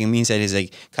him taking me inside. He's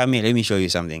like, come here, let me show you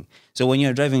something. So when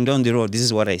you're driving down the road, this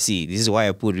is what I see. This is why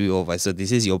I pulled you over. So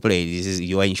this is your plate. This is,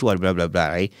 you are insured, blah, blah, blah,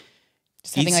 right?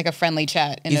 Just having like a friendly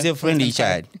chat. It's a friendly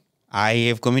chat. I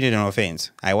have committed an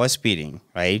offense. I was speeding,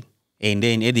 right? And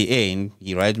then at the end,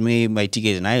 he writes me my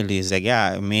ticket and I he's like,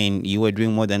 yeah, I mean, you were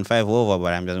doing more than 5 over,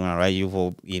 but I'm just going to write you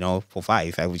for, you know, for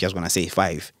 5. I was just going to say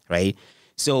 5, right?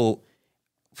 So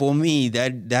for me,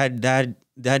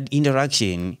 that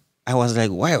interaction, I was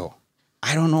like, wow,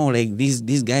 I don't know, like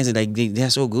these guys are like, they're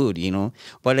so good, you know?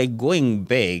 But like going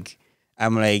back,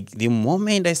 I'm like, the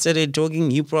moment I started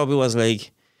talking, he probably was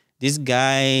like, this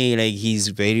guy, like, he's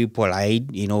very polite,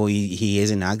 you know, he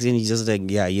has an accent. He's just like,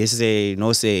 yeah, yes say,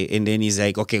 no say. And then he's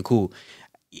like, okay, cool.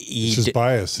 It's just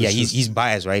biased. Yeah, he's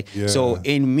biased, right? Yeah. So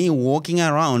in me walking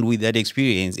around with that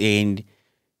experience and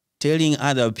telling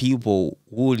other people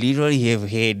who literally have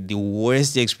had the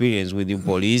worst experience with the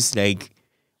police, like,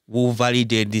 who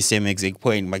validate the same exact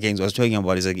point Makenzie was talking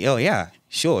about. It's like, oh, yeah,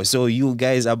 sure. So you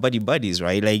guys are buddies,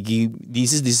 right? Like,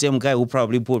 this is the same guy who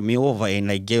probably put me over and,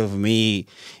 like, gave me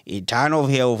a ton of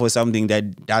hell for something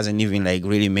that doesn't even, like,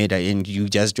 really matter. And you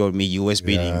just told me you were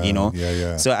speeding, you know?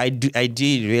 Yeah. So I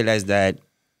did realize that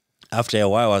after a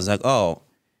while, I was like, oh,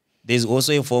 there's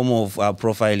also a form of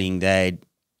profiling that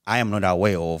I am not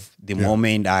aware of the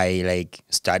moment I like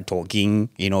start talking,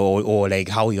 you know, or like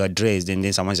how you are dressed, and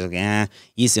then someone's like,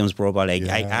 he seems proper. Like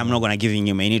I'm not gonna give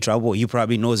him any trouble. He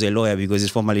probably knows a lawyer because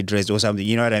he's formally dressed or something.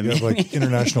 You know what I mean? Like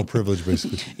international privilege,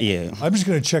 basically. Yeah. I'm just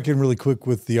gonna check in really quick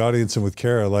with the audience and with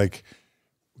Kara. Like,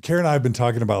 Kara and I have been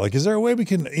talking about, like, is there a way we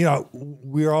can, you know,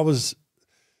 we're always,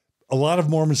 a lot of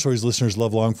Mormon Stories listeners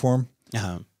love long form.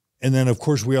 And then, of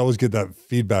course, we always get that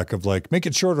feedback of like, make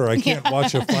it shorter. I can't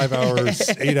watch a 5 hour,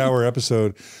 8 hour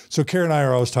episode. So Kara and I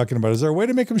are always talking about, is there a way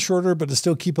to make them shorter, but to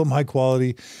still keep them high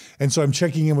quality? And so I'm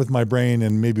checking in with my brain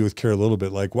and maybe with Kara a little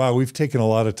bit like, wow, we've taken a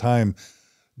lot of time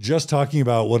just talking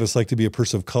about what it's like to be a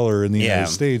person of color in the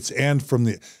United States and from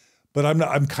the, but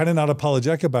I'm kind of not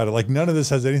apologetic about it. Like, none of this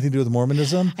has anything to do with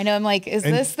Mormonism. I know. I'm like, is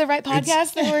this the right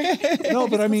podcast that we're? No,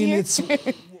 but I mean, it's,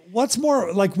 what's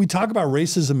more, like, we talk about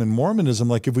racism in Mormonism.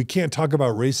 Like, if we can't talk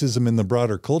about racism in the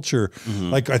broader culture,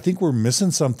 like, I think we're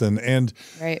missing something. And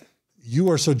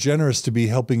you are so generous to be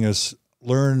helping us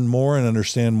learn more and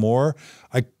understand more.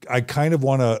 I kind of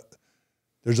want to,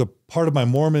 there's a part of my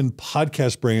Mormon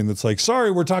podcast brain that's like, sorry,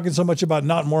 we're talking so much about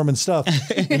not Mormon stuff.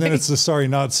 And then it's the sorry,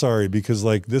 not sorry, because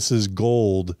like, this is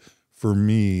gold for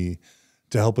me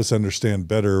to help us understand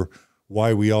better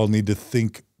why we all need to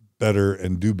think better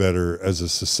and do better as a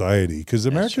society. Because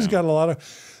America's got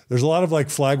there's a lot of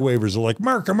like flag wavers of like,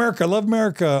 America, love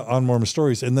America on Mormon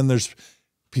Stories. And then there's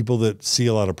people that see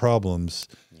a lot of problems.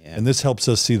 And this helps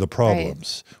us see the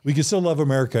problems. We can still love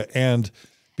America and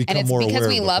become more aware of the problems. And it's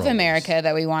because we love America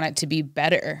that we want it to be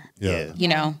better. You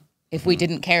know, if we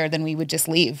didn't care, then we would just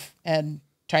leave and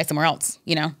try somewhere else,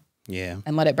 you know?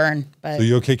 And let it burn. But so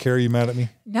you okay, Carrie? You mad at me?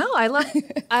 No, I love,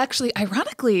 actually,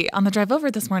 ironically, on the drive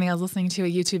over this morning, I was listening to a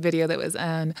YouTube video that was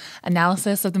an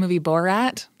analysis of the movie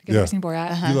Borat. You ever seen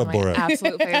Borat? You love My Borat.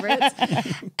 Absolute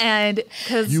favorites. And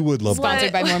because you would love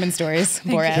Sponsored Borat. by Mormon Stories.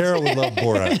 Borat. Carol would love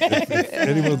Borat. If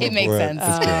anyone would love makes Borat, sense.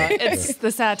 it's Carol. It's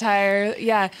the satire.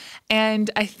 Yeah. And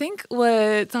I think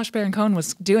what Sacha Baron Cohen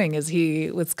was doing is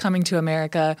he was coming to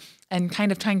America and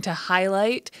kind of trying to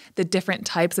highlight the different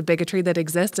types of bigotry that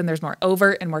exist. And there's more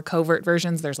overt and more covert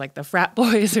versions. There's like the frat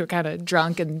boys who are kind of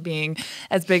drunk and being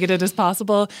as bigoted as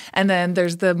possible. And then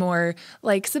there's the more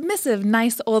like submissive,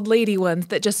 nice old lady ones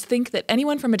that just think that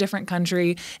anyone from a different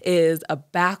country is a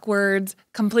backwards,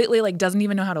 completely like doesn't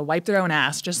even know how to wipe their own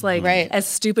ass, just like as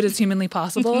stupid as humanly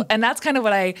possible. And that's kind of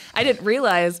what I didn't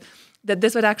realize that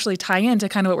this would actually tie into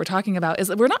kind of what we're talking about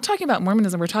is we're not talking about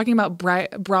Mormonism. We're talking about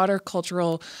broader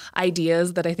cultural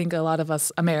ideas that I think a lot of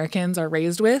us Americans are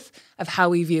raised with of how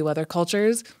we view other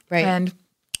cultures. Right. And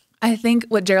I think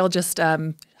what Gerald just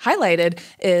highlighted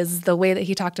is the way that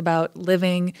he talked about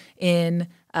living in,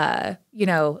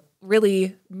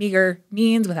 really meager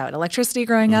means without electricity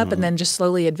growing up and then just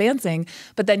slowly advancing.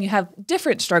 But then you have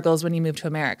different struggles when you move to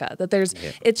America, that there's,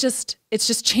 it's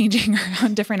just changing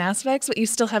around different aspects, but you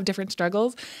still have different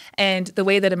struggles. And the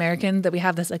way that that we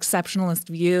have this exceptionalist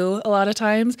view a lot of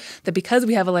times that because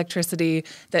we have electricity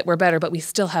that we're better, but we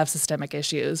still have systemic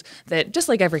issues that just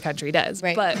like every country does,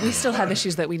 but we still have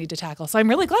issues that we need to tackle. So I'm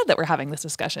really glad that we're having this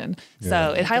discussion.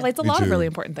 So it highlights a lot of really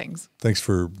important things. Thanks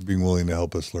for being willing to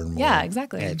help us learn more. Yeah,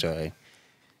 exactly. That's right.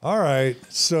 All right.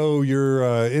 So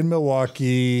you're in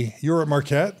Milwaukee. You're at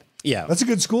Marquette? Yeah. That's a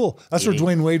good school. That's where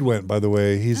Dwayne Wade went, by the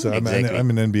way. He's I'm an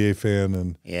NBA fan.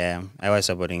 And yeah, I was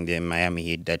supporting the Miami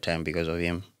Heat that time because of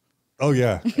him. oh,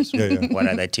 yeah. Yeah. What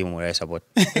other team would I support?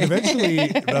 And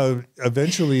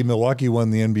eventually Milwaukee won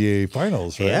the NBA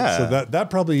Finals, right? Yeah. So that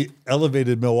probably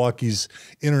elevated Milwaukee's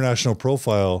international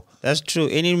profile. That's true.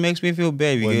 And it makes me feel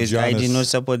bad because I did Giannis- not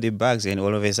support the Bucks, and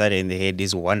all of a sudden they had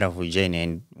this wonderful journey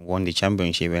and won the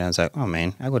championship. And I was like, oh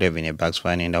man, I could have been a Bucks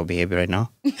fan and I'll be happy right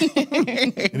now.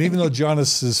 And even though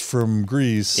Giannis is from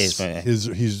Greece, Yes, but-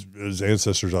 his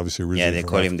ancestors obviously originally Yeah, they from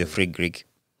call him Africa. the Freak Greek.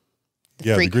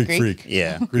 Yeah, Freak the Greek Greek? freak.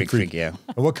 Yeah, Greek Freak, yeah.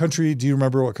 And what country, do you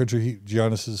remember what country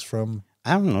Giannis is from?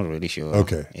 I'm not really sure.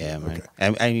 Okay. Yeah, man.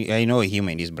 I know him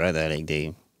and his brother, like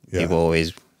people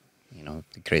always, the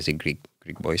crazy Greek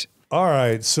boys. All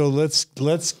right, so let's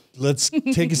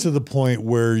take us to the point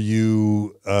where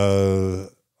you are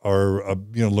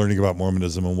learning about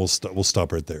Mormonism, and we'll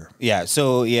stop right there. Yeah.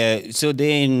 So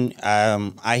then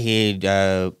I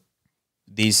had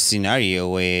this scenario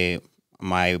where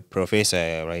my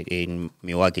professor right in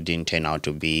Milwaukee didn't turn out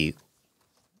to be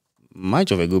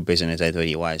much of a good person as I thought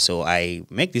he was. So I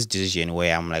make this decision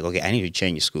where I'm like, okay, I need to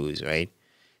change schools, right?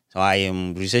 So I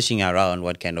am researching around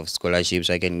what kind of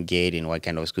scholarships I can get and what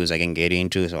kind of schools I can get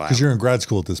into. So Because you're in grad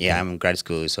school at this point. yeah, I'm in grad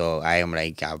school, so I am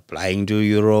like applying to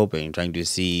Europe and trying to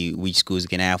see which schools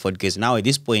can I afford. Because now at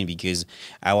this point, because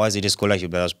I was at a scholarship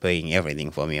that was paying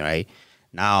everything for me, right?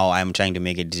 Now I'm trying to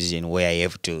make a decision where I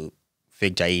have to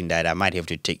factor in that I might have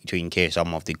to incur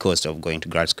some of the cost of going to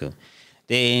grad school.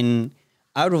 Then,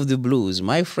 out of the blues,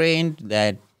 my friend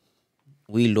that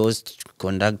we lost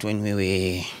contact when we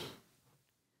were,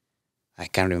 I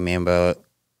can't remember,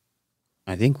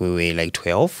 I think we were like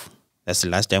 12. That's the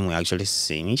last time we actually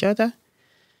seen each other.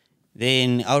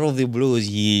 Then, out of the blues,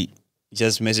 he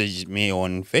just messaged me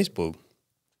on Facebook.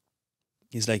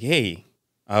 He's like, hey,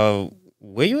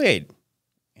 where you at?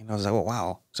 And I was like, oh,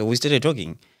 wow. So we started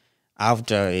talking.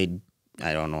 After a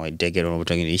decade of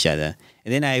talking to each other.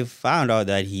 And then I found out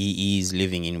that he is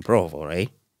living in Provo, right?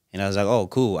 And I was like, oh,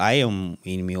 cool. I am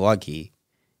in Milwaukee.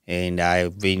 And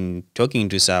I've been talking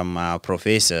to some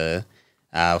professor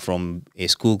from a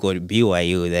school called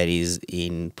BYU that is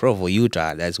in Provo,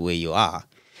 Utah. That's where you are.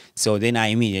 So then I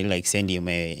immediately sent him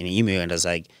an email and I was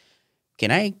like,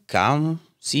 can I come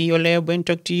see your lab and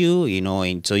talk to you?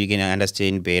 And so you can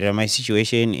understand better my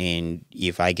situation and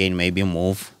if I can maybe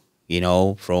move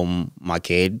from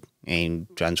Marquette and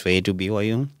transfer to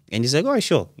BYU. And he's like, oh,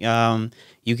 sure.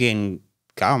 You can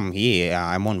come here.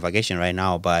 I'm on vacation right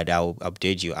now, but I'll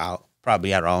update you out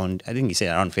probably around, I think he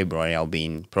said around February, I'll be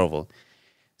in Provo.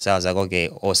 So I was like, okay,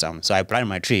 awesome. So I planned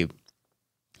my trip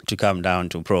to come down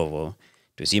to Provo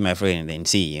to see my friend and then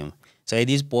see him. So at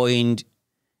this point,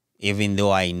 even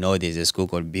though I know there's a school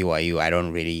called BYU, I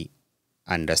don't really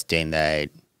understand that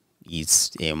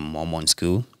it's a Mormon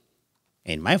school.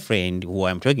 And my friend who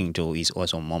I'm talking to is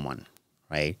also Mormon,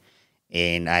 right?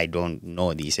 And I don't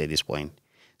know this at this point.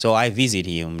 So I visit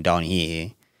him down here,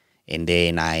 and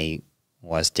then I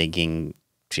was taking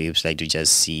trips to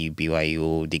just see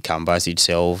BYU, the campus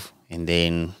itself, and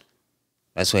then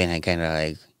that's when I kind of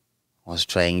like was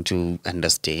trying to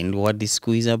understand what this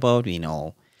school is about, you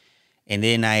know. And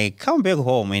then I come back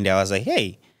home and I was like,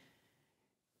 hey,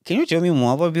 can you tell me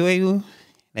more about BYU?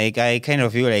 Like, I kind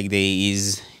of feel like there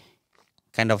is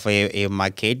kind of a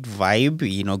Marquette vibe,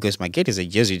 you know, because Marquette is a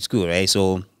Jesuit school, right?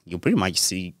 So you pretty much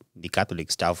see the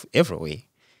Catholic stuff everywhere.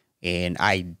 And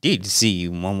I did see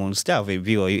Mormon stuff at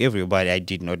BYU everywhere, but I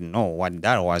did not know what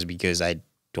that was because I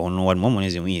don't know what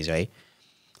Mormonism is, right?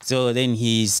 So then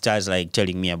he starts like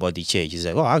telling me about the church. He's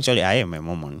like, oh, actually, I am a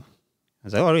Mormon. I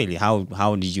was like, oh, really? How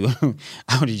did you,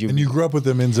 how did you? And you grew up with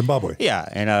them in Zimbabwe. Yeah.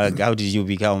 And how did you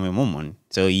become a Mormon?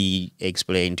 So he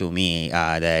explained to me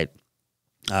that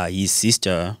his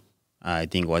sister, I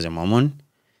think, was a Mormon,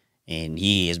 and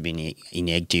he has been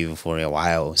inactive for a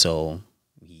while. So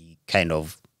he kind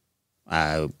of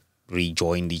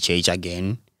rejoined the church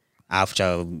again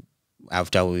after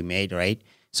we met, right?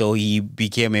 So he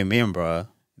became a member.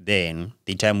 Then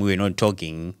the time we were not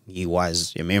talking, he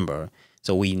was a member.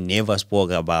 So we never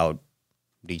spoke about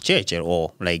the church at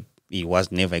all. Like, it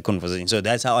was never a conversation. So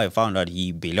that's how I found out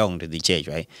he belonged to the church,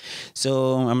 right?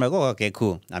 So I'm like, oh, okay,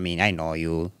 cool. I mean, I know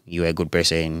you're a good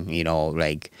person, you know,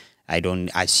 like I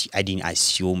didn't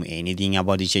assume anything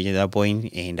about the church at that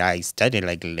point. And I started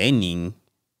like learning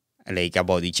like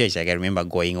about the church. Like, I remember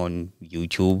going on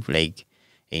YouTube, like,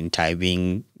 and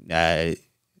typing the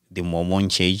Mormon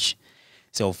church.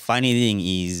 So funny thing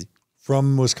is,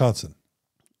 from Wisconsin.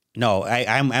 No,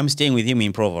 I'm staying with him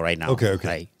in Provo right now. Okay.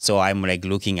 Right? So I'm like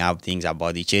looking up things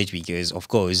about the church because, of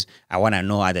course, I want to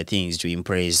know other things to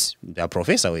impress the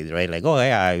professor with, right? Like, oh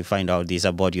yeah, I find out this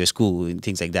about your school and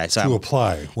things like that. So to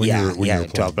apply when you're applying.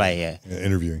 To apply, yeah,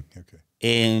 interviewing. Okay.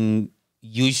 And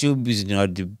YouTube is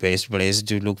not the best place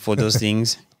to look for those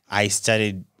things. I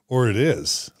started, or it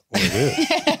is.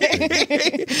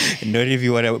 Not if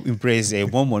you want to impress a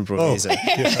Mormon professor. Oh,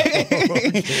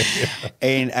 yeah.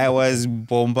 And I was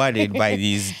bombarded by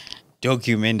these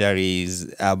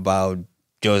documentaries about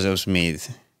Joseph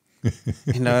Smith.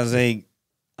 And I was like,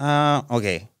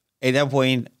 okay. At that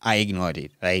point, I ignored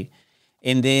it, right?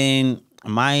 And then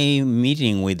my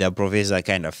meeting with the professor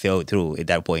kind of fell through at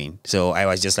that point. So I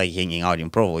was just like hanging out in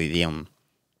Provo with him.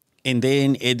 And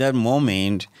then at that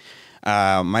moment,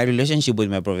 my relationship with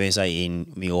my professor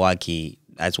in Milwaukee,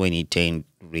 that's when it turned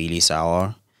really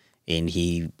sour, and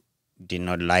he did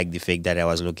not like the fact that I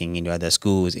was looking into other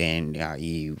schools, and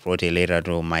he wrote a letter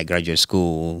to my graduate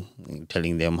school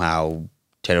telling them how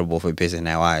terrible of a person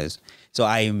I was. So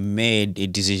I made a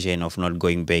decision of not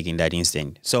going back in that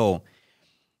instant. So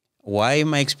why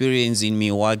my experience in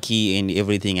Milwaukee and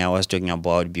everything I was talking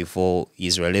about before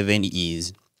is relevant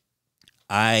is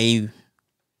I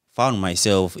found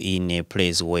myself in a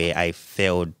place where I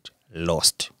felt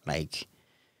lost. Like,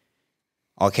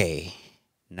 okay,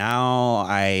 now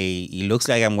it looks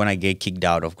like I'm gonna get kicked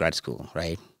out of grad school,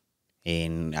 right?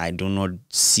 And I do not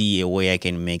see a way I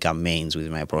can make amends with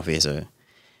my professor.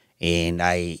 And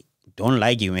I don't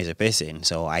like him as a person,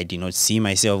 so I did not see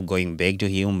myself going back to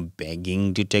him,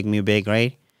 begging to take me back,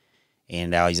 right?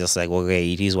 And I was just like,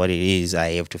 okay, it is what it is.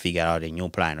 I have to figure out a new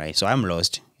plan, right? So I'm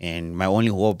lost. And my only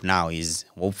hope now is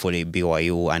hopefully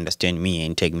BYU understand me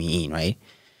and take me in, right?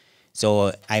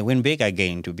 So I went back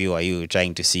again to BYU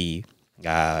trying to see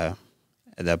the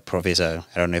professor.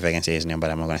 I don't know if I can say his name, but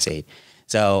I'm not going to say it.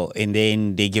 So, and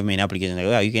then they give me an application, like,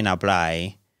 well, you can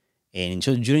apply. And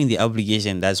so during the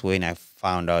application, that's when I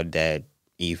found out that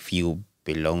if you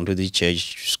belong to the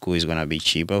church, school is going to be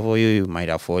cheaper for you. You might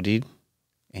afford it.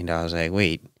 And I was like,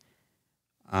 wait,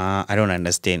 I don't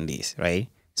understand this, right?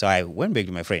 So I went back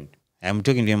to my friend. I'm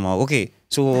talking to him, okay,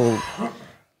 so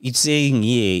it's saying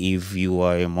here if you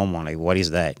are a Mormon, like, what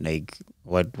is that? Like,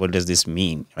 what does this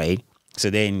mean, right? So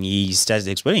then he starts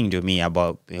explaining to me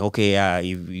about, okay,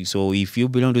 if you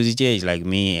belong to the church like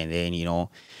me, and then, you know,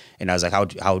 and I was like,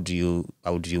 how do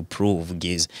you prove?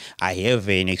 Because I have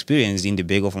an experience in the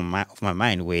back of my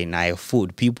mind when I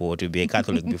fooled people to be a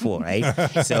Catholic before, right?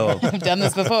 So I've done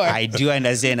this before. I do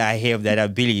understand I have that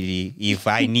ability if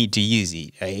I need to use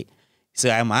it, right? So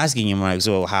I'm asking him, like,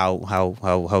 so how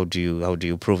do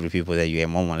you prove to people that you're a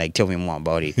Mormon? Like, tell me more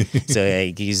about it. So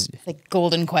like, he's like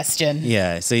golden question.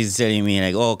 Yeah. So he's telling me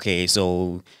like, okay,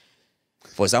 so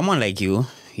for someone like you,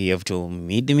 you have to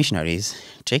meet the missionaries,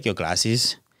 take your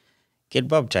classes, get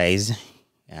baptized,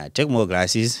 take more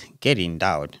classes, get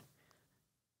endowed.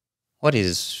 What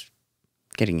is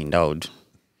getting endowed?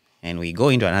 And we go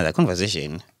into another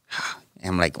conversation.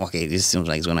 I'm like, okay, this seems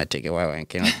like it's gonna take a while. I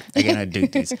cannot do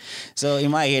this. So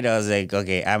in my head, I was like,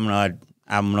 okay, I'm not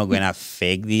gonna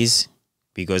fake this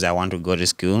because I want to go to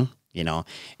school. you know.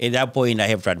 At that point, I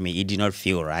have to admit, it did not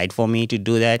feel right for me to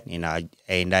do that, you know.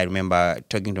 And I remember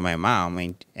talking to my mom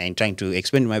and trying to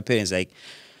explain to my parents, like,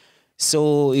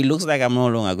 so it looks like I'm no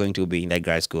longer going to be in that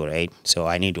grad school, right? So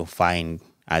I need to find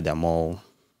other more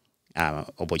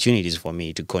opportunities for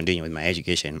me to continue with my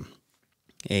education.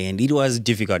 And it was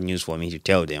difficult news for me to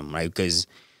tell them, right? Because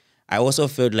I also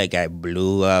felt like I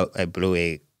blew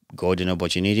a golden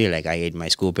opportunity. Like I had my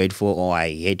school paid for. All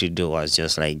I had to do was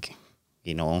just like,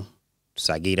 you know,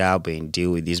 suck it up and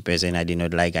deal with this person I did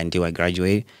not like until I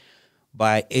graduate.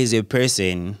 But as a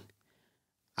person,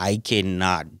 I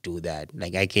cannot do that.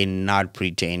 Like I cannot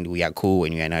pretend we are cool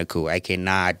when we are not cool. I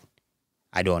cannot.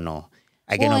 I don't know.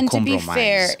 I cannot and compromise. To be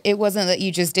fair, it wasn't that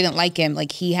you just didn't like him.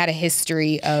 Like he had a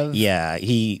history of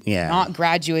not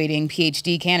graduating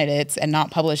PhD candidates and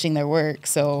not publishing their work.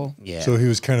 So so he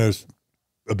was kind of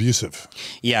abusive.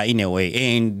 Yeah, in a way.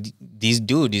 And this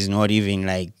dude is not even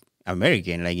like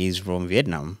American. Like he's from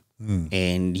Vietnam.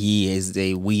 And he has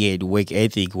a weird work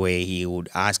ethic where he would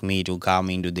ask me to come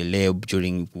into the lab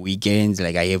during weekends.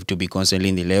 Like I have to be constantly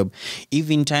in the lab.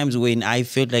 Even times when I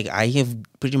felt like I have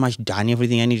pretty much done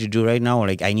everything I need to do right now.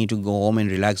 Like I need to go home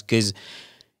and relax because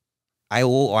I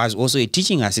was also a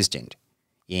teaching assistant.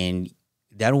 And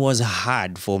that was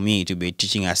hard for me to be a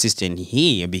teaching assistant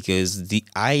here because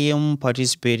I am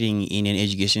participating in an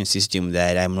education system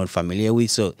that I'm not familiar with.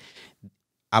 So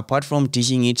apart from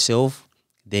teaching itself,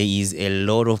 there is a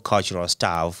lot of cultural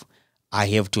stuff I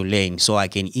have to learn so I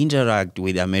can interact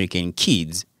with American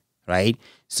kids, right?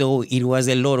 So it was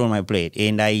a lot on my plate.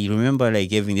 And I remember like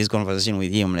having this conversation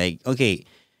with him, like, okay,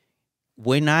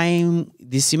 when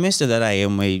this semester that I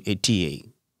am a TA,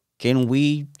 can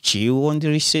we chill on the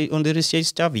research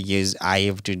stuff? Because I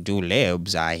have to do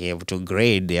labs, I have to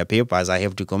grade their papers, I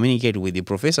have to communicate with the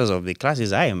professors of the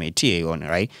classes I am a TA on,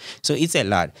 right? So it's a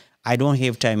lot. I don't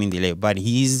have time in the lab. But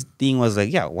his thing was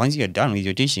like, yeah, once you're done with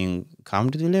your teaching, come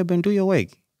to the lab and do your work.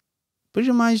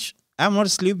 Pretty much, I'm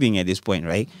not sleeping at this point,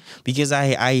 right? Because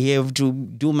I have to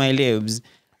do my labs.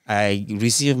 I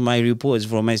receive my reports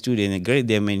from my students and grade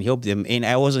them and help them. And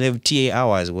I also have TA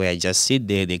hours where I just sit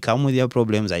there. They come with their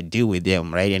problems. I deal with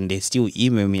them, right? And they still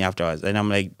email me afterwards. And I'm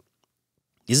like,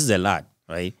 this is a lot,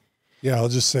 right? Yeah, I'll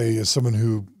just say as someone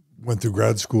who went through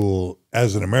grad school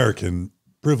as an American,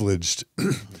 privileged,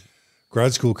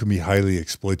 grad school can be highly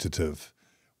exploitative,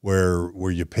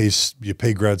 where you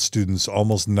pay grad students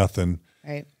almost nothing,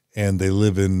 right? And they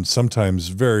live in sometimes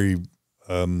very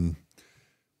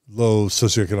low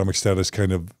socioeconomic status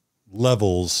kind of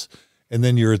levels, and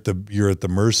then you're at the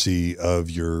mercy of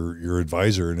your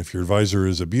advisor. And if your advisor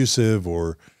is abusive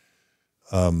or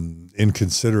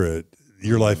inconsiderate,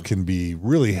 your life can be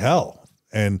really hell.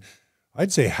 And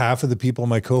I'd say half of the people in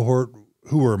my cohort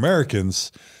who were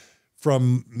Americans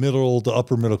from middle to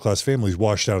upper middle class families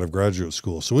washed out of graduate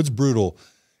school. So it's brutal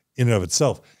in and of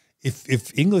itself.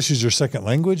 If English is your second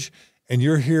language and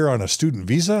you're here on a student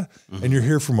visa and you're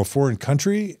here from a foreign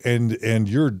country and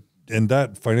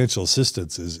that financial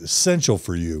assistance is essential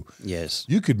for you. Yes.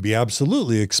 You could be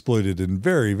absolutely exploited in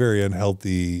very, very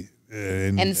unhealthy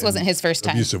and this wasn't his first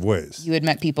time. Abusive ways. You had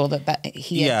met people that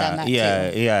he had done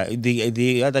that too. Yeah.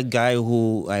 The other guy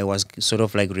who I was sort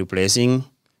of like replacing,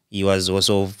 he was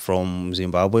also from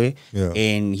Zimbabwe,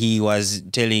 and he was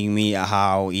telling me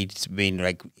how it's been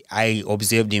like, I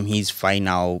observed him his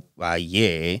final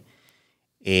year,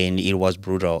 and it was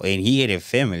brutal. And he had a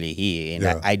family here,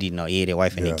 and I did not. He had a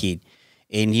wife and a kid.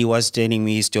 And he was telling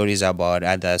me stories about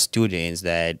other students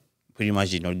that pretty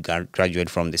much did not graduate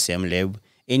from the same lab.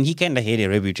 And he kind of had a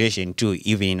reputation too,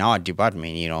 even in our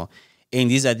department, you know. And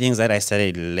these are things that I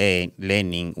started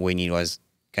learning when it was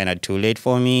kind of too late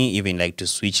for me, even like to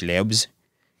switch labs,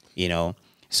 you know.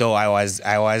 So I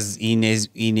was in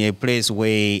a place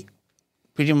where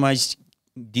pretty much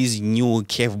these new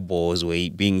curveballs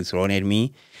were being thrown at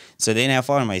me. So then I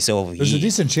found myself. There's a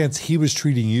decent chance he was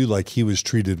treating you like he was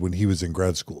treated when he was in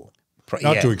grad school.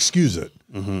 Not to excuse it,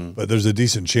 but there's a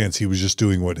decent chance he was just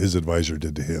doing what his advisor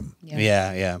did to him.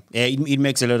 It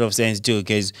makes a lot of sense too,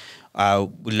 because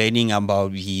learning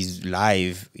about his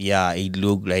life, it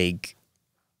looked like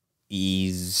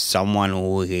he's someone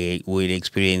who would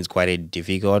experience quite a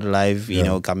difficult life, you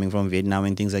know, coming from Vietnam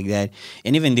and things like that.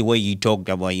 And even the way he talked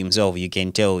about himself, you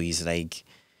can tell he's like,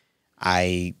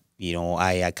 I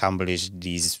accomplished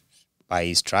this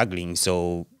by struggling.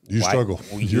 So struggle.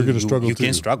 You're going to struggle you too. You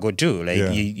can struggle too. Like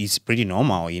it's pretty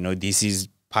normal. You know, this is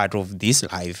part of this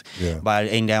life. But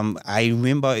I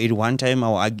remember at one time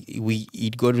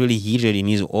it got really heated in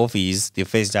his office the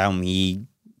first time he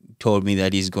told me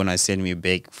that he's gonna send me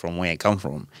back from where I come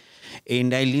from,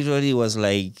 and I literally was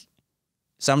like,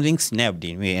 something snapped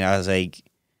in me, and I was like,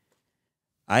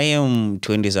 I am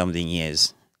 20-something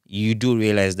years. You do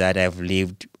realize that I've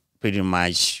lived pretty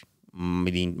much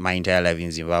my entire life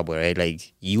in Zimbabwe, right?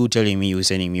 Like, you telling me you're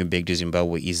sending me back to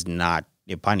Zimbabwe is not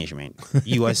a punishment.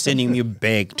 You are sending me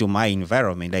back to my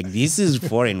environment. Like, this is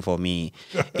foreign for me.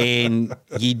 And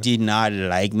he did not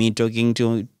like me talking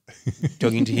to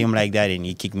him like that, and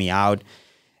he kicked me out.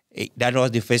 That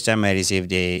was the first time I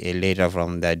received a letter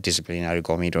from that disciplinary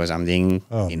committee or something,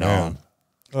 you know. Man.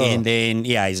 And then,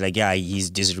 he's like, he's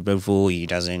disrespectful. He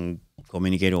doesn't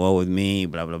communicate well with me,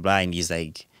 blah, blah, blah. And he's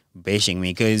like bashing me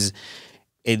because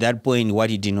at that point, what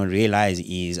he did not realize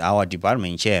is our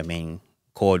department chairman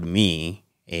called me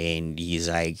and he's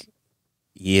like,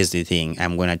 here's the thing.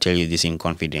 I'm going to tell you this in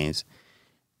confidence.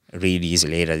 Read his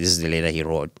letter. This is the letter he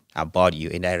wrote about you.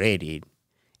 And I read it.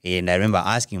 And I remember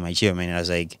asking my chairman, and I was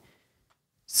like,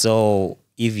 so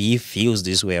if he feels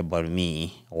this way about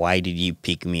me, why did he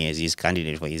pick me as his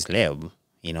candidate for his lab?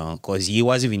 You know, because he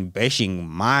was even bashing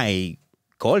my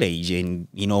college and,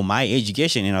 you know, my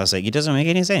education. And I was like, it doesn't make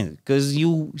any sense because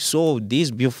you saw this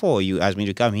before you asked me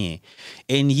to come here.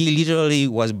 And he literally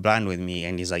was blunt with me.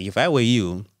 And he's like, if I were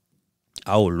you,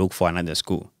 I would look for another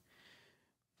school.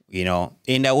 You know,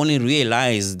 and I only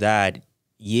realized that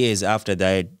years after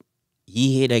that,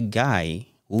 he had a guy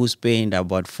who spent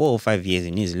about 4 or 5 years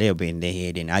in his lab, and they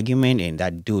had an argument, and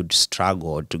that dude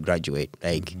struggled to graduate.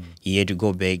 Like, he had to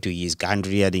go back to his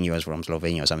country. I think he was from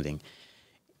Slovenia or something.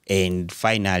 And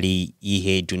finally,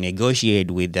 he had to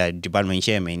negotiate with the department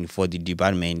chairman for the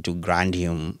department to grant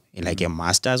him like a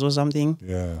master's or something.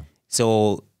 Yeah.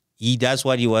 So that's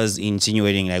what he was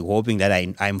insinuating, like hoping that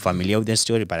I'm familiar with the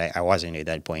story, but I wasn't at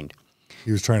that point.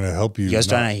 He was trying to help you. He was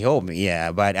trying to help me,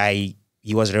 yeah. But he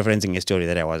was referencing a story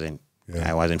that I wasn't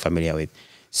familiar with.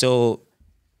 So,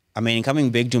 I mean,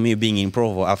 coming back to me being in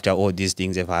Provo after all these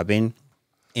things have happened,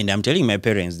 and I'm telling my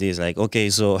parents this, like, okay,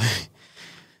 so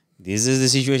this is the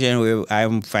situation where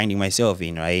I'm finding myself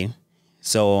in, right?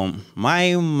 So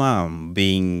my mom,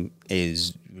 being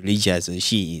as religious as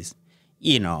she is,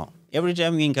 you know, every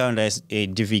time you encounter a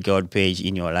difficult page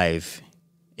in your life,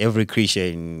 every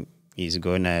Christian is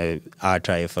going to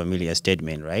utter a familiar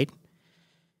statement, right?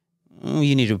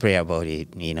 You need to pray about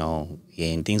it, you know,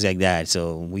 and things like that.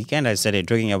 So we kind of started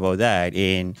talking about that.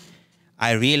 And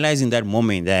I realized in that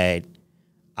moment that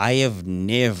I have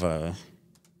never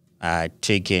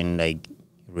taken like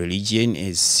religion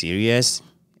as serious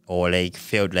or like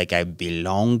felt like I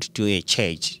belonged to a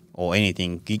church or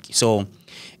anything. So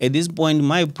at this point,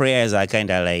 my prayers are kind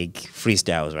of like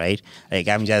freestyles, right? Like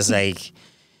I'm just like,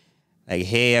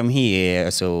 hey, I'm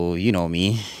here. So you know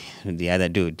me, the other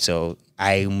dude. So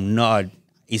I'm not,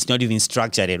 it's not even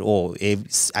structured at all.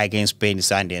 If I can spend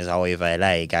Sundays however I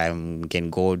like, I can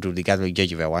go to the Catholic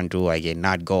Church if I want to, I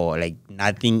cannot go. Like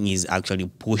nothing is actually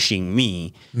pushing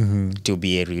me to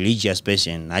be a religious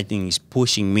person. Nothing is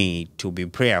pushing me to be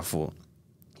prayerful.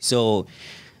 So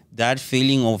that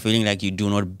feeling of feeling like you do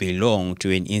not belong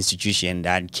to an institution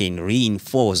that can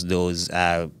reinforce those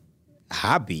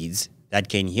habits that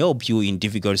can help you in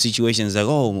difficult situations. Like,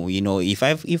 oh, you know, if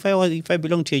I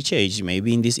belong to a church,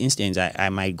 maybe in this instance, I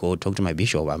might go talk to my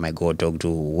bishop. I might go talk to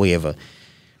whoever.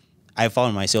 I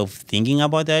found myself thinking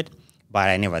about that, but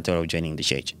I never thought of joining the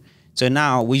church. So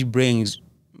now, which brings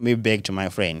me back to my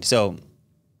friend. So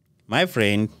my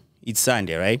friend, it's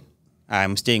Sunday, right?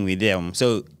 I'm staying with them.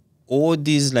 So all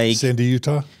these like Sandy,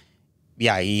 Utah?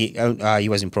 Yeah, he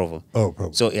was in Provo. Oh,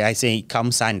 Provo. So I say,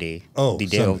 come Sunday,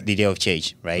 the day of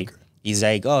church, right? Okay. He's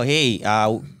like, oh, hey,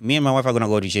 me and my wife are going to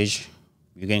go to church.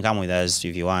 You can come with us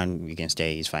if you want. You can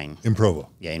stay. It's fine. In Provo?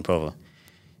 Yeah, in Provo.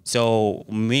 So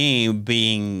me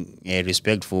being a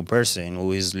respectful person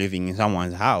who is living in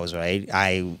someone's house, right,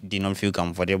 I did not feel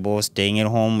comfortable staying at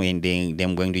home and then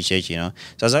them going to church, you know.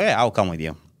 So I was like, hey, I'll come with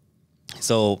you.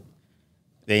 So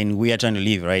then we are trying to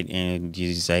leave, right? And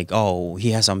he's like, oh, he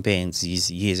has some pants.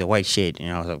 He has a white shirt.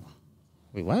 And I was like,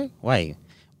 wait, what? Why?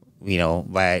 You know,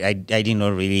 but I did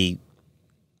not really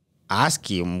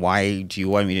ask him, why do you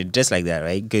want me to dress like that,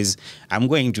 right? Because I'm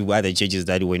going to other churches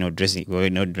that were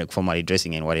not like formally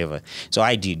dressing and whatever. So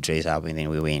I did dress up and then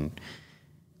we went.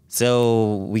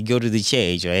 So we go to the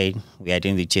church, right? We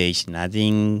attend the church.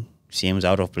 Nothing seems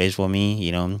out of place for me,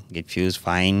 you know. It feels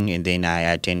fine. And then I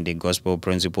attend the gospel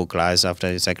principle class after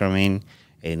the sacrament.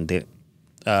 And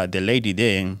the lady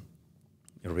there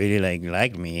really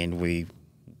liked me, and we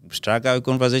struck our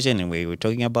conversation and we were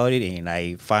talking about it, and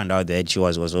I found out that she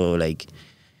was also like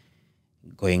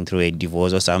going through a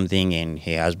divorce or something, and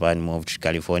her husband moved to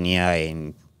California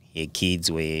and her kids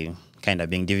were kind of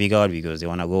being difficult because they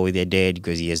want to go with their dad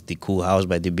because he has the cool house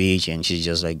by the beach and she's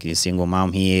just like a single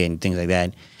mom here and things like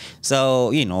that.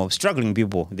 So, you know, struggling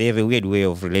people, they have a weird way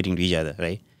of relating to each other,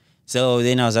 right? So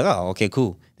then I was like, oh, okay,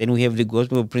 cool. Then we have the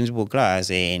gospel principle class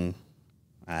and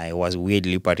I was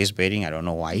weirdly participating. I don't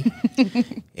know why.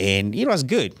 And it was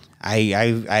good.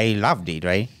 I loved it,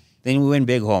 right? Then we went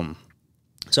back home.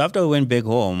 So after we went back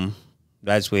home,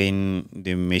 that's when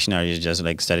the missionaries just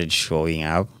like started showing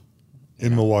up.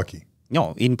 In Milwaukee?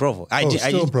 No, in Provo.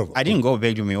 Still in Provo. I didn't go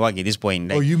back to Milwaukee at this point.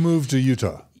 Like, you moved to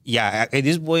Utah? Yeah, at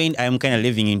this point, I'm kind of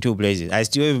living in two places. I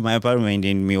still have my apartment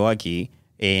in Milwaukee,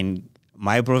 and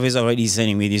my professor already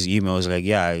sending me these emails like,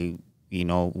 yeah, you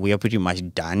know, we are pretty much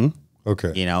done.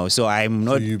 Okay. You know, so I'm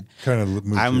not. So you kind of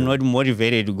moved I'm not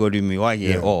motivated to go to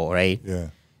Milwaukee at all, right? Yeah.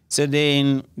 So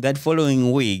then that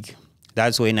following week,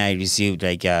 that's when I received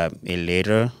like a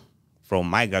letter from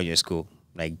my graduate school,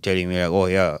 like telling me like, oh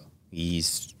yeah,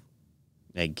 he's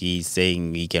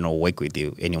saying he cannot work with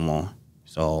you anymore.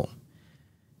 So,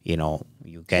 you know,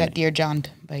 you can. That Dear John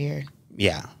by your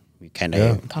you kind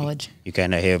of college. You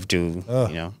kind of have to,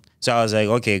 you know. So I was like,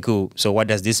 okay, cool. So what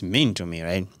does this mean to me,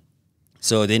 right?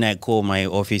 So then I call my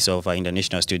office of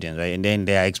international students, right? And then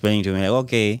they are explaining to me like,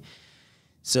 okay,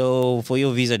 so for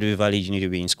your visa to be valid, you need to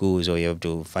be in school. So you have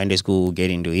to find a school,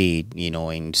 get into it, you know,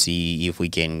 and see if we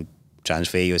can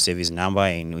transfer your service number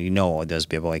and, you know, all those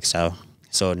paperwork stuff.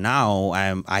 So now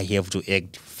I have to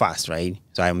act fast, right?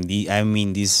 So I'm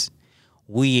in this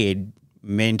weird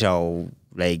mental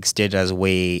like status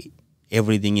where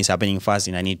everything is happening fast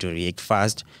and I need to react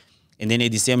fast. And then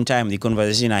at the same time, the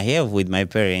conversation I have with my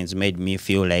parents made me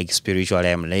feel like spiritually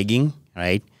I'm lagging,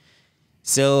 right?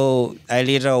 So I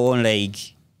later on like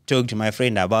talked to my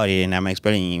friend about it, and I'm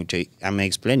explaining it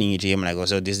to him like, oh,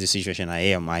 so this is the situation I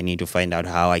am. I need to find out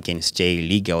how I can stay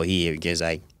legal here because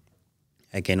I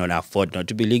cannot afford not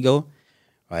to be legal,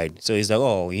 right? So it's like,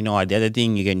 oh, you know what? The other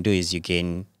thing you can do is you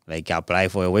can like apply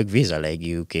for a work visa. Like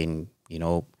you can, you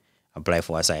know, apply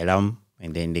for asylum,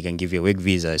 and then they can give you a work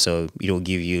visa. So it'll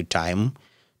give you time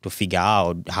to figure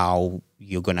out how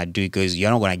you're gonna do it because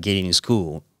you're not gonna get in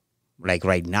school like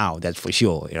right now, that's for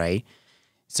sure, right?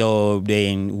 So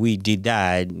then we did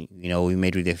that, you know, we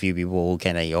met with a few people who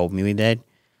kind of helped me with that,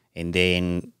 and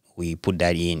then we put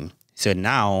that in. So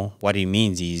now what it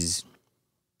means is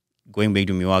going back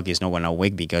to Milwaukee is not gonna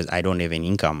work because I don't have an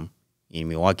income in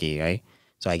Milwaukee, right?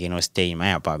 So I cannot stay in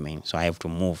my apartment, so I have to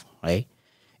move, right?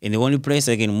 And the only place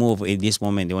I can move at this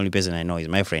moment, the only person I know is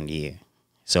my friend here.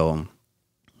 So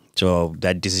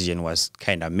that decision was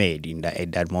kind of made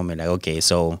at that moment, like, okay,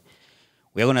 so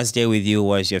we're going to stay with you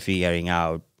whilst you're figuring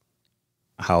out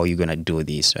how you're going to do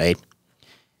this, right?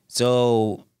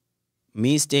 So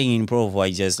me staying in Provo,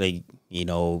 I just like, you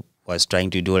know, was trying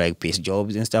to do like piece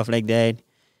jobs and stuff like that.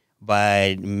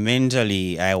 But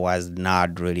mentally, I was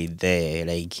not really there.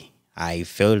 Like, I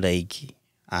felt like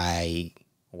I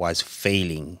was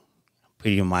failing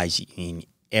pretty much in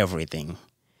everything.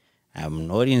 I'm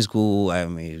not in school.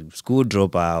 I'm a school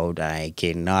dropout. I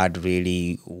cannot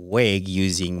really work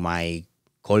using my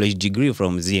college degree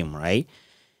from Zim, right?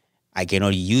 I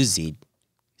cannot use it.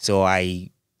 So I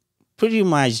pretty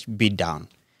much beat down.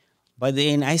 But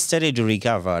then I started to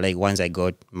recover, like once I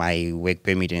got my work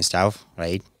permit and stuff,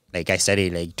 right? Like I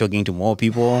started like talking to more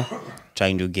people,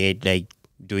 trying to get like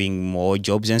doing more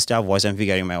jobs and stuff, wasn't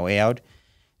figuring my way out.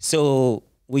 So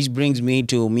which brings me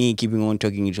to me keeping on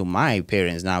talking to my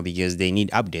parents now because they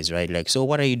need updates, right? Like, so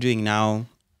what are you doing now?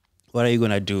 What are you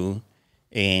going to do?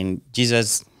 And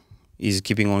Jesus is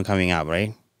keeping on coming up,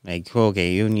 right? Like,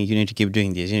 okay, you need to keep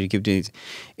doing this. You need to keep doing this.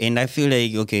 And I feel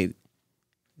like, okay,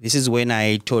 this is when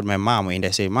I told my mom, and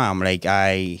I said, Mom, like,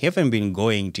 I haven't been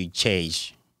going to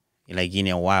church, like, in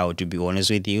a while, to be honest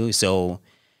with you. So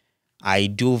I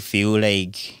do feel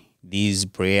like these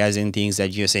prayers and things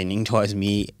that you're sending towards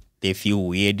me, they feel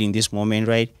weird in this moment,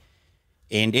 right?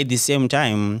 And at the same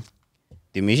time,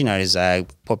 the missionaries are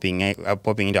popping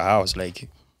into our house. Like,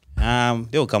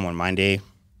 they'll come on Monday.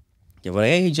 They're like,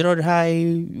 hey, Gerald, hi.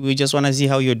 We just want to see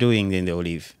how you're doing. Then they'll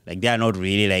leave. Like, they are not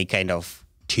really like kind of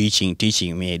teaching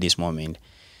me at this moment.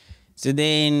 So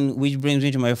then, which brings me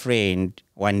to my friend.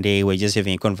 One day, we're just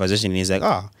having a conversation. And he's like,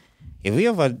 oh, have you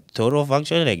ever thought of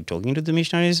actually like talking to the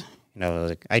missionaries? And I was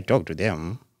like, I talk to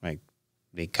them. Like,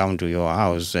 they come to your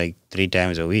house like 3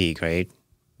 times a week, right?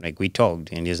 Like, we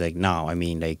talked. And he's like, no, I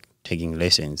mean, like, taking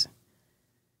lessons.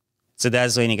 So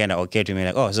that's when he kind of occurred to me,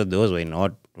 like, oh, so those were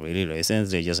not really lessons.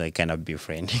 They just like kind of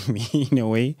befriending me in a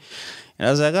way. And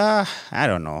I was like, I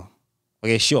don't know.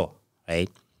 Okay, sure, right?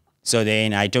 So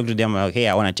then I talked to them, like, hey,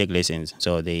 I want to take lessons.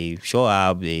 So they show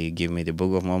up, they give me the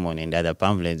Book of Mormon and other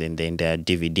pamphlets and then the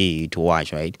DVD to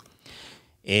watch, right?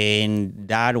 And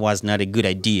that was not a good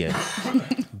idea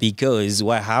because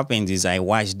what happens is I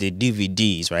watched the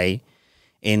DVDs, right?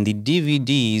 And the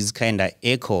DVDs kind of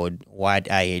echoed what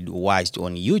I had watched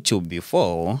on YouTube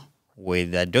before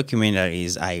with the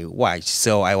documentaries I watched.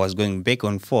 So I was going back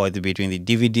and forth between the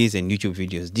DVDs and YouTube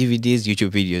videos, DVDs,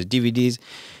 YouTube videos, DVDs.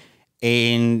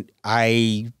 And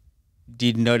I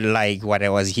did not like what I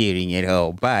was hearing at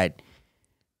all. But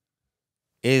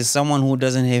as someone who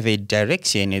doesn't have a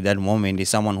direction at that moment, is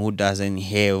someone who doesn't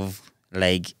have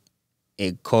like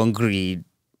a concrete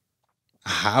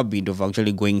habit of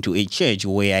actually going to a church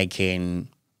where I can,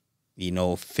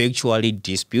 factually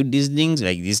dispute these things.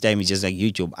 Like this time it's just like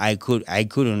YouTube. I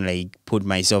couldn't like put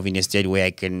myself in a state where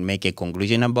I can make a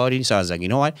conclusion about it. So I was like, you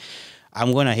know what?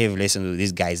 I'm gonna have lessons with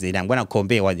these guys. Then I'm gonna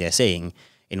compare what they're saying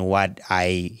and what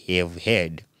I have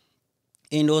heard.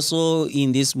 And also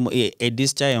at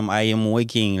this time, I am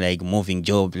working like moving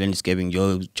jobs, landscaping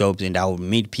jobs, and I would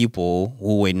meet people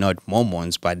who were not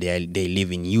Mormons, but they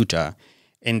live in Utah.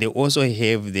 And they also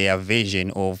have their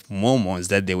version of Mormons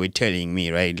that they were telling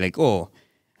me, right? Like, so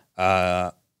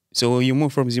you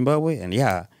moved from Zimbabwe? And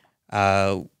yeah,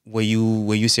 were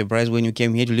you surprised when you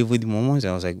came here to live with the Mormons?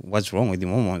 And I was like, what's wrong with the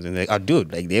Mormons? And they're like, oh,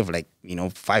 dude, like they have like,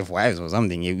 5 wives or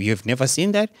something. You've never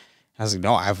seen that? I was like,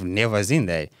 no, I've never seen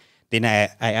that. Then I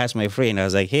asked my friend, I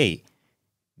was like, hey,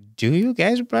 do you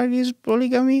guys practice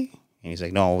polygamy? And he's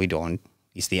like, no, we don't.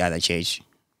 It's the other church.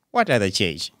 What other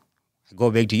church? I go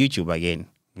back to YouTube again,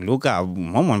 look up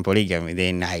Mormon polygamy.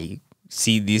 Then I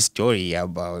see this story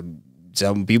about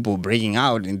some people breaking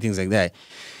out and things like that.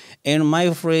 And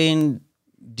my friend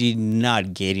did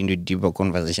not get into deeper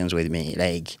conversations with me.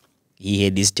 Like, he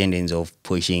had this tendency of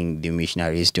pushing the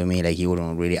missionaries to me. Like, he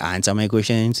wouldn't really answer my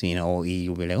questions. He would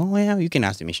be like, oh, yeah, you can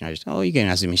ask the missionaries. Oh, you can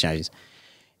ask the missionaries.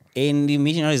 And the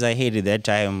missionaries I had at that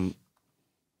time,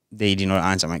 they did not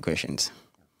answer my questions.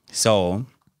 So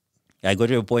I got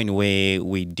to a point where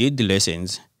we did the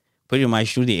lessons pretty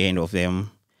much to the end of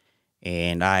them,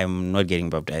 and I'm not getting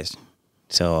baptized.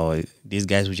 So these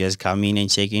guys would just come in and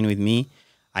check in with me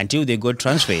until they got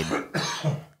transferred.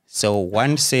 So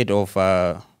one set of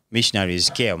missionaries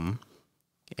came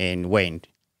and went,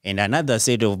 and another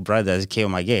set of brothers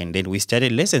came again. Then we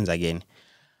started lessons again.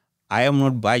 I am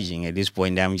not budging at this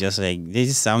point. I'm just like, this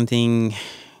is something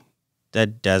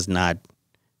that does not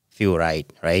feel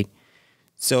right?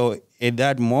 So at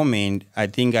that moment, I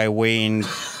think I went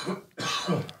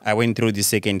through the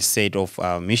second set of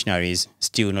missionaries,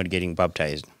 still not getting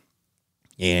baptized.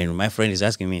 And my friend is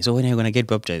asking me, so when are you going to get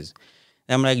baptized?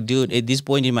 I'm like, dude, at this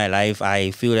point in my life,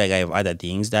 I feel like I have other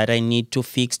things that I need to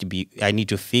fix. I need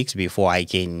to fix before I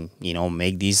can,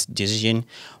 make this decision,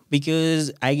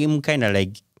 because I am kind of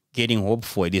like getting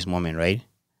hopeful at this moment, right?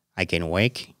 I can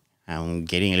work. I'm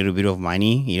getting a little bit of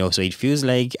money, so it feels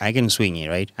like I can swing it,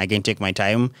 right? I can take my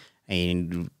time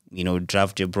and,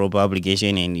 draft a proper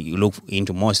application and look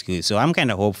into more skills. So I'm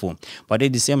kind of hopeful. But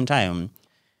at the same time,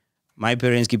 my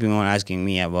parents keeping on asking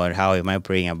me about how am I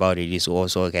praying about it is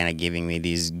also kind of giving me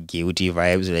these guilty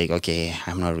vibes. Like, okay,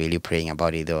 I'm not really praying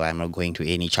about it though. I'm not going to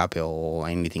any chapel or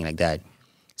anything like that.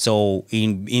 So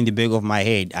in the back of my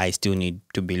head, I still need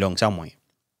to belong somewhere.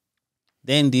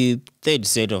 Then the third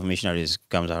set of missionaries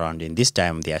comes around, and this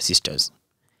time they are sisters.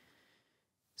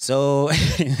 So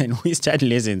and we start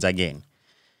lessons again.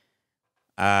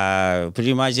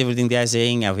 Pretty much everything they are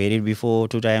saying, I've heard it before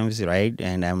 2 times, right?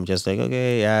 And I'm just like,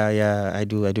 okay, yeah, I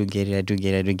do get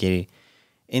it.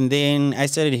 And then I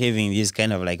started having these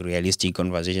kind of like realistic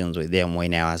conversations with them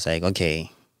when I was like, okay,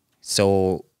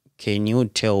 so can you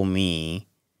tell me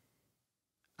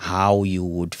how you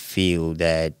would feel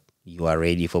that you are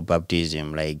ready for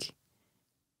baptism? Like,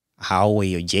 how were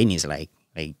your journeys like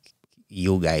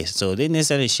you guys? So then they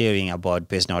started sharing about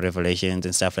personal revelations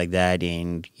and stuff like that.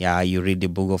 And yeah, you read the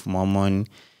Book of Mormon,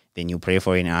 then you pray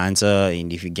for an answer.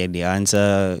 And if you get the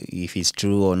answer, if it's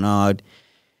true or not,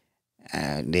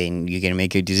 then you can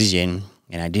make your decision.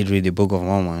 And I did read the Book of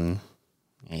Mormon,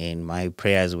 and my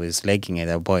prayers were slacking at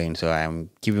that point. So I'm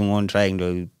keeping on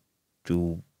trying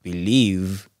to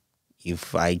believe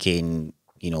if I can,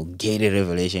 get a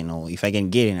revelation, or if I can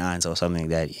get an answer or something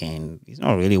like that. And it's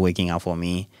not really working out for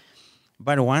me.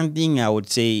 But one thing I would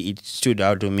say it stood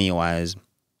out to me was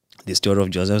the story of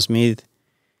Joseph Smith.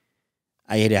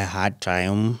 I had a hard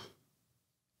time,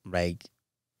 like,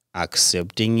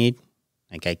 accepting it.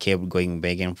 Like, I kept going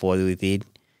back and forth with it.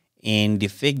 And the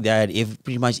fact that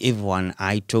pretty much everyone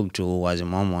I talked to was a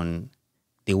Mormon,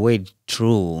 the word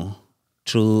true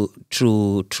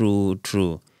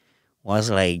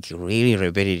was like really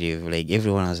repetitive. Like,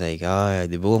 everyone was like, oh,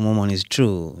 the Book of Mormon is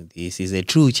true. This is a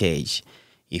true church.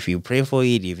 if you pray for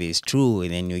it, if it's true,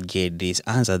 and then you get this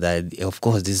answer that, of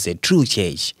course, this is a true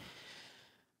church.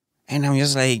 And I'm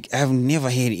just like, I've never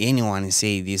heard anyone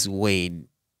say this word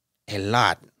a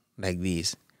lot like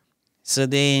this. So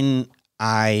then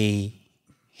I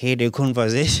had a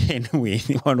conversation with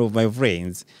one of my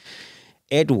friends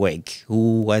at work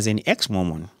who was an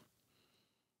ex-Mormon.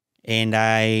 And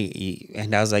I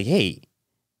was like, hey,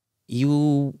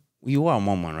 you are a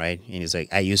Mormon, right? And he's like,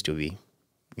 I used to be.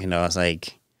 And I was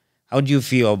like, how do you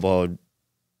feel about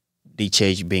the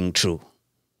church being true?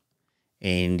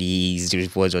 And his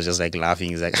response was just like laughing.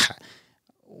 He's like,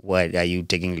 what, are you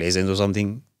taking lessons or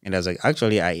something? And I was like,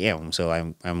 actually, I am. So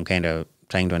I'm kind of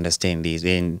trying to understand this.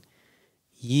 And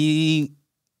he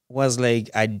was like,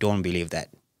 I don't believe that.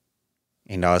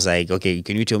 And I was like, okay,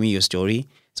 can you tell me your story?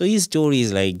 So his story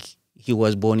is like, he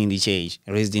was born in the church,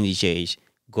 raised in the church,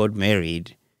 got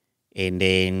married, and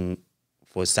then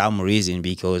for some reason,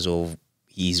 because of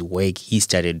his work, he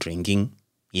started drinking.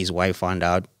 His wife found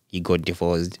out, he got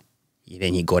divorced,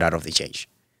 then he got out of the church.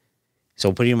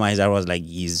 So pretty much that was like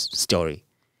his story.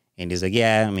 And he's like,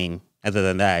 yeah, I mean, other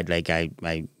than that, like I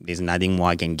there's nothing more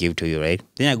I can give to you, right?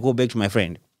 Then I go back to my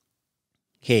friend.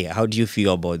 Hey, how do you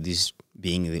feel about this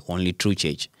being the only true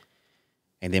church?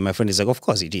 And then my friend is like, of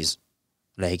course it is.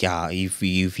 Like, if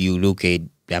you look at,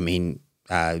 I mean,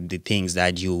 the things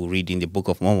that you read in the Book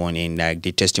of Mormon and like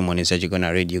the testimonies that you're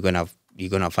gonna read, you're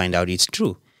gonna find out it's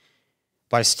true.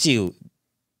 But still,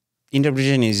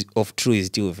 interpretation of true is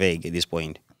still vague at this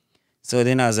point. So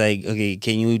then I was like, okay,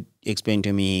 can you explain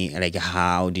to me, like,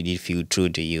 how did it feel true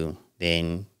to you?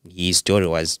 Then his story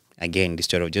was, again, the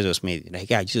story of Joseph Smith. Like,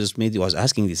 yeah, Joseph Smith was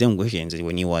asking the same questions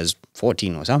when he was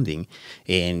 14 or something.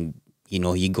 And, you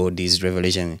know, he got this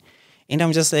revelation. And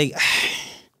I'm just like,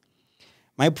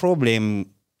 my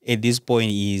problem at this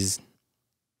point is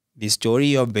the story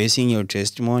you're basing your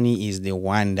testimony is the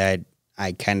one that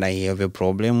I kind of have a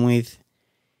problem with.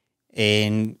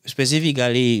 And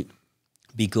specifically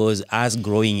because us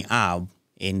growing up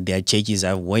in the churches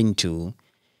I went to,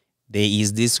 there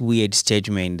is this weird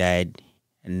statement that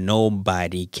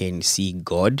nobody can see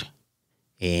God,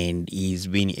 and it's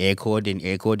been echoed and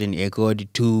echoed and echoed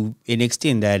to an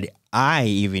extent that I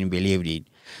even believed it.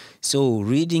 So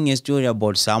reading a story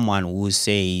about someone who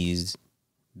says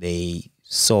they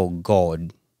saw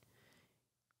God,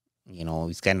 you know,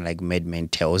 it's kind of like Madman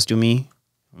Tales to me.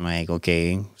 I'm like,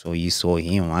 okay, so you saw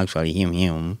him, actually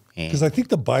him. Because I think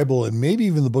the Bible and maybe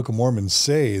even the Book of Mormon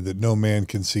say that no man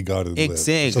can see God and live.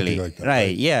 Exactly, Like that,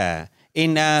 right, yeah.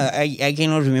 And I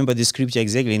cannot remember the scripture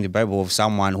exactly in the Bible of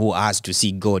someone who asked to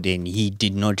see God and he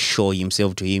did not show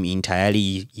himself to him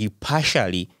entirely. He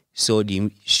partially showed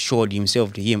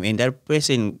himself to him, and that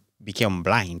person became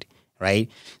blind,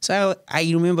 right? So I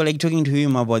remember like talking to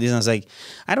him about this, and I was like,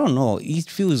 I don't know, it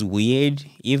feels weird.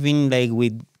 Even like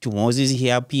with Moses, he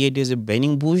appeared as a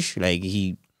burning bush. Like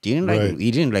he didn't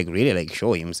really like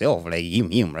show himself, like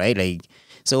him, right? Like,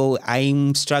 so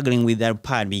I'm struggling with that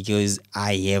part because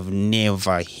I have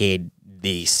never heard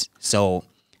this. So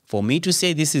for me to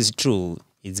say this is true,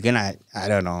 it's gonna, I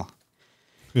don't know.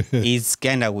 It's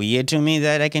kind of weird to me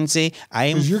that I can say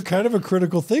because you're kind of a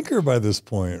critical thinker by this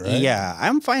point, right? Yeah,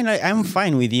 I'm fine. I'm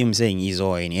fine with him saying he's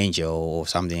an angel or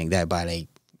something like that, but like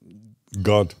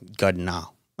God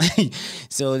now.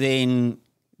 So then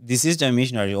the sister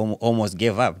missionary almost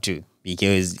gave up too,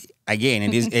 because again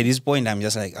at this point I'm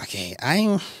just like, okay,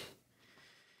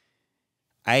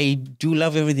 I do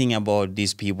love everything about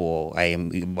these people. I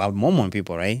am about Mormon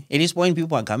people, right? At this point,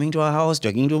 people are coming to our house,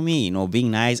 talking to me, you know, being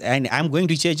nice. And I'm going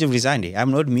to church every Sunday. I'm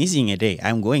not missing a day.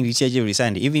 I'm going to church every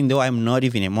Sunday, even though I'm not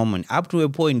even a Mormon. Up to a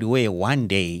point where one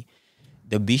day,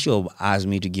 the bishop asked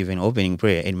me to give an opening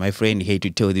prayer, and my friend had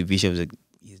to tell the bishop that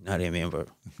he's not a member.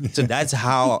 So that's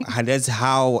how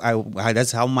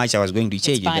much I was going to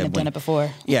church. It's fine, I've done it before.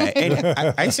 Yeah, and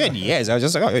I said yes. I was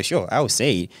just like, oh, sure, I'll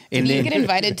say it. And Did you get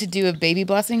invited to do a baby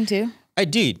blessing too? I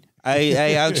did.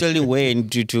 I actually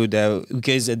went to the,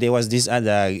 because there was this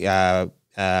other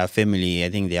family, I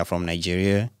think they are from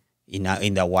Nigeria,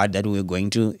 in the ward that we were going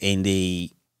to, and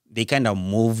they kind of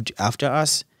moved after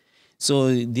us.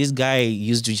 So this guy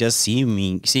used to just seeing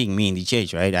me in the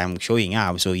church, right? I'm showing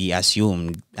up, so he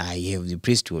assumed I have the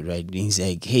priesthood, right? And he's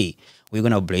like, hey, we're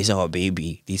gonna bless our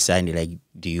baby this Sunday. Like,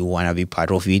 do you want to be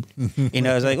part of it? And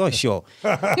I was like, oh, sure.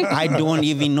 I don't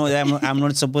even know that I'm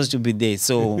not supposed to be there.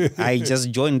 So I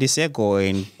just joined the circle.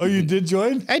 And oh, you did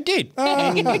join? I did.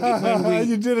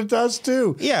 You did it to us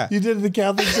too. Yeah. You did it the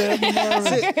Catholic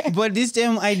ceremony. But this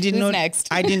time I did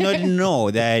not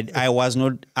know that I was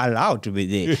not allowed to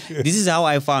be there. This is how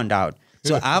I found out.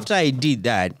 So after I did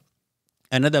that,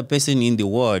 another person in the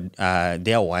ward,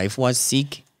 their wife was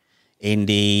sick. And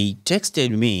they texted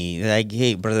me like,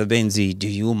 hey, Brother Benzi, do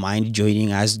you mind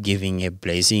joining us giving a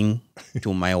blessing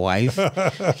to my wife?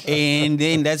 And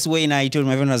then that's when I told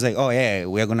my friend, I was like, oh, yeah,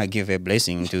 we're going to give a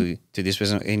blessing to this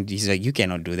person. And he's like, you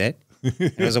cannot do that.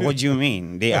 And I was like, what do you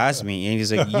mean? They asked me. And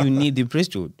he's like, you need the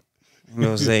priesthood. And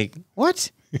I was like, what?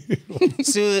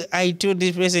 So I told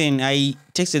this person, I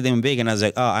texted them back and I was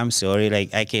like, oh, I'm sorry.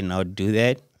 Like, I cannot do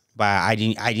that. But I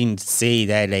didn't say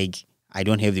that, like, I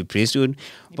don't have the priesthood.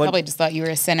 You probably just thought you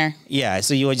were a sinner. Yeah,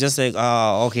 so you were just like,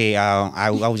 oh, okay,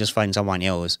 I'll just find someone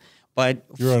else. But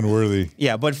you're unworthy.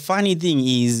 Yeah, but funny thing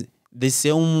is, the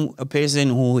same person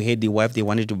who had the wife they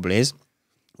wanted to bless,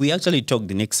 we actually talked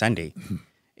the next Sunday.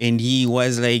 And he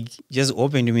was like, just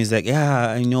open to me. He's like,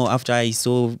 yeah, I know, after I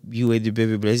saw you at the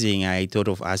baby blessing, I thought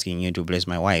of asking you to bless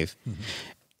my wife.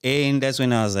 And that's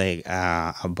when I was like,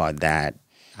 about that,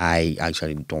 I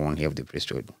actually don't have the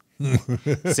priesthood.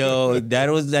 So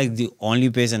that was like the only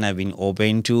person I've been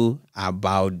open to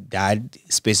about that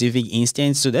specific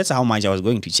instance. So that's how much I was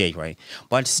going to church, right?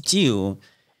 But still,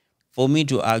 for me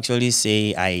to actually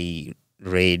say I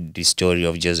read the story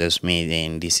of Joseph Smith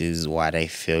and this is what I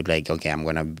felt like, okay, I'm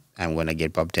gonna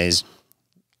get baptized,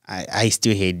 I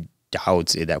still had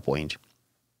doubts at that point.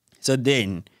 So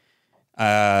then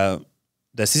the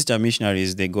sister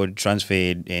missionaries, they got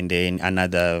transferred, and then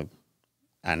another,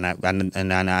 and I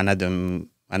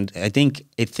think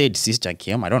a third sister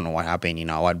came. I don't know what happened in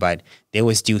our ward, but there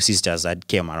were still sisters that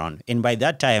came around. And by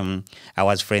that time, I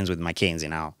was friends with Makenzie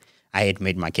now. I had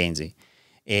met Makenzie.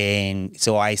 And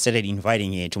so I started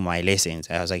inviting her to my lessons.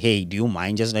 I was like, hey, do you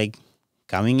mind just like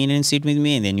coming in and sit with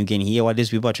me? And then you can hear what these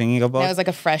people are talking about. That was like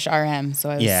a fresh RM. So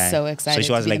I was so excited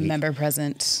to be a member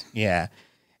present. Yeah.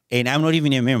 And I'm not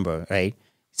even a member, right?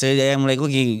 So I'm like,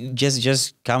 okay,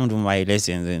 just come to my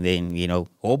lessons. And then, you know,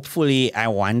 hopefully I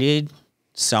wanted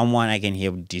someone I can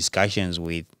have discussions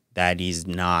with that is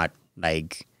not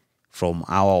like from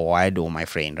our ward or my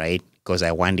friend, right? Because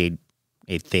I wanted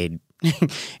a third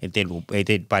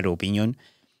party opinion.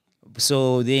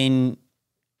 So then,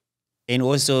 and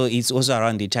also it's also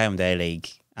around the time that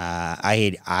like I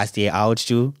had asked her out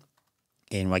too,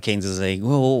 and Mackenzie's like,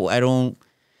 oh,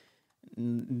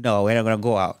 no, we're not gonna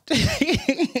go out.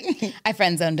 I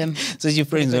friend zoned him. So she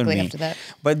friend zoned me after that.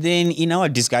 But then in our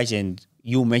discussion,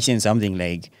 you mentioned something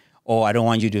like, oh, I don't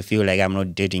want you to feel like I'm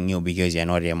not dating you because you're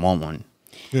not a Mormon.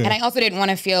 Yeah. And I also didn't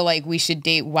want to feel like we should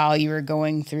date while you were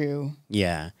going through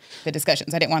the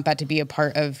discussions. I didn't want that to be a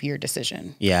part of your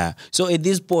decision. Yeah. So at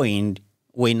this point,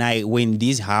 when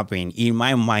this happened, in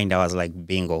my mind, I was like,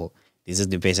 bingo, this is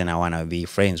the person I want to be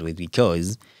friends with,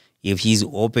 because if he's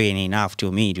open enough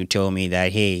to me to tell me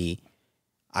that, hey,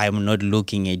 I'm not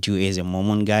looking at you as a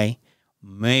Mormon guy,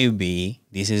 maybe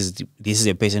this is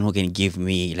a person who can give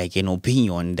me like an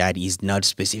opinion that is not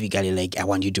specifically like, I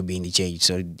want you to be in the church,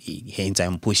 so hence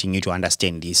I'm pushing you to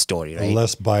understand this story, right?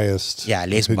 Less biased. Yeah,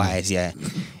 less biased, yeah.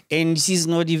 And she's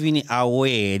not even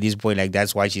aware at this point, like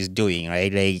that's what she's doing,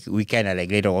 right? Like we kind of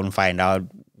like later on find out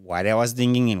what I was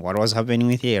thinking and what was happening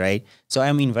with her, right? So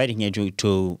I'm inviting her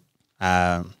to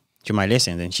my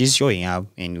lessons, and she's showing up,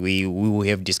 and we will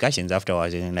have discussions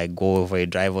afterwards and like go for a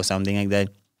drive or something like that.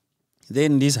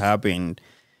 Then this happened.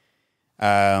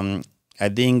 I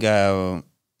think I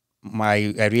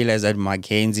realized that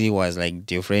Makenzie was like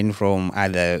different from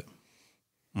other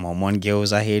Mormon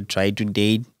girls I had tried to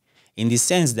date, in the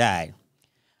sense that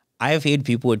I've had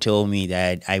people tell me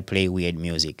that I play weird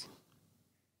music,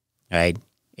 right?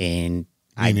 And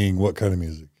meaning what kind of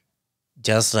music?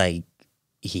 Just like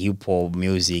hip hop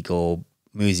music or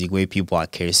music where people are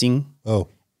cursing. Oh,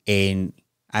 and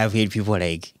I've had people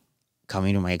like come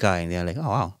into my car and they're like, oh,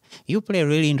 wow, you play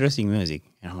really interesting music.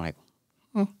 And I'm like,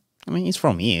 I mean, it's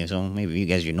from here, so maybe you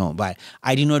guys should know. But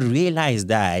I did not realize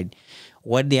that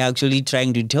what they're actually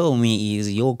trying to tell me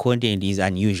is your content is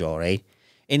unusual, right?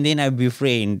 And then I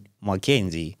befriend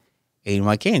Makenzie, and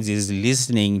Makenzie is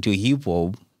listening to hip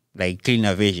hop, like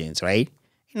cleaner versions, right?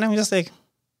 And I'm just like,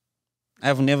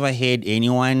 I've never heard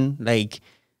anyone like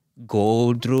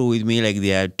go through with me like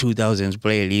their 2000s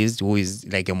playlist who is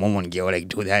like a Mormon girl, like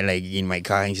do that like in my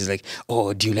car, and she's like,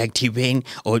 oh, do you like T-Pain?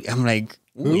 Or I'm like,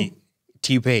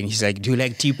 T-Pain. She's like, do you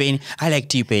like T-Pain? I like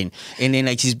T-Pain. And then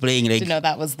like she's playing like, to know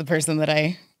that was the person that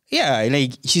I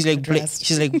like she's like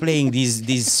playing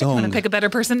these songs. Want to pick a better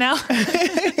person now?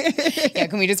 Yeah,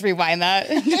 can we just rewind that?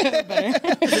 Is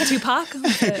it Tupac?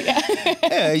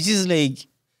 Yeah, she's like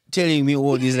telling me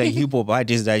all these like hip hop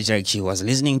artists that she was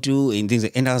listening to and things,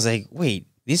 and I was like, wait,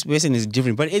 this person is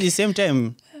different. But at the same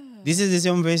time, This is the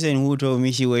same person who told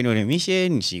me she went on a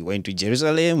mission. She went to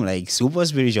Jerusalem, like super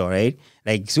spiritual, right?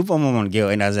 Like super Mormon girl.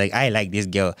 And I was like, I like this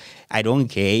girl. I don't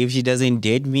care if she doesn't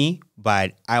date me,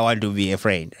 but I want to be a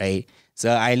friend, right? So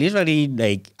I literally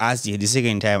like asked her the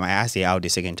second time. I asked her out the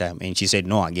second time, and she said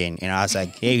no again. And I was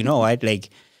like, hey, you know what? Like,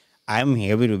 I'm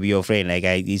happy to be your friend. Like,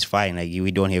 it's fine. Like,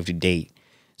 we don't have to date.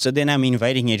 So then I'm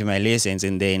inviting her to my lessons,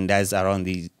 and then that's around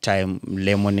the time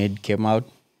Lemonade came out.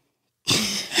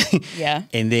 Yeah.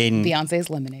 And then Beyonce's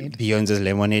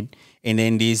Lemonade. And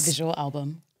then this visual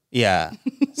album. Yeah.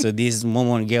 So this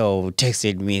Mormon girl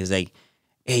texted me. It's like,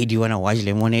 hey, do you want to watch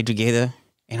Lemonade together?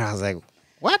 And I was like,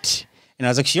 what? And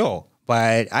I was like, sure.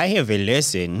 But I have a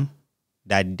lesson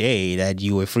that day that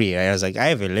you were free. Right? I was like, I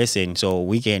have a lesson, so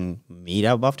we can meet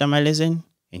up after my lesson.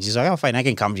 And she's like, oh, fine, I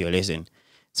can come to your lesson.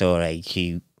 So like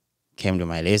she came to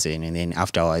my lesson, and then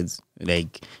afterwards,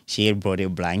 like she had brought a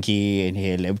blankie and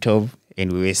her laptop,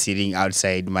 and we were sitting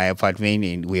outside my apartment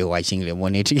and we were watching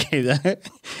Lemonade together.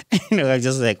 And I was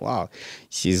just like, wow,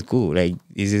 she's cool. Like,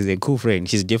 this is a cool friend.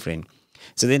 She's different.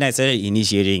 So then I started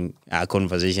initiating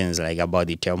conversations like about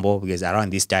the temple, because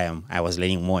around this time I was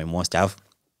learning more and more stuff.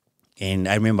 And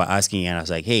I remember asking, and I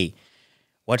was like, hey,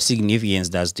 what significance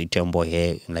does the temple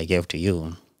have to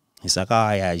you? It's like,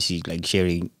 oh yeah, she's like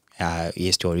sharing her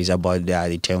stories about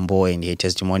the temple and her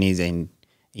testimonies and,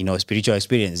 you know, spiritual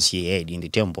experience she had in the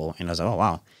temple. And I was like, oh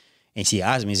wow. And she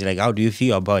asked me, she's like, how do you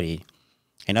feel about it?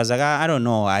 And I was like, I don't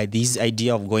know. This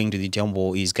idea of going to the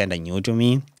temple is kind of new to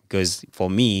me, because for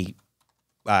me,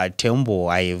 temple,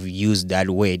 I have used that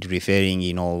word referring,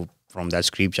 you know, from that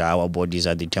scripture, our bodies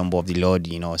are the temple of the Lord,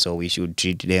 you know, so we should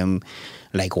treat them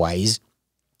likewise.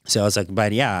 So I was like,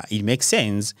 but yeah, it makes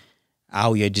sense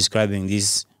how you're describing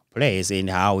this place and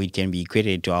how it can be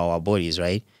equated to our bodies,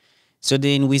 right? So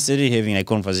then we started having a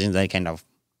conversation that kind of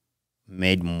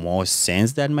made more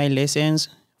sense than my lessons.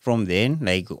 From then,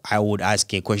 like I would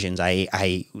ask her questions.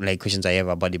 I like questions I have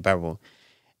about the Bible,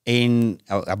 and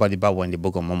about the Bible and the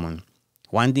Book of Mormon.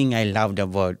 One thing I loved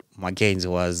about Makenzie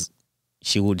was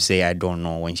she would say, I don't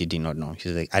know, when she did not know.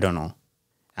 She's like, I don't know.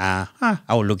 I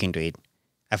will look into it.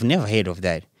 I've never heard of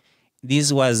that.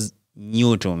 This was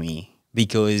new to me,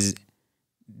 because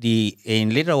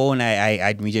and later on I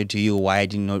admitted to you why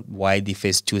the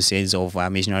first 2 cents of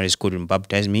missionaries couldn't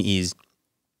baptize me is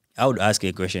I would ask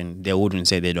a question. They wouldn't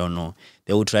say they don't know.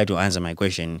 They would try to answer my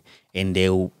question, and they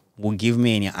would give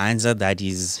me an answer that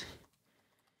is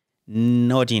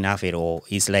not enough at all.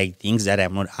 It's like things that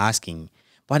I'm not asking.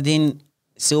 But then,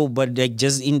 but like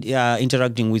just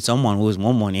interacting with someone who's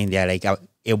Mormon, and they're like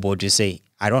able to say,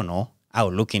 I don't know,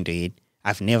 I'll look into it.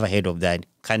 I've never heard of that.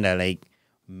 Kind of like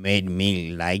made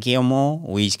me like her more,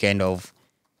 which kind of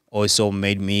also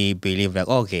made me believe like,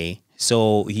 okay,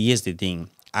 so here's the thing.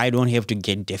 I don't have to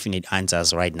get definite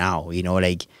answers right now. You know,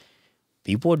 like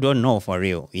people don't know for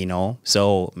real, you know,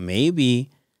 so maybe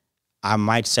I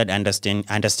might start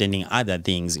understanding other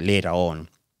things later on.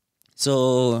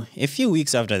 So a few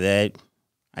weeks after that,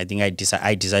 I think I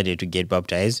decided to get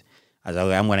baptized. I was like,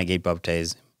 okay, I'm going to get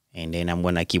baptized, and then I'm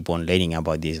going to keep on learning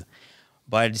about this.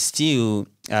 But still,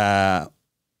 I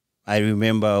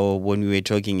remember when we were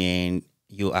talking and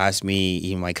you asked me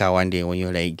in my car one day, when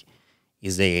you're like,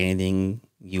 is there anything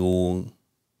you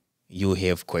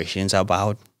have questions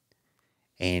about?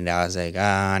 And I was like,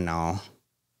 no.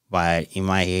 But in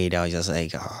my head, I was just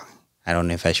like, I don't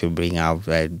know if I should bring up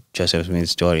Joseph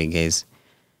Smith's story, because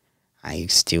I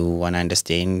still want to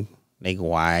understand, like,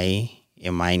 why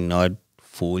am I not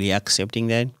fully accepting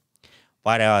that?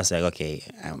 But I was like, okay,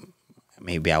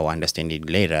 maybe I will understand it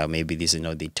later. Maybe this is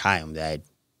not the time that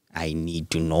I need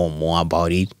to know more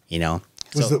about it, you know?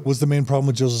 Was the main problem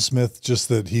with Joseph Smith just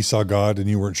that he saw God and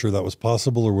you weren't sure that was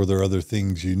possible, or were there other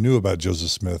things you knew about Joseph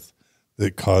Smith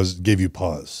that gave you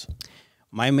pause?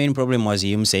 My main problem was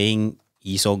him saying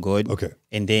he's so good. Okay.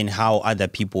 And then how other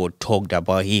people talked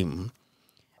about him.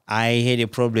 I had a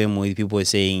problem with people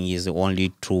saying he's the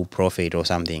only true prophet or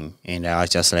something. And I was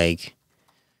just like,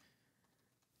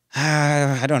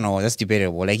 I don't know, that's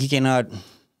debatable. Like, you cannot,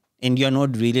 and you're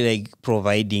not really like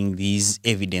providing these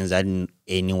evidence that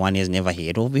anyone has never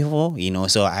heard of before, you know?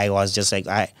 So I was just like,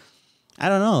 I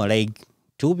don't know, like,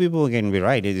 2 people can be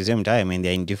right at the same time, and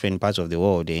they're in different parts of the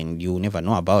world, and you never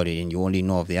know about it, and you only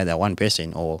know of the other one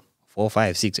person, or 4,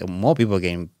 5, 6, or more people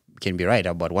can be right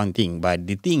about one thing. But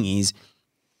the thing is,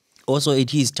 also at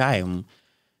his time,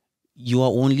 you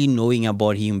are only knowing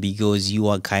about him because you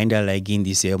are kind of like in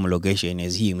the same location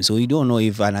as him. So you don't know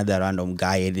if another random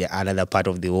guy at the another part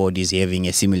of the world is having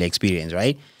a similar experience,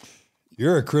 right?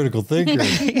 You're a critical thinker.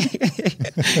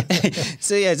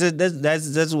 So yeah, so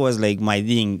that was like my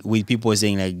thing with people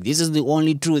saying like, this is the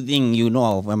only true thing you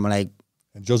know of. I'm like,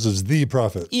 and Joseph's the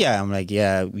prophet. yeah, I'm like,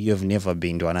 yeah, you have never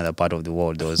been to another part of the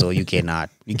world though, so you cannot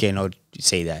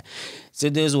say that. So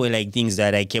those were like things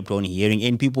that I kept on hearing,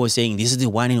 and people were saying this is the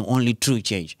one and only true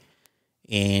church,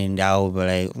 and I would be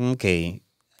like, okay.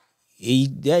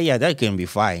 Yeah, that can be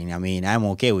fine. I mean, I'm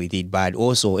okay with it, but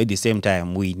also at the same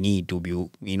time, we need to be,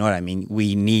 you know what I mean?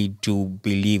 We need to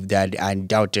believe that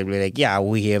undoubtedly, like, yeah,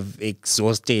 we have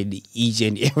exhausted each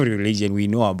and every religion we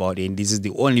know about, and this is the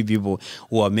only people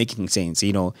who are making sense,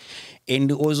 you know?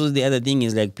 And also the other thing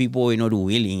is like people are not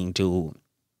willing to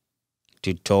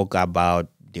talk about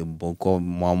the Book of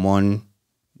Mormon,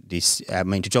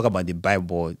 to talk about the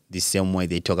Bible the same way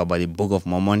they talk about the Book of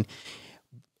Mormon,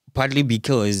 partly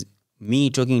because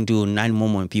me talking to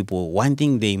non-Mormon people, one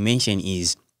thing they mention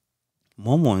is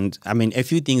Mormons. I mean, a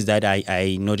few things that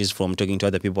I noticed from talking to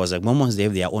other people was like Mormons, they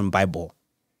have their own Bible,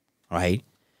 right?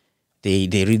 They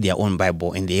read their own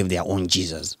Bible and they have their own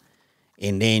Jesus.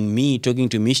 And then me talking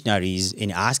to missionaries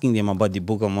and asking them about the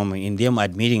Book of Mormon and them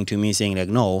admitting to me saying like,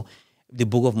 no, the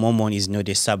Book of Mormon is not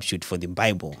a substitute for the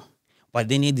Bible. But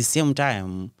then at the same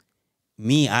time,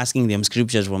 me asking them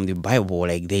scriptures from the Bible,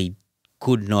 like they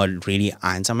could not really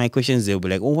answer my questions. They'll be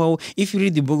like, oh, well, if you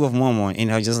read the Book of Mormon,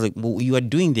 and I was just like, well, you are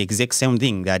doing the exact same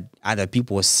thing that other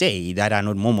people say that are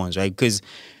not Mormons, right? Because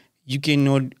you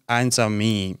cannot answer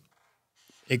me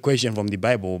a question from the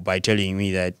Bible by telling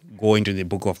me that go into the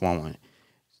Book of Mormon.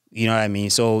 You know what I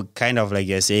mean? So kind of like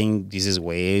you're saying, this is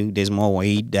there's more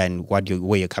weight than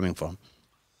where you're coming from.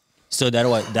 So that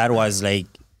was like,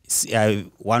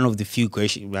 one of the few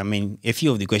questions, I mean, a few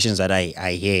of the questions that I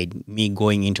had me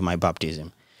going into my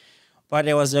baptism. But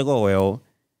I was like, oh, well,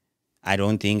 I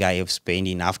don't think I have spent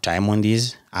enough time on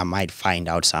this. I might find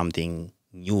out something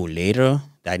new later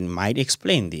that might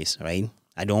explain this, right?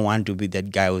 I don't want to be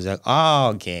that guy who's like, oh,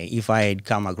 okay, if I had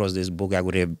come across this book, I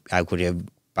could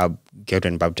have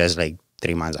gotten baptized like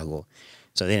 3 months ago.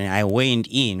 So then I went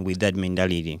in with that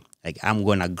mentality, like I'm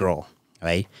going to grow,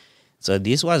 right? So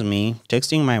this was me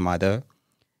texting my mother,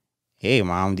 hey,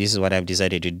 Mom, this is what I've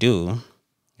decided to do.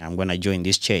 I'm going to join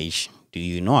this church. Do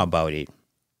you know about it?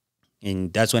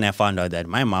 And that's when I found out that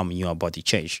my mom knew about the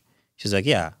church. She's like,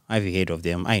 yeah, I've heard of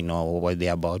them. I know what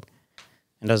they're about.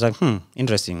 And I was like,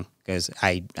 interesting, because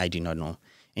I did not know.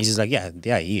 And she's like, yeah, they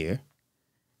are here.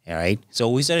 All right. So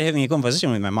we started having a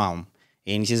conversation with my mom.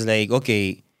 And she's like,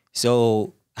 okay,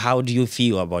 so how do you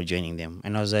feel about joining them?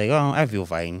 And I was like, oh, I feel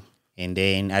fine. And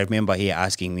then I remember her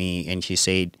asking me, and she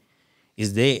said,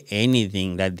 is there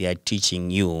anything that they are teaching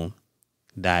you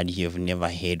that you've never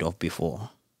heard of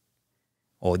before,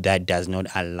 or that does not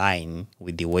align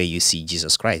with the way you see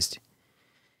Jesus Christ?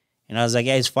 And I was like,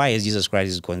 yeah, as far as Jesus Christ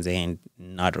is concerned,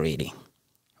 not really.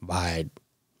 But I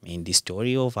mean, the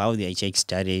story of how the church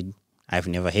started, I've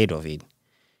never heard of it.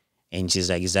 And she's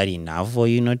like, is that enough for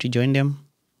you not to join them?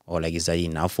 Or like, is that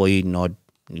enough for you not,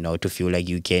 to feel like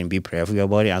you can be prayerful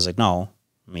about it? I was like, no,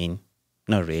 I mean,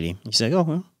 not really. She's like, oh,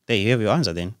 well, there you have your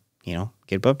answer then.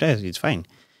 Get baptized, it's fine.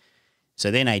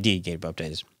 So then I did get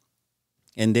baptized.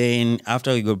 And then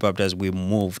after we got baptized, we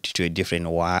moved to a different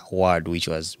ward, which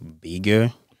was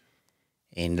bigger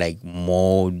and like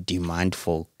more demand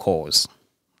for calls,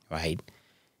 right?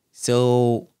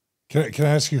 So can I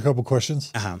ask you a couple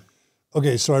questions? Uh-huh.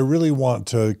 Okay, so I really want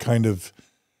to kind of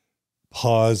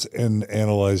pause and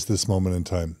analyze this moment in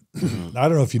time. I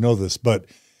don't know if you know this, but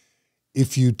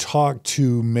if you talk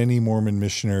to many Mormon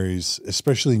missionaries,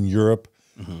 especially in Europe,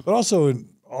 but also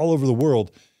all over the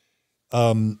world,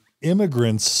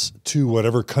 immigrants to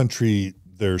whatever country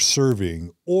they're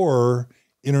serving or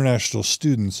international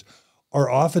students are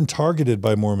often targeted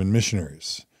by Mormon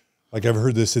missionaries. Like I've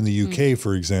heard this in the UK,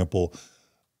 for example.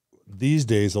 These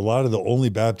days, a lot of the only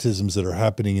baptisms that are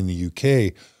happening in the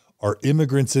UK are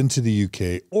immigrants into the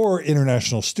UK or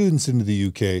international students into the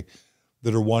UK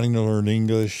that are wanting to learn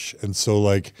English. And so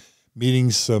like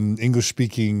meeting some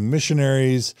English-speaking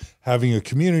missionaries, having a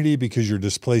community because you're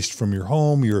displaced from your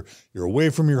home, you're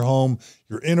away from your home,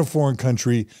 you're in a foreign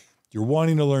country, you're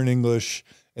wanting to learn English,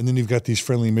 and then you've got these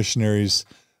friendly missionaries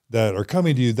that are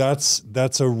coming to you.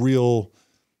 That's a real,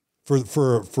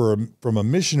 from a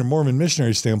Mormon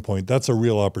missionary standpoint, that's a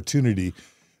real opportunity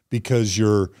because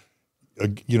you're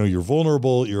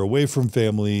vulnerable, you're away from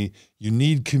family, you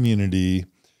need community,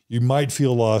 you might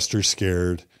feel lost or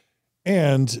scared,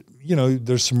 and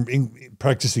there's some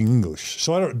practicing English.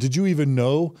 So did you even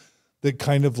know that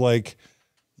kind of like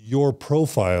your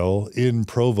profile in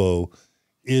Provo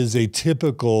is a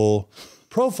typical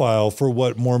profile for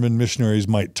what Mormon missionaries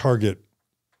might target,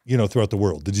 throughout the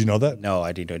world. Did you know that? No,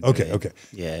 I didn't. Okay.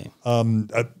 Yeah.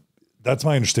 That's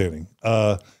my understanding.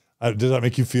 Does that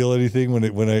make you feel anything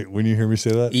when you hear me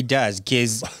say that? It does,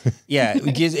 because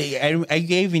I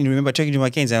even remember talking to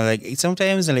Makenzie. I was like,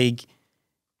 sometimes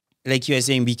like you are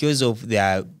saying, because of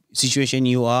the situation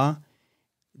you are,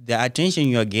 the attention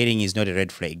you are getting is not a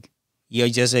red flag. You're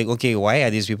just like, okay, why are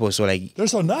these people so like... They're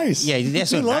so nice. Yeah, they're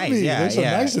so they love nice. me. Yeah, they're so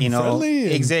nice and friendly.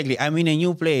 And... Exactly. I'm in a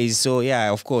new place. So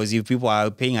yeah, of course, if people are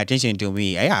paying attention to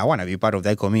me, I want to be part of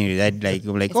that community. That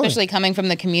especially coming from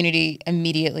the community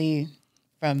immediately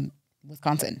from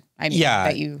Wisconsin. I mean,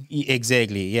 that you...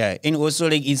 Exactly. Yeah. And also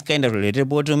like, it's kind of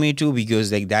relatable to me too, because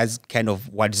like, that's kind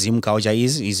of what Zim culture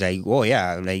is. It's like, oh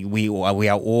yeah, like we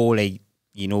are all like,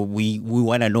 we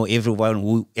want to know everyone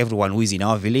who is in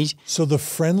our village. So the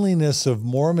friendliness of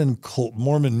Mormon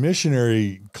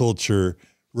missionary culture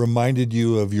reminded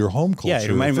you of your home culture. Yeah, it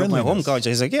reminded me of my home culture.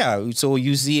 It's like, yeah, so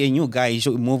you see a new guy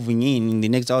moving in the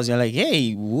next house, you're like,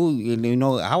 hey,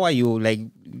 how are you? Like,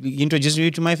 introduce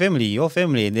you to my family, your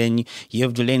family. And then you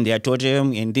have to learn their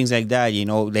totem and things like that,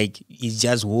 like it's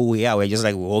just who we are. We're just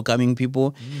like welcoming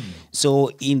people. So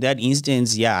in that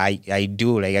instance, yeah, I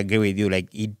do like agree with you. Like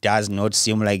it does not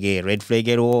seem like a red flag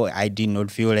at all. I did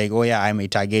not feel like, oh yeah, I'm a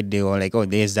target. Or like, oh,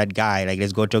 there's that guy. Like,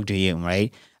 let's go talk to him,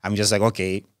 right? I'm just like,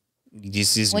 okay,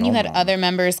 this is when normal. You had other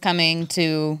members coming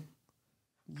to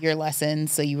your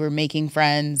lessons, so you were making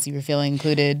friends, you were feeling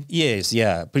included. Yes,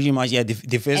 yeah, pretty much. Yeah, the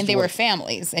first and they were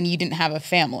families, and you didn't have a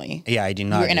family. Yeah, I did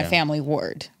not. You were in a family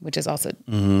ward, which is also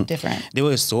different. They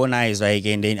were so nice, like,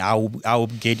 and then I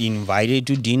would get invited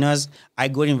to dinners. I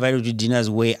got invited to dinners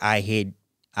where I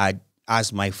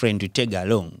asked my friend to take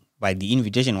along, but the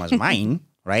invitation was mine,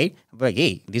 right? I'm like,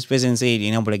 hey, this person said,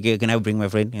 like, hey, can I bring my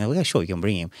friend? And I'm like, yeah, sure, you can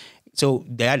bring him. So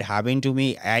that happened to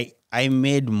me. I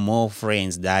made more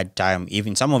friends that time.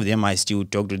 Even some of them, I still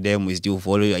talk to them. We still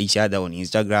follow each other on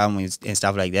Instagram and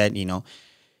stuff like that.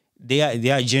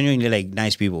 They are genuinely like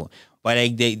nice people. But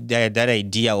like that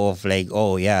idea of like,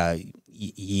 oh yeah,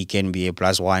 he can be a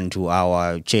 +1 to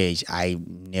our church. I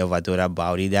never thought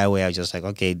about it that way. I was just like,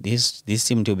 okay, this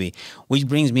seemed to be, which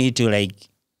brings me to like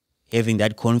having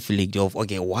that conflict of,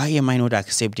 okay, why am I not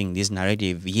accepting this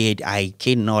narrative? Yet I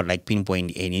cannot like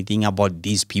pinpoint anything about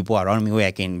these people around me where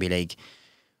I can be like,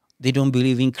 they don't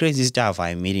believe in crazy stuff.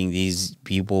 I'm meeting these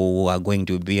people who are going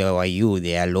to BYU.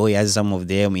 They are lawyers, some of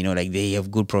them, like they have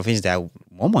good professions.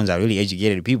 Mormons are really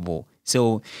educated people.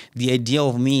 So the idea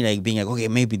of me like being like, okay,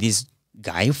 maybe this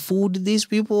guy fooled these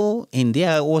people and they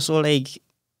are also like,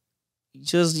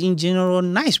 just in general,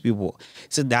 nice people.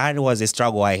 So that was a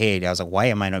struggle I had. I was like, why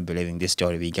am I not believing this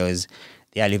story? Because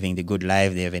they are living the good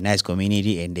life. They have a nice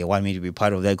community and they want me to be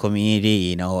part of that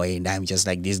community, and I'm just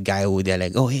like this guy who they're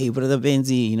like, oh, hey, Brother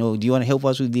Benzi, do you want to help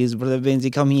us with this? Brother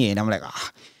Benzi, come here. And I'm like,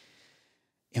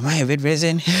 am I a bad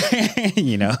person?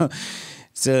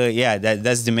 So yeah,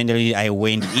 that's the mentality I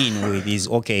went in with is,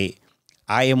 okay,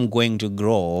 I am going to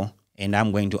grow and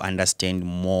I'm going to understand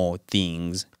more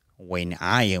things when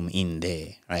I am in there,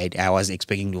 right? I was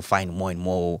expecting to find more and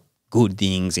more good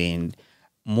things and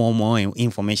more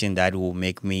information that will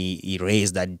make me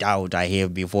erase that doubt I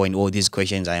have before and all these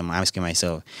questions I am asking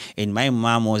myself. And my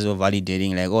mom also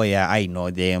validating like, oh yeah, I know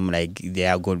them, like they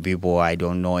are good people. I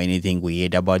don't know anything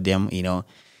weird about them,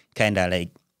 kind of like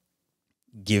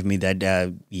give me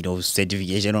that,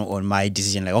 certification on my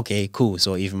decision. Like, okay, cool.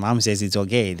 So if mom says it's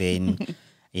okay, then,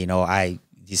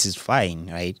 this is fine,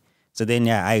 right? So then,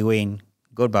 yeah, I went,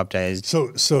 got baptized.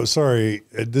 So sorry,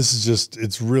 this is just,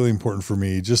 it's really important for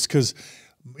me just because,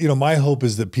 my hope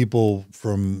is that people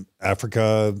from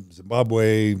Africa,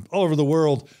 Zimbabwe, all over the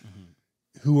world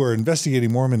who are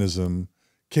investigating Mormonism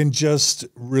can just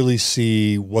really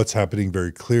see what's happening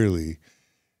very clearly.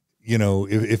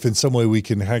 If in some way we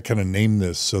can kind of name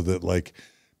this so that like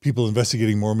people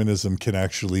investigating Mormonism can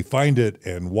actually find it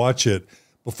and watch it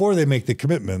before they make the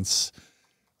commitments.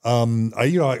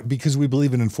 Because we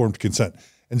believe in informed consent.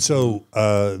 And so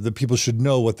the people should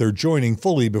know what they're joining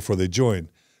fully before they join.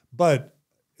 But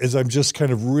as I'm just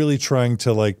kind of really trying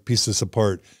to like piece this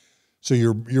apart, so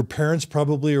your parents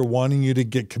probably are wanting you to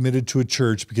get committed to a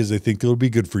church because they think it'll be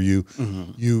good for you.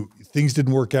 Things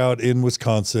didn't work out in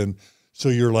Wisconsin. So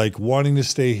you're like wanting to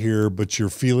stay here, but you're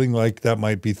feeling like that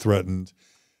might be threatened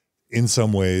in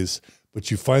some ways. But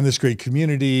you find this great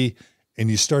community and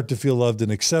you start to feel loved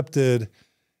and accepted.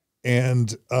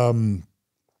 And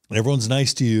everyone's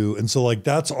nice to you. And so like,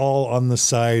 that's all on the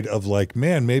side of like,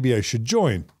 man, maybe I should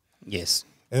join. Yes.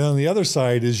 And on the other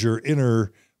side is your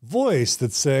inner voice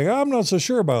that's saying, I'm not so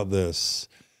sure about this.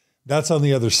 That's on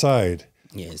the other side.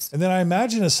 Yes. And then I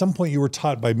imagine at some point you were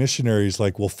taught by missionaries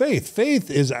like, well,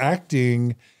 faith is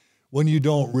acting when you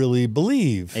don't really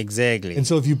believe. Exactly. And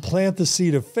so if you plant the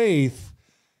seed of faith,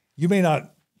 you may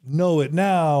not know it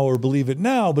now or believe it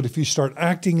now, but if you start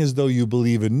acting as though you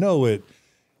believe and know it,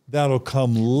 that'll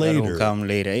come later. That'll come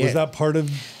later. Was that part of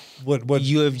what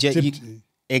you have just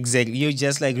exactly? You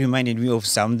just like reminded me of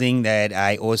something that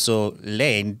I also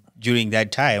learned during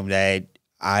that time that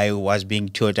I was being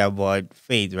taught about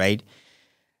faith. Right,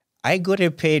 I got a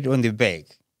pat on the back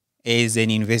as an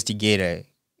investigator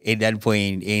at that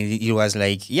point, and it was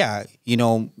like, yeah, you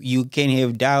know, you can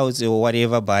have doubts or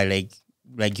whatever, but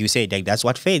like you said, like that's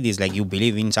what faith is. Like you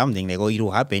believe in something, like, oh, it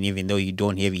will happen even though you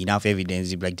don't have enough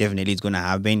evidence. Like definitely it's gonna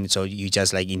happen. So you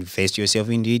just like invest yourself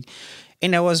in it.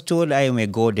 And I was told I am a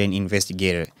golden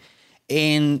investigator.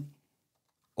 And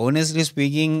honestly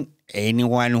speaking,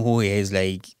 anyone who has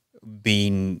like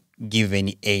been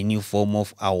given any form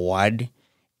of award,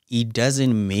 it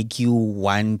doesn't make you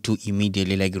want to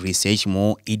immediately like research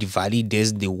more. It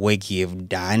validates the work you have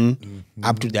done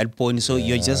up to that point. So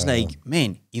you're just like,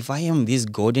 man, if I am this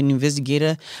golden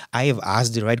investigator, I have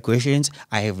asked the right questions,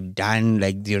 I have done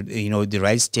like the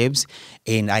right steps,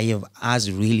 and I have asked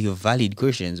really valid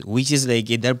questions, which is like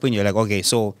at that point you're like, okay,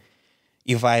 so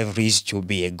if I've reached to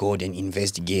be a golden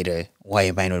investigator, why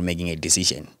am I not making a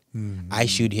decision? I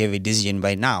should have a decision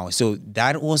by now. So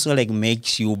that also like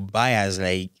makes you biased,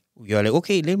 like you're like,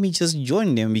 okay, let me just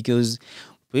join them because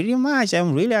pretty much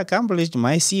I'm really accomplished.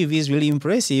 My CV is really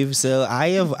impressive. So I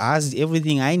have asked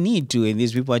everything I need to. And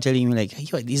these people are telling me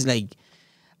like, yo, this like,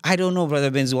 I don't know,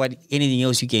 Brother Benzi, what anything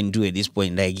else you can do at this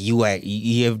point. Like you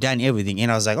have done everything.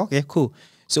 And I was like, okay, cool.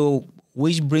 So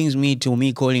which brings me to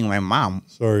me calling my mom.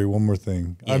 Sorry, one more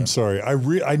thing. Yeah. I'm sorry.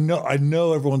 I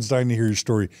know everyone's dying to hear your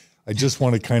story. I just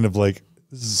want to kind of like,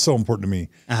 this is so important to me.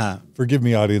 Forgive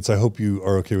me, audience. I hope you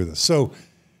are okay with this. So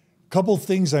couple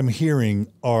things I'm hearing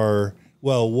are,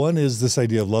 well, one is this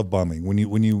idea of love bombing.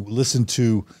 When you listen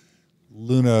to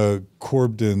Luna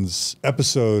Corbden's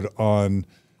episode on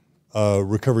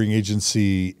recovering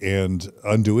agency and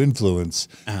undue influence,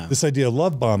 this idea of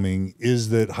love bombing is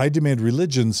that high demand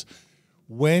religions,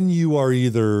 when you are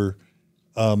either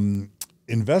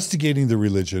investigating the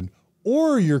religion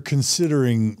or you're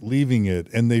considering leaving it,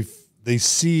 and they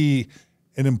see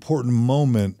an important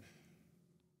moment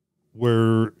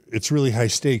where it's really high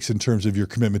stakes in terms of your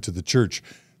commitment to the church.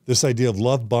 This idea of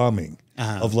love bombing,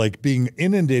 of like being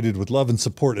inundated with love and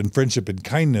support and friendship and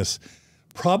kindness,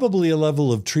 probably a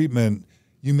level of treatment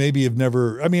you maybe have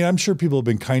never, I mean, I'm sure people have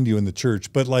been kind to you in the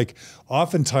church, but like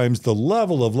oftentimes the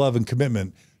level of love and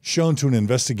commitment shown to an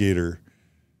investigator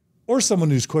or someone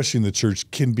who's questioning the church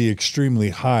can be extremely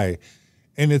high.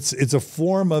 And it's a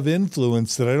form of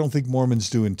influence that I don't think Mormons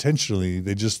do intentionally.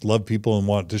 They just love people and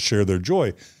want to share their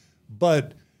joy.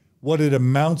 But what it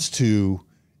amounts to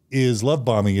is love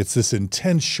bombing. It's this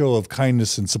intense show of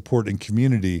kindness and support and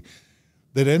community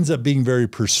that ends up being very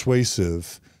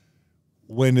persuasive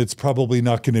when it's probably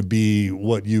not going to be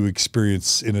what you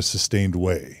experience in a sustained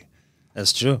way.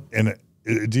 That's true. And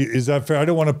is that fair? I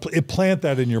don't want to plant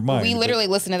that in your mind. We literally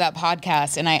listened to that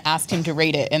podcast and I asked him to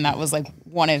rate it, and that was like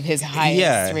one of his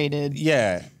highest rated.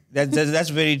 Yeah. That's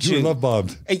very true. You love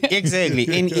bombed. Exactly.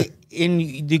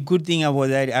 And the good thing about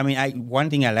that, I mean, one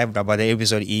thing I loved about the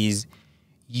episode is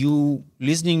you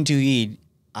listening to it,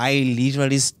 I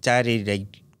literally started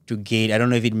like to get, I don't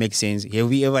know if it makes sense.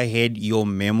 Have you ever had your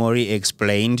memory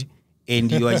explained and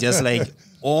you are just like,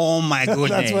 oh my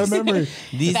goodness. That's my memory.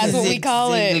 That's what we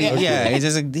call it. Yeah. It's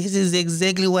just like, this is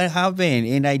exactly what happened.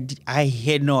 And I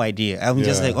had no idea. I'm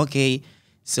just like, okay,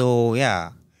 so yeah.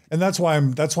 And that's why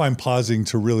I'm pausing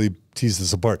to really tease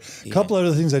this apart. A couple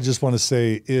other things I just want to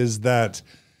say is that,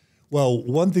 well,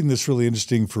 one thing that's really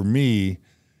interesting for me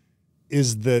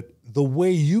is that the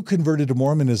way you converted to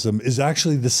Mormonism is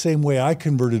actually the same way I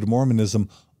converted to Mormonism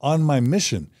on my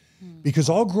mission. Because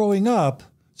all growing up,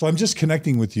 so I'm just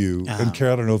connecting with you, and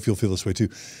Kara, I don't know if you'll feel this way too.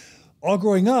 All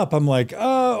growing up, I'm like,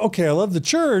 okay, I love the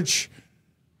church,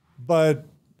 but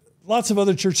lots of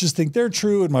other churches think they're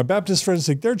true, and my Baptist friends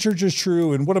think their church is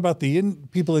true, and what about the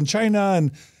people in China?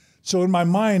 And so in my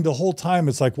mind, the whole time,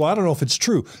 it's like, well, I don't know if it's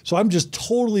true. So I'm just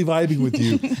totally vibing with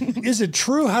you. Is it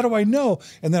true? How do I know?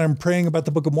 And then I'm praying about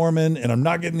the Book of Mormon, and I'm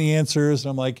not getting the answers, and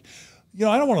I'm like, you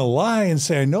know, I don't want to lie and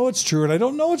say I know it's true, and I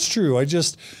don't know it's true.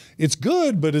 It's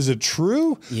good, but is it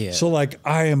true? Yeah. So like,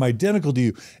 I am identical to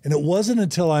you. And it wasn't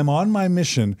until I'm on my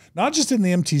mission, not just in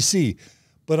the MTC,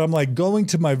 but I'm like going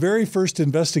to my very first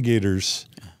investigators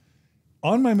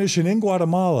on my mission in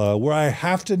Guatemala, where I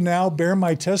have to now bear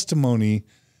my testimony.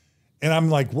 And I'm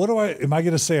like, am I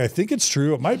going to say, I think it's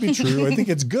true. It might be true. I think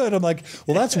it's good. I'm like,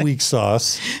 well, that's weak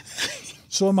sauce.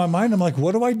 So in my mind, I'm like,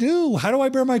 what do I do? How do I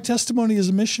bear my testimony as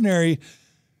a missionary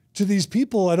to these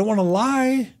people. I don't want to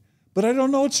lie, but I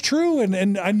don't know it's true.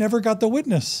 And I never got the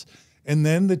witness. And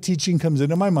then the teaching comes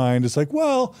into my mind. It's like,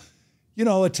 well, you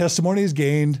know, a testimony is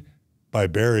gained by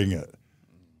bearing it.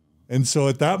 And so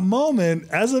at that moment,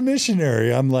 as a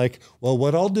missionary, I'm like, well,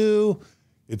 what I'll do,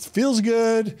 it feels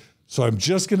good. So I'm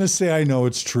just going to say I know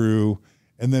it's true.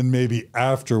 And then maybe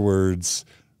afterwards,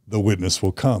 the witness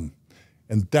will come.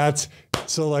 And that's,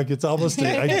 so like, it's almost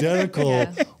identical.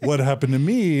 Yeah. What happened to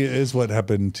me is what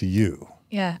happened to you.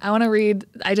 Yeah, I want to read.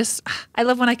 I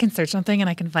love when I can search something and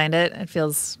I can find it. It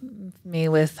fills me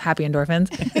with happy endorphins.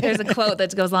 There's a quote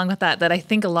that goes along with that I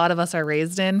think a lot of us are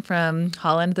raised in from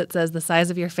Holland that says, the size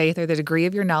of your faith or the degree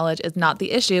of your knowledge is not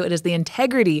the issue. It is the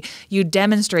integrity you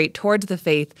demonstrate towards the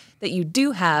faith that you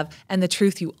do have and the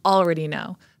truth you already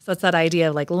know. So it's that idea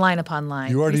of like line upon line.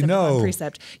 You already know. Upon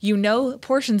precept. You know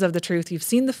portions of the truth. You've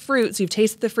seen the fruits. You've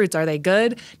tasted the fruits. Are they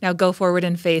good? Now go forward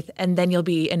in faith, and then you'll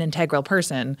be an integral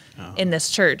person in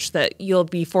this church, that you'll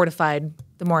be fortified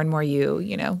the more and more you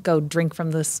go drink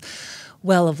from this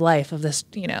well of life, of this,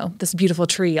 this beautiful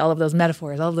tree, all of those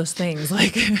metaphors, all of those things.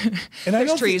 Like, and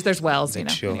there's trees, there's wells,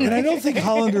 Sure. And I don't think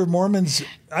Holland or Mormons,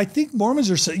 I think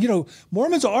Mormons are,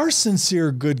 Mormons are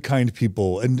sincere, good, kind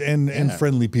people and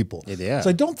friendly people. Yeah. So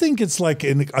I don't think it's like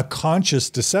a conscious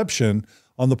deception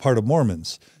on the part of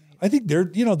Mormons. I think they're,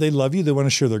 they love you. They want to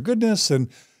share their goodness. And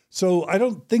so I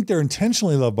don't think they're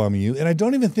intentionally love bombing you. And I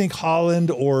don't even think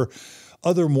Holland or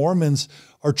other Mormons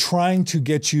are trying to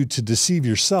get you to deceive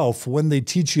yourself when they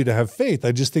teach you to have faith.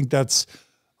 I just think that's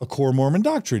a core Mormon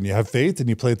doctrine. You have faith and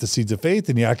you plant the seeds of faith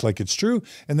and you act like it's true.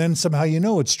 And then somehow you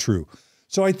know it's true.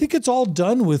 So I think it's all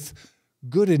done with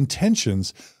good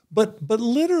intentions. But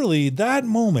literally that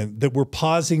moment that we're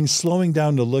pausing, slowing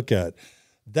down to look at,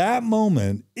 that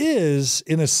moment is,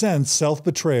 in a sense,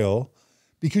 self-betrayal,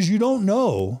 because you don't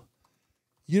know.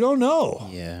 You don't know.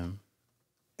 Yeah.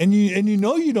 And you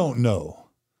know you don't know.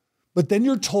 But then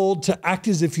you're told to act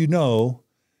as if you know,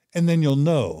 and then you'll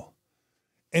know.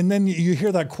 And then you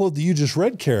hear that quote that you just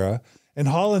read, Kara, and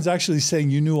Holland's actually saying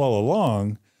you knew all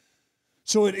along.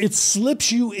 So it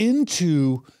slips you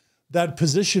into that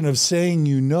position of saying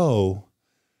you know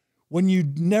when you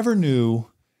never knew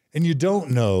and you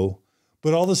don't know,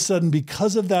 but all of a sudden,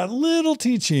 because of that little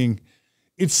teaching,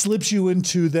 it slips you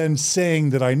into then saying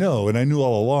that I know and I knew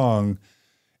all along.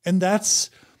 And that's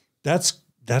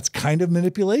kind of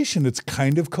manipulation. It's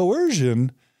kind of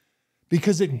coercion,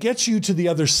 because it gets you to the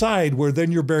other side where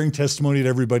then you're bearing testimony to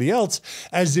everybody else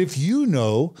as if you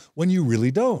know when you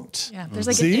really don't. Yeah, there's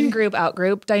like an in-group,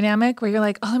 out-group dynamic where you're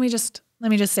like, oh, let me just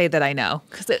say that I know,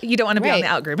 because you don't want to be on the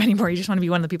out-group anymore. You just want to be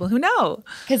one of the people who know.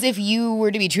 Because if you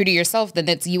were to be true to yourself, then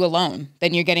it's you alone.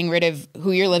 Then you're getting rid of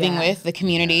who you're living with, the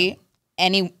community,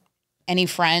 any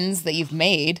friends that you've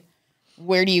made.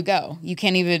 Where do you go?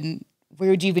 Where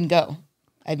would you even go?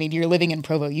 I mean, you're living in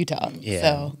Provo, Utah. Yeah.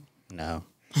 So. No.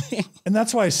 And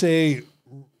that's why I say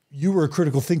you were a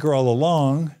critical thinker all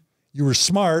along. You were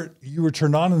smart. You were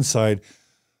turned on inside.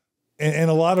 And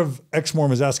a lot of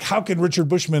ex-Mormons ask, how can Richard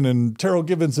Bushman and Terrell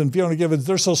Givens and Fiona Givens,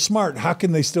 they're so smart, how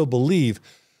can they still believe?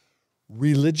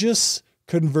 Religious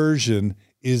conversion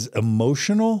is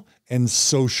emotional and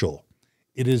social.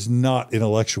 It is not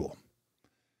intellectual.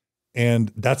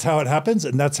 And that's how it happens.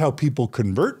 And that's how people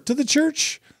convert to the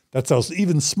church. That's how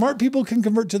even smart people can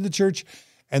convert to the church.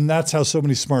 And that's how so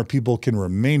many smart people can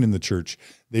remain in the church.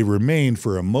 They remain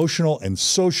for emotional and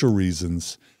social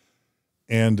reasons.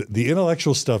 And the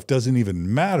intellectual stuff doesn't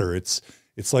even matter. It's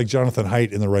like Jonathan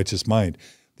Haidt in The Righteous Mind.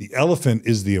 The elephant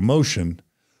is the emotion.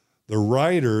 The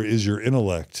rider is your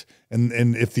intellect.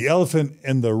 And if the elephant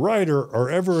and the rider are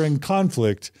ever in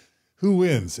conflict, who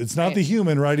wins? It's not the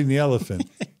human riding the elephant.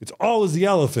 It's always the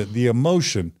elephant, the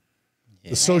emotion,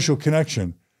 the social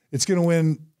connection. It's going to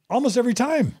win almost every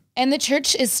time. And the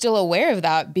church is still aware of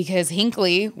that, because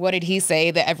Hinckley, what did he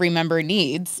say that every member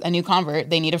needs? A new convert,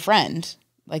 they need a friend.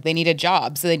 Like, they need a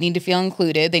job. So they need to feel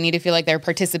included. They need to feel like they're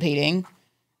participating.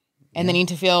 And they need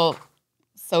to feel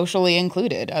socially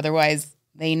included. Otherwise,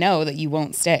 they know that you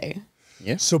won't stay.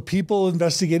 Yeah. So people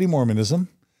investigating Mormonism,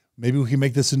 maybe we can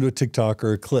make this into a TikTok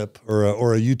or a clip or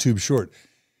a YouTube short.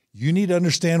 You need to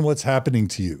understand what's happening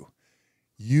to you.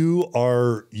 You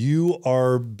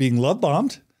are being love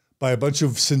bombed by a bunch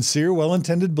of sincere,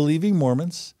 well-intended, believing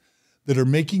Mormons that are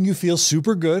making you feel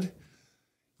super good.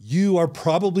 You are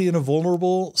probably in a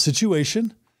vulnerable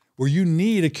situation where you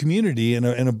need a community and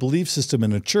a belief system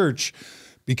in a church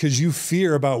because you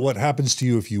fear about what happens to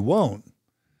you if you won't.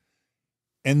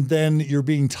 And then you're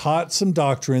being taught some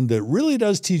doctrine that really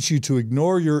does teach you to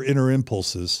ignore your inner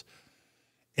impulses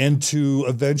and to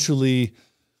eventually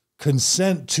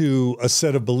consent to a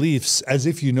set of beliefs as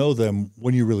if you know them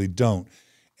when you really don't.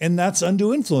 And that's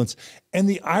undue influence. And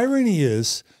the irony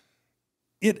is,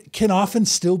 it can often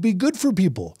still be good for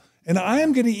people. And I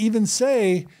am going to even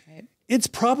say, it's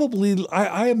probably,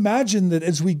 I imagine that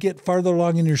as we get farther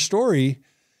along in your story,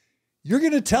 you're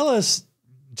going to tell us,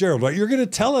 Gerald, right? You're going to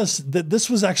tell us that this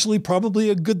was actually probably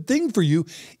a good thing for you,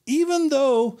 even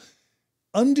though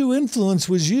undue influence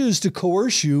was used to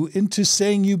coerce you into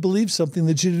saying you believe something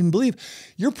that you didn't believe.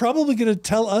 You're probably going to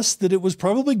tell us that it was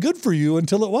probably good for you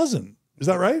until it wasn't. Is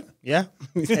that right? Yeah,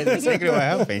 that's exactly what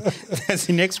happened. That's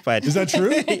the next part. Is that true?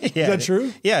 Is that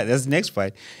true? Yeah, that's the next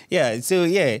part. Yeah, so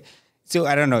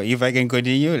I don't know if I can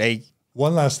continue. Like,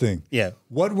 one last thing. Yeah.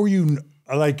 What were you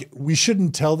like? We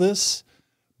shouldn't tell this,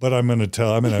 but we're going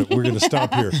to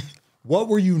stop here. What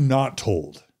were you not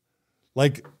told?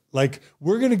 Like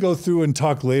we're going to go through and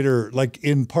talk later. Like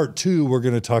in part 2, we're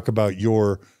going to talk about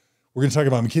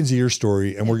Makenzie, your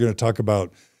story, and we're going to talk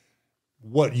about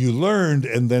what you learned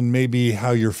and then maybe how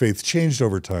your faith changed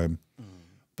over time.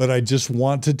 But I just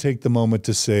want to take the moment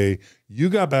to say, you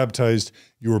got baptized.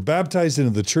 You were baptized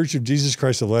into the Church of Jesus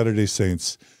Christ of Latter-day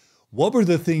Saints. What were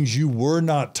the things you were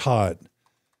not taught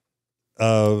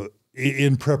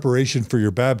in preparation for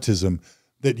your baptism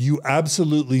that you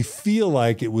absolutely feel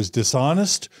like it was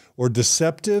dishonest or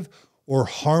deceptive or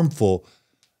harmful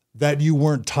that you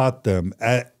weren't taught them?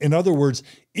 In other words,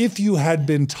 if you had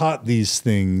been taught these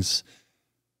things,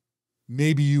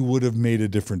 maybe you would have made a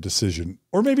different decision,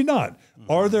 or maybe not.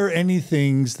 Are there any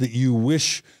things that you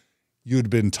wish you had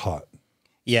been taught?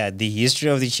 Yeah, the history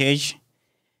of the church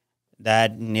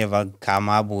that never come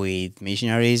up with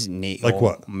missionaries, like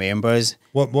what members.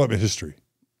 What history?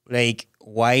 Like,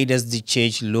 why does the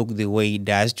church look the way it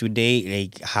does today?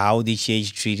 Like, how the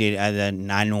church treated other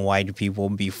non-white people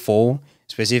before,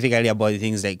 specifically about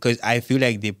things like, because I feel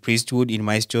like the priesthood in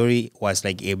my story was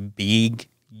like a big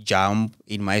jump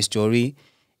in my story,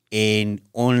 and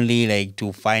only like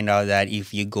to find out that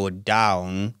if you go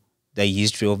down the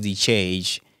history of the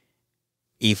church,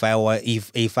 if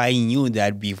I knew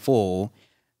that before,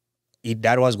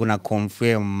 that was gonna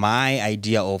confirm my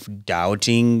idea of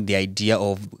doubting the idea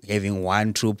of having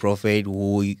one true prophet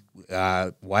in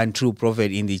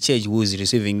the church who is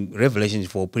receiving revelations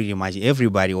for pretty much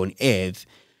everybody on earth.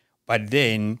 But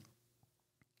then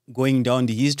going down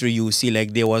the history, you see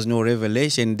like there was no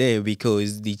revelation there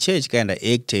because the church kind of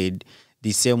acted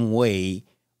the same way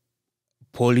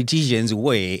politicians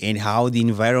were and how the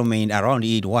environment around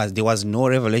it was. There was no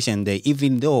revelation there,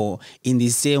 even though in the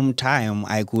same time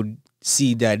I could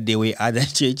see that there were other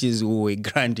churches who were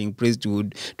granting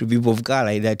priesthood to people of color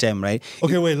at that time, right?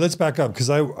 Okay, wait, let's back up, because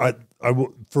I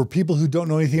for people who don't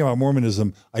know anything about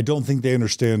Mormonism, I don't think they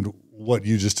understand what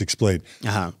you just explained.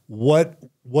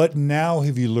 What now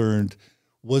have you learned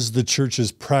was the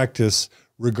church's practice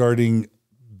regarding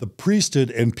the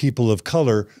priesthood and people of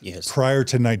color prior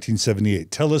to 1978?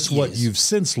 Tell us what you've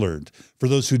since learned for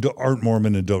those who aren't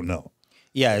Mormon and don't know.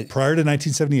 Yeah. Prior to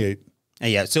 1978.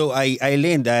 Yeah. So I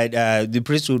learned that the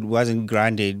priesthood wasn't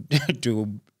granted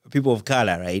to people of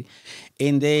color, right?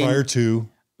 And then prior to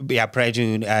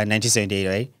 1978,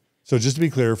 right? So just to be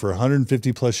clear, for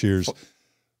 150 plus years,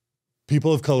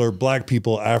 people of color, black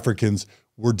people, Africans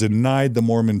were denied the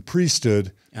Mormon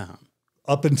priesthood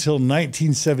up until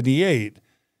 1978.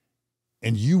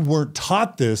 And you weren't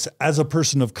taught this as a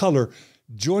person of color,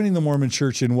 joining the Mormon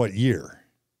church in what year?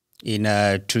 In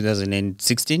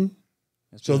 2016.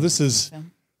 So this is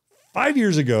 5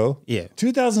 years ago. Yeah.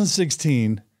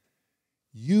 2016.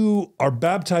 You are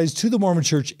baptized to the Mormon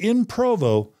church in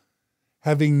Provo,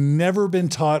 having never been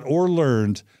taught or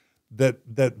learned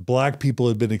that black people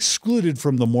had been excluded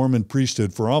from the Mormon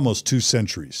priesthood for almost 2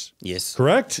 centuries. Yes.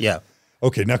 Correct? Yeah.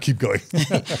 Okay, now keep going.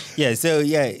 So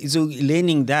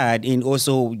learning that, and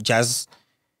also just,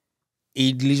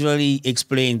 it literally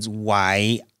explains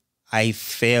why I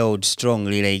felt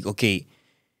strongly like, okay,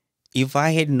 if I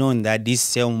had known that this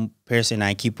same person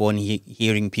I keep on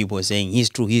hearing people saying, he's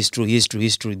true, this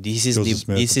is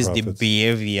the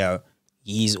behavior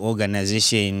his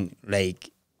organization, like,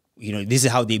 this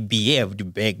is how they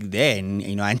behaved back then,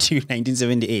 until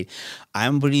 1978.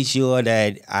 I'm pretty sure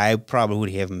that I probably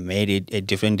would have made it a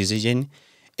different decision.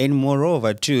 And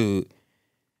moreover, too,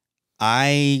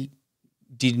 I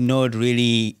did not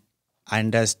really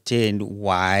understand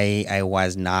why I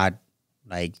was not,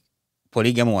 like,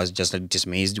 polygamy was just like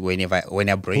dismissed when I brought it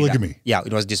up. Polygamy. Yeah,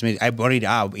 it was dismissed. I brought it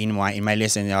up in my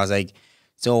lesson. And I was like,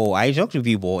 so I talk to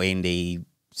people and they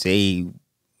say,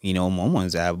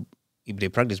 Mormons if they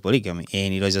practice polygamy,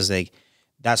 and it was just like,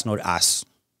 that's not us.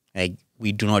 Like,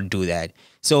 we do not do that.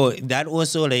 So that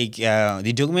also like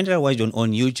the documentary I watched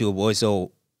on YouTube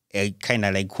also kind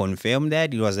of like confirmed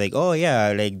that. It was like, oh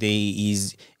yeah, like there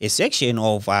is a section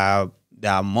of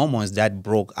the Mormons that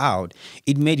broke out.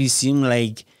 It made it seem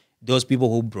like those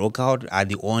people who broke out are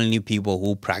the only people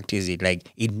who practice it.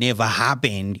 Like it never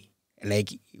happened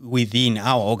like within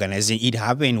our organization. It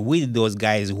happened with those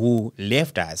guys who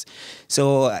left us.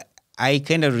 So I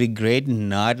kind of regret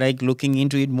not like looking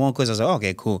into it more, because I was like,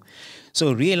 okay, cool.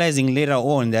 So realizing later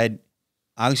on that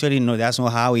actually no, that's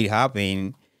not how it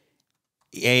happened.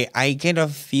 I kind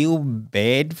of feel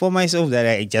bad for myself that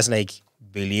I just like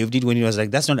believed it when it was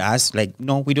like, that's not us. Like,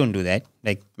 no, we don't do that.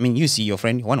 Like, I mean, you see your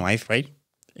friend, one wife, right?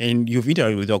 And you've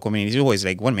interacted with our community. It's always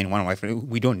like one man, one wife.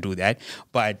 We don't do that.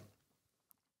 But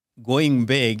going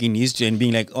back in history and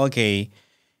being like, okay,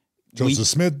 Joseph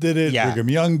Smith did it. Yeah, Brigham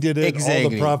Young did it. exactly. All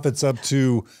the prophets up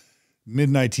to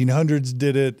mid-1900s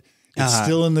did it. It's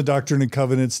still in the Doctrine and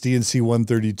Covenants, D&C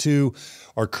 132.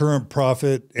 Our current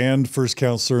prophet and first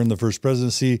counselor in the first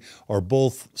presidency are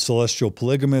both celestial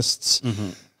polygamists.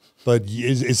 But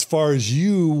as far as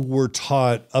you were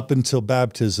taught up until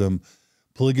baptism,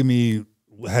 polygamy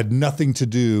had nothing to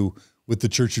do with the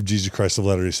Church of Jesus Christ of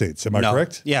Latter-day Saints. Am I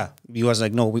correct? Yeah. He was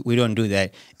like, no, we don't do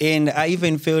that. And I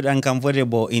even felt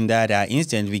uncomfortable in that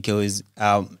instance because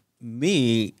I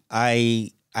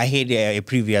had a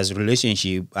previous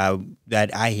relationship that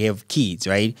I have kids,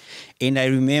 right? And I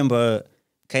remember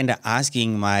kind of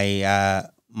asking my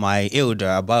my elder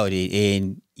about it,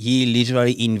 and he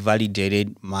literally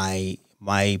invalidated my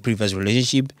previous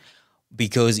relationship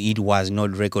because it was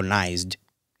not recognized,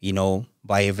 you know,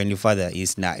 by Heavenly Father.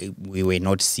 It's not, we were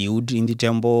not sealed in the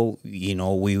temple, you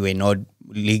know, we were not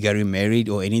legally married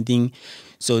or anything.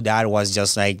 So that was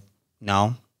just like,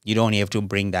 no, you don't have to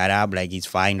bring that up. Like, it's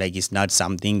fine. Like, it's not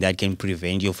something that can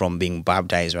prevent you from being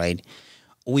baptized, right?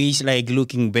 Which, like,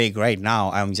 looking back right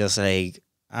now, I'm just like,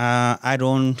 I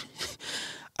don't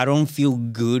feel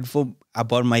good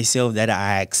about myself that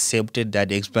I accepted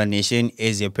that explanation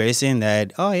as a person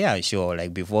that, oh yeah, sure,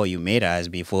 like before you met us,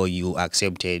 before you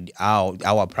accepted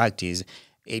our practice,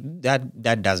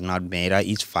 that does not matter.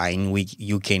 It's fine.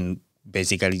 You can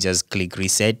basically just click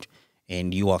reset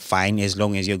and you are fine as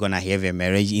long as you're going to have a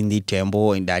marriage in the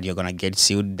temple and that you're going to get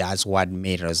sealed. That's what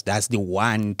matters. That's the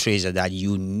one treasure that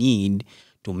you need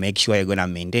to make sure you're going to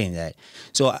maintain that.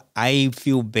 So I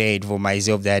feel bad for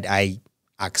myself that I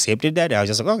accepted that. I was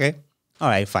just like, okay, all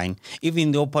right, fine.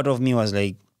 Even though part of me was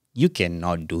like, you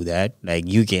cannot do that. Like,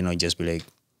 you cannot just be like,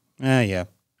 yeah,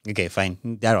 okay, fine.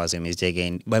 That was a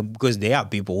mistake. But because there are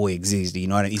people who exist, you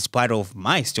know, it's part of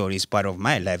my story, it's part of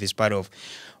my life, it's part of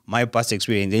my past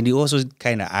experience. And it also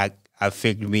kind of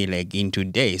affected me like in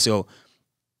today. So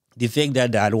the fact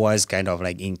that was kind of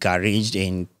like encouraged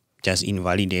and just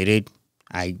invalidated,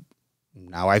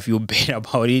 now I feel bad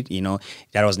about it, you know,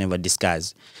 that was never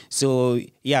discussed. So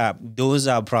yeah, those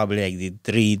are probably like the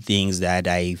three things that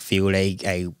I feel like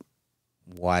I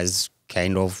was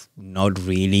kind of not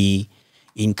really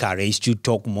encouraged to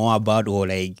talk more about or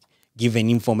like given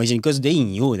information, because they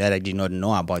knew that I did not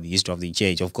know about the history of the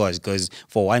church, of course, because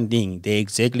for one thing, they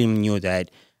exactly knew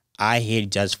that I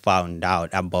had just found out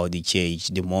about the church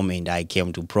the moment I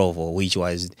came to Provo, which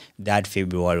was that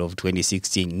February of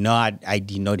 2016. I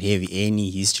did not have any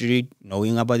history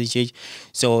knowing about the church.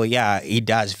 So yeah, it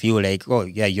does feel like, oh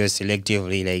yeah, you're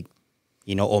selectively like,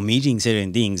 you know, omitting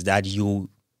certain things that you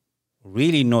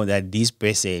really know that this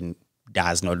person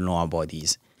does not know about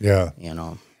this. Yeah. You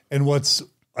know. And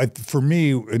for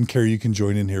me, and Carrie, you can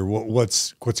join in here.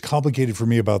 What's complicated for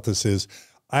me about this is,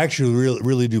 I actually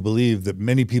really do believe that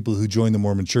many people who join the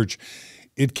Mormon Church,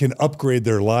 it can upgrade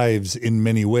their lives in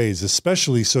many ways,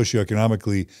 especially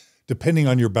socioeconomically, depending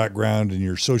on your background and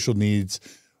your social needs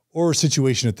or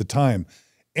situation at the time.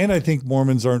 And I think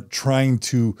Mormons aren't trying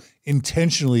to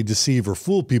intentionally deceive or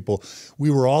fool people. We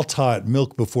were all taught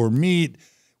milk before meat.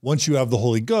 Once you have the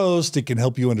Holy Ghost, it can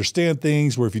help you understand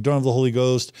things, where if you don't have the Holy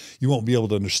Ghost, you won't be able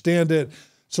to understand it.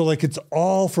 So like, it's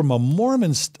all from a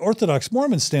Orthodox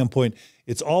Mormon standpoint,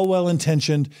 it's all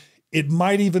well-intentioned. It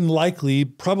might even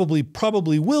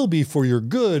probably will be for your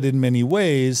good in many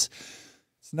ways.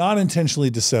 It's not intentionally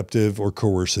deceptive or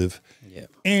coercive. Yeah.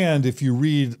 And if you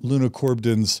read Luna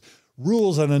Corbden's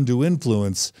Rules on Undue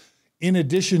Influence, in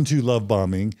addition to love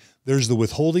bombing, there's the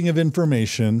withholding of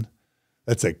information.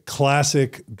 That's a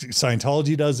classic.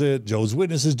 Scientology does it. Jehovah's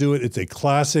Witnesses do it. It's a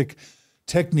classic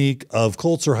technique of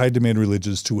cults or high demand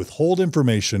religions to withhold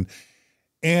information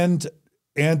and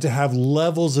to have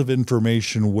levels of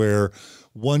information where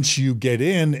once you get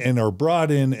in and are brought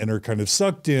in and are kind of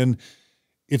sucked in,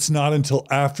 it's not until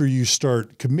after you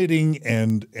start committing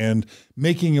and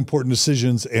making important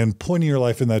decisions and pointing your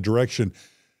life in that direction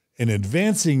and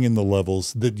advancing in the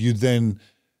levels that you then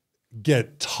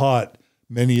get taught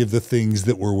many of the things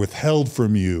that were withheld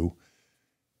from you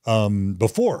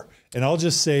before. And I'll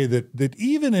just say that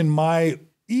even in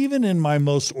my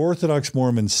most Orthodox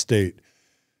Mormon state,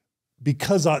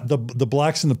 because the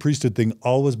blacks in the priesthood thing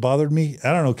always bothered me.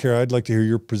 I don't know, Kara, I'd like to hear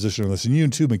your position on this, and you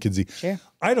too, Makenzie. Sure.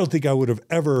 I don't think I would have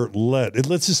ever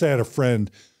let's just say I had a friend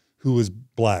who was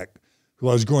black, who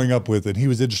I was growing up with, and he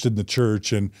was interested in the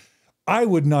church, and I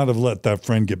would not have let that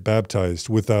friend get baptized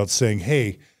without saying,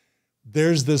 hey,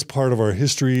 there's this part of our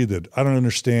history that I don't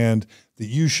understand that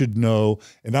you should know.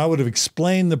 And I would have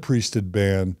explained the priesthood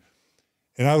ban,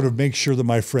 and I would have made sure that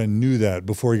my friend knew that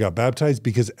before he got baptized,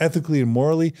 because ethically and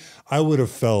morally, I would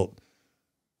have felt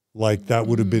like that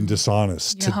would have been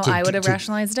dishonest. You know how I would have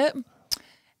rationalized it?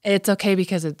 It's okay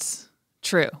because it's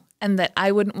true. And that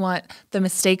I wouldn't want the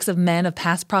mistakes of men, of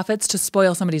past prophets, to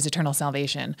spoil somebody's eternal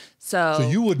salvation. So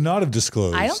you would not have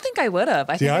disclosed. I don't think I would have.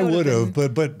 I would have,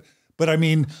 but I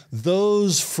mean,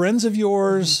 those friends of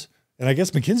yours, and I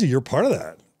guess Makenzie, you're part of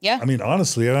that. Yeah. I mean,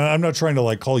 honestly, and I'm not trying to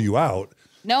like call you out.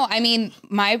 No, I mean,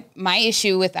 my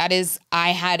issue with that is I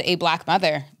had a black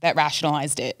mother that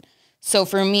rationalized it. So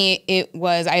for me, it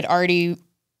was, I'd already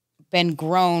been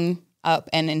grown up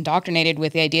and indoctrinated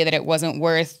with the idea that it wasn't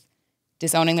worth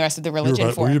disowning the rest of the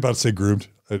religion for. Were you about to say groomed?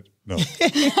 No.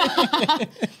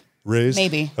 Raised?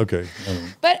 Maybe. Okay.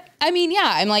 But I mean,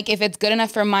 yeah, I'm like, if it's good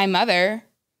enough for my mother,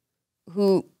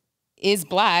 who is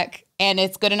black, and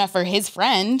it's good enough for his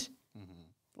friend,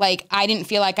 like, I didn't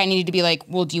feel like I needed to be like,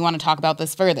 well, do you want to talk about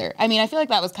this further? I mean, I feel like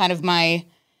that was kind of my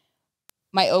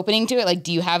opening to it. Like,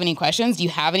 do you have any questions? Do you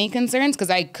have any concerns?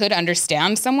 Because I could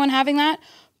understand someone having that.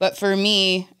 But for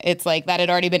me, it's like that had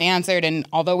already been answered. And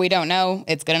although we don't know,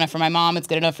 it's good enough for my mom. It's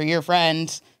good enough for your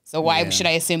friend. So why should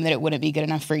I assume that it wouldn't be good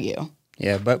enough for you?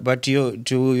 Yeah, but to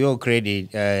your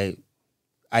credit,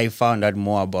 I found out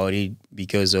more about it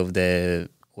because of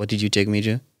what did you take me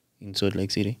to in Salt Lake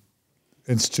City?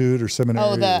 Institute or seminary?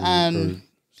 Oh,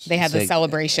 they had the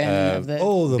celebration of the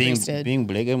priesthood. Being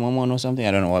black and Mormon or something. I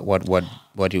don't know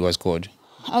what it was called.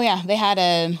 Oh yeah, they had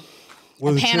a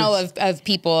panel of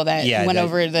people that went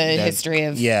over the history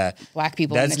of black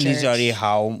people in the church. That's literally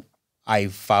how I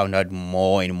found out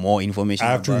more and more information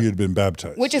after you'd been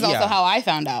baptized. Which is also how I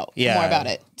found out more about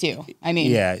it too. I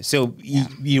mean, so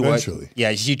eventually,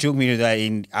 she took me to that,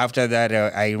 and after that,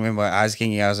 I remember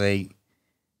asking her, I was like,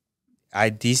 I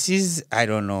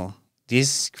don't know.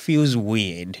 This feels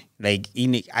weird. Like,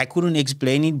 I couldn't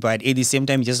explain it, but at the same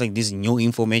time, just like this new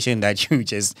information that you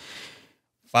just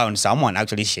found someone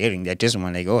actually sharing their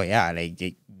testimony. Like, oh yeah,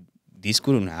 like this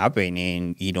couldn't happen,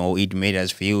 and it made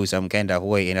us feel some kind of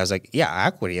way. And I was like, yeah, I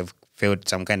could have felt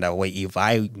some kind of way if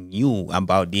I knew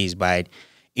about this, but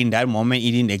in that moment,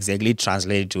 it didn't exactly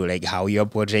translate to like how you're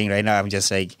portraying right now. I'm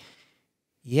just like,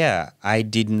 yeah, I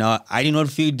did not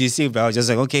feel deceived. I was just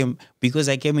like, okay, because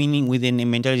I came in with a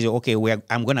mentality, okay,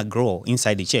 I'm going to grow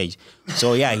inside the church.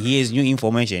 So yeah, here's new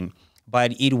information.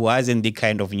 But it wasn't the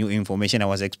kind of new information I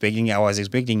was expecting. I was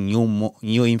expecting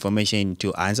new information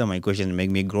to answer my questions and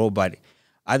make me grow. But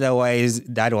otherwise,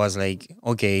 that was like,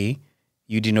 okay,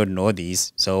 you did not know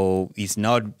this. So it's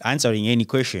not answering any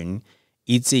question.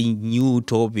 It's a new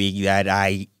topic that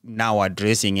I now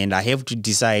addressing, and I have to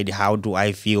decide how do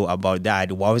I feel about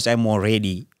that whilst I'm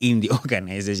already in the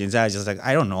organization. So I was just like,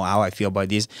 I don't know how I feel about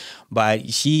this. But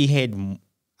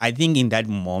I think in that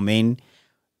moment,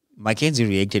 Makenzie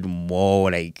reacted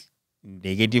more like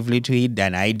negatively to it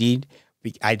than I did.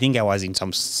 I think I was in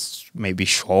some maybe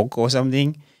shock or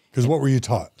something. Because what were you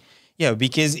taught? Yeah,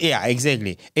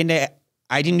 exactly. And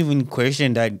I didn't even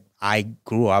question that I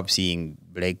grew up seeing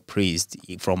black priests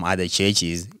from other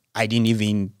churches. I didn't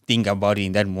even think about it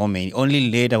in that moment. Only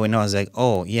later when I was like,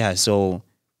 oh yeah, so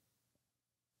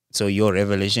your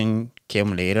revelation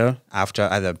came later after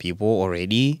other people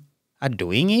already are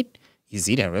doing it? Is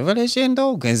it a revelation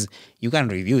though? Because you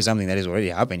can't review something that is already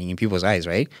happening in people's eyes,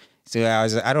 right? So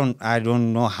I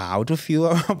don't know how to feel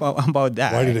about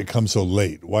that. Why did it come so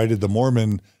late? Why did the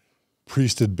Mormon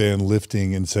priesthood ban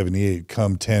lifting in 78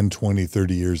 come 10, 20,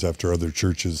 30 years after other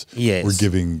churches were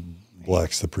giving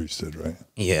blacks the priesthood, right?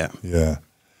 Yeah. Yeah.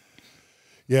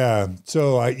 Yeah.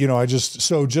 So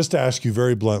just to ask you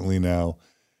very bluntly now,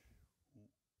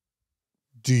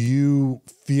 do you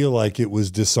feel like it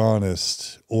was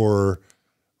dishonest or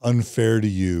unfair to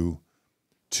you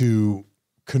to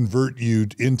convert you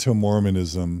into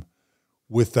Mormonism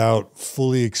without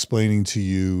fully explaining to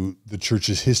you the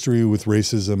church's history with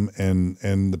racism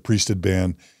and the priesthood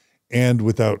ban and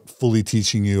without fully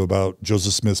teaching you about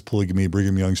Joseph Smith's polygamy,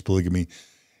 Brigham Young's polygamy,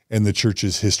 and the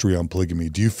church's history on polygamy.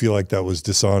 Do you feel like that was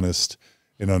dishonest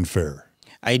and unfair?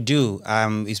 I do,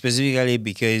 specifically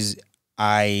because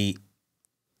I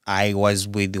was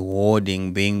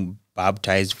withholding being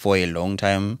baptized for a long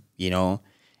time, you know,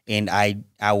 and I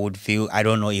would feel, I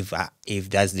don't know if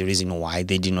that's the reason why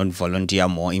they did not volunteer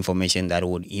more information that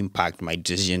would impact my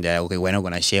decision that, okay, we're not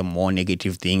going to share more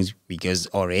negative things because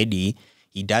already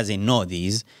he doesn't know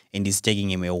this and it's taking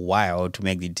him a while to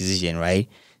make the decision, right?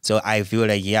 So I feel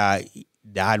like, yeah,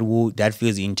 that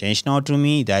feels intentional to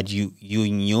me, that you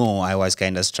knew I was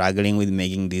kind of struggling with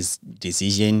making this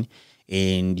decision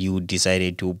and you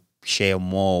decided to share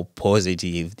more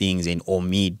positive things and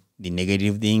omit the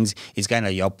negative things. It's kind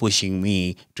of you're pushing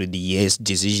me to the yes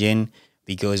decision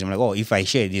because I'm like, oh, if I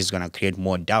share this, it's going to create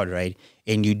more doubt, right?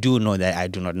 And you do know that I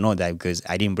do not know that because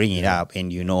I didn't bring it up,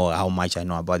 and you know how much I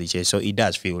know about the church. So it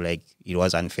does feel like it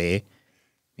was unfair.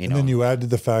 And then you add to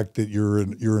the fact that you're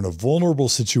in a vulnerable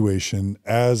situation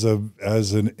as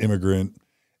an immigrant,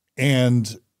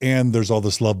 and there's all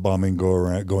this love bombing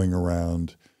going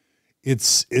around.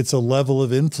 It's a level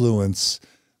of influence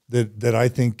that I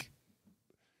think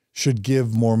should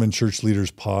give Mormon church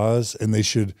leaders pause, and they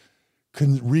should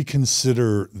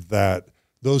reconsider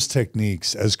those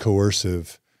techniques as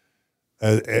coercive,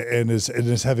 and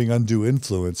as having undue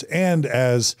influence, and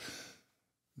as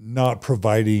not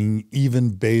providing even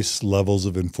base levels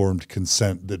of informed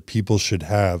consent that people should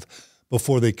have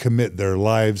before they commit their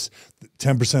lives,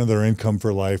 10% of their income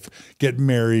for life, get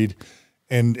married,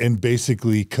 and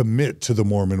basically commit to the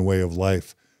Mormon way of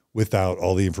life without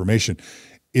all the information.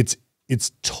 It's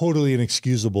totally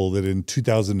inexcusable that in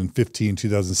 2015,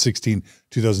 2016,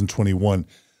 2021,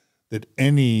 that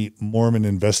any Mormon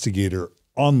investigator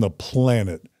on the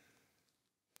planet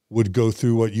would go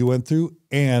through what you went through,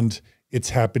 and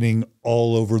it's happening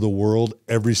all over the world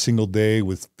every single day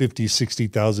with 50,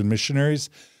 60,000 missionaries.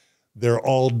 They're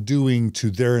all doing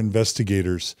to their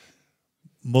investigators,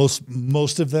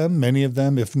 most of them, many of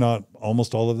them, if not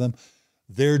almost all of them,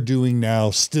 they're doing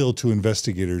now still to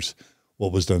investigators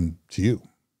what was done to you.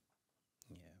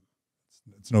 Yeah.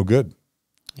 It's no good.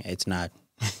 Yeah, it's not.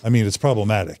 I mean, it's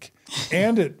problematic,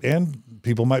 and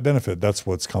people might benefit. That's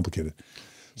what's complicated.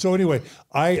 So anyway,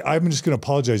 I'm just going to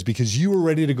apologize because you were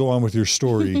ready to go on with your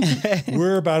story.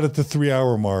 We're about at the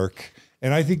 3-hour mark,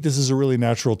 and I think this is a really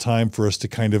natural time for us to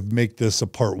kind of make this a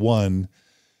part one.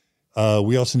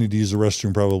 We also need to use the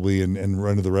restroom probably and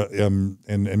run to the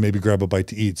and maybe grab a bite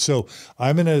to eat. So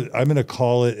I'm gonna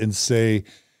call it and say,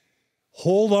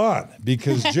 hold on,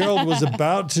 because Gerald was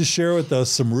about to share with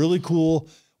us some really cool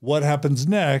what happens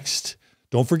next.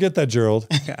 Don't forget that, Gerald.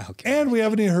 Okay. And we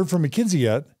haven't even heard from Makenzie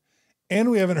yet. And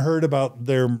we haven't heard about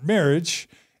their marriage,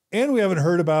 and we haven't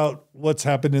heard about what's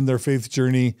happened in their faith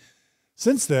journey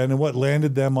since then and what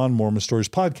landed them on Mormon Stories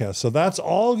podcast. So that's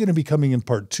all going to be coming in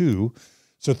part 2.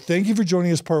 So thank you for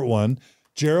joining us part 1.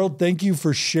 Gerald, thank you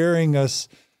for sharing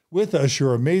with us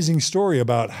your amazing story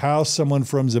about how someone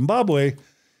from Zimbabwe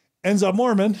ends up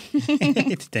Mormon.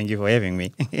 Thank you for having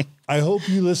me. I hope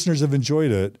you listeners have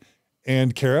enjoyed it.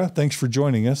 And Kara, thanks for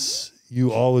joining us.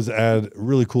 You always add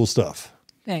really cool stuff.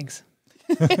 Thanks.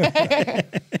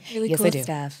 Really Yes, cool I do.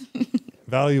 stuff.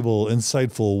 Valuable,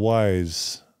 insightful,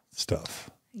 wise stuff.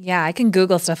 Yeah, I can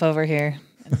Google stuff over here.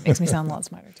 It makes me sound a lot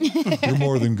smarter too. You're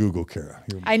more than Google, Kara.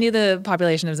 I knew the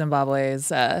population of Zimbabwe's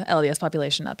LDS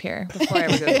population up here before I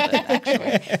ever Googled it,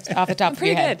 actually. Off the top of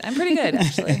your head. I'm pretty good,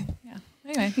 actually. Yeah.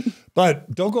 Anyway.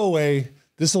 But don't go away.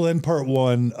 This will end part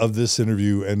 1 of this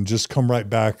interview, and just come right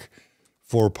back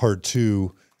for part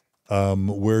 2,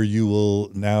 where you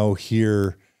will now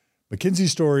hear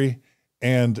Makenzie's story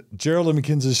and Gerald and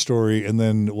Makenzie's story, and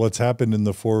then what's happened in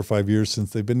the 4 or 5 years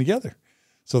since they've been together.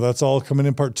 So that's all coming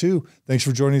in part 2. Thanks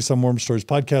for joining us on Mormon Stories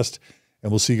podcast,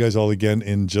 and we'll see you guys all again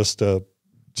in just a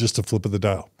flip of the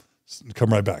dial.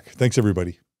 Come right back. Thanks,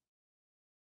 everybody.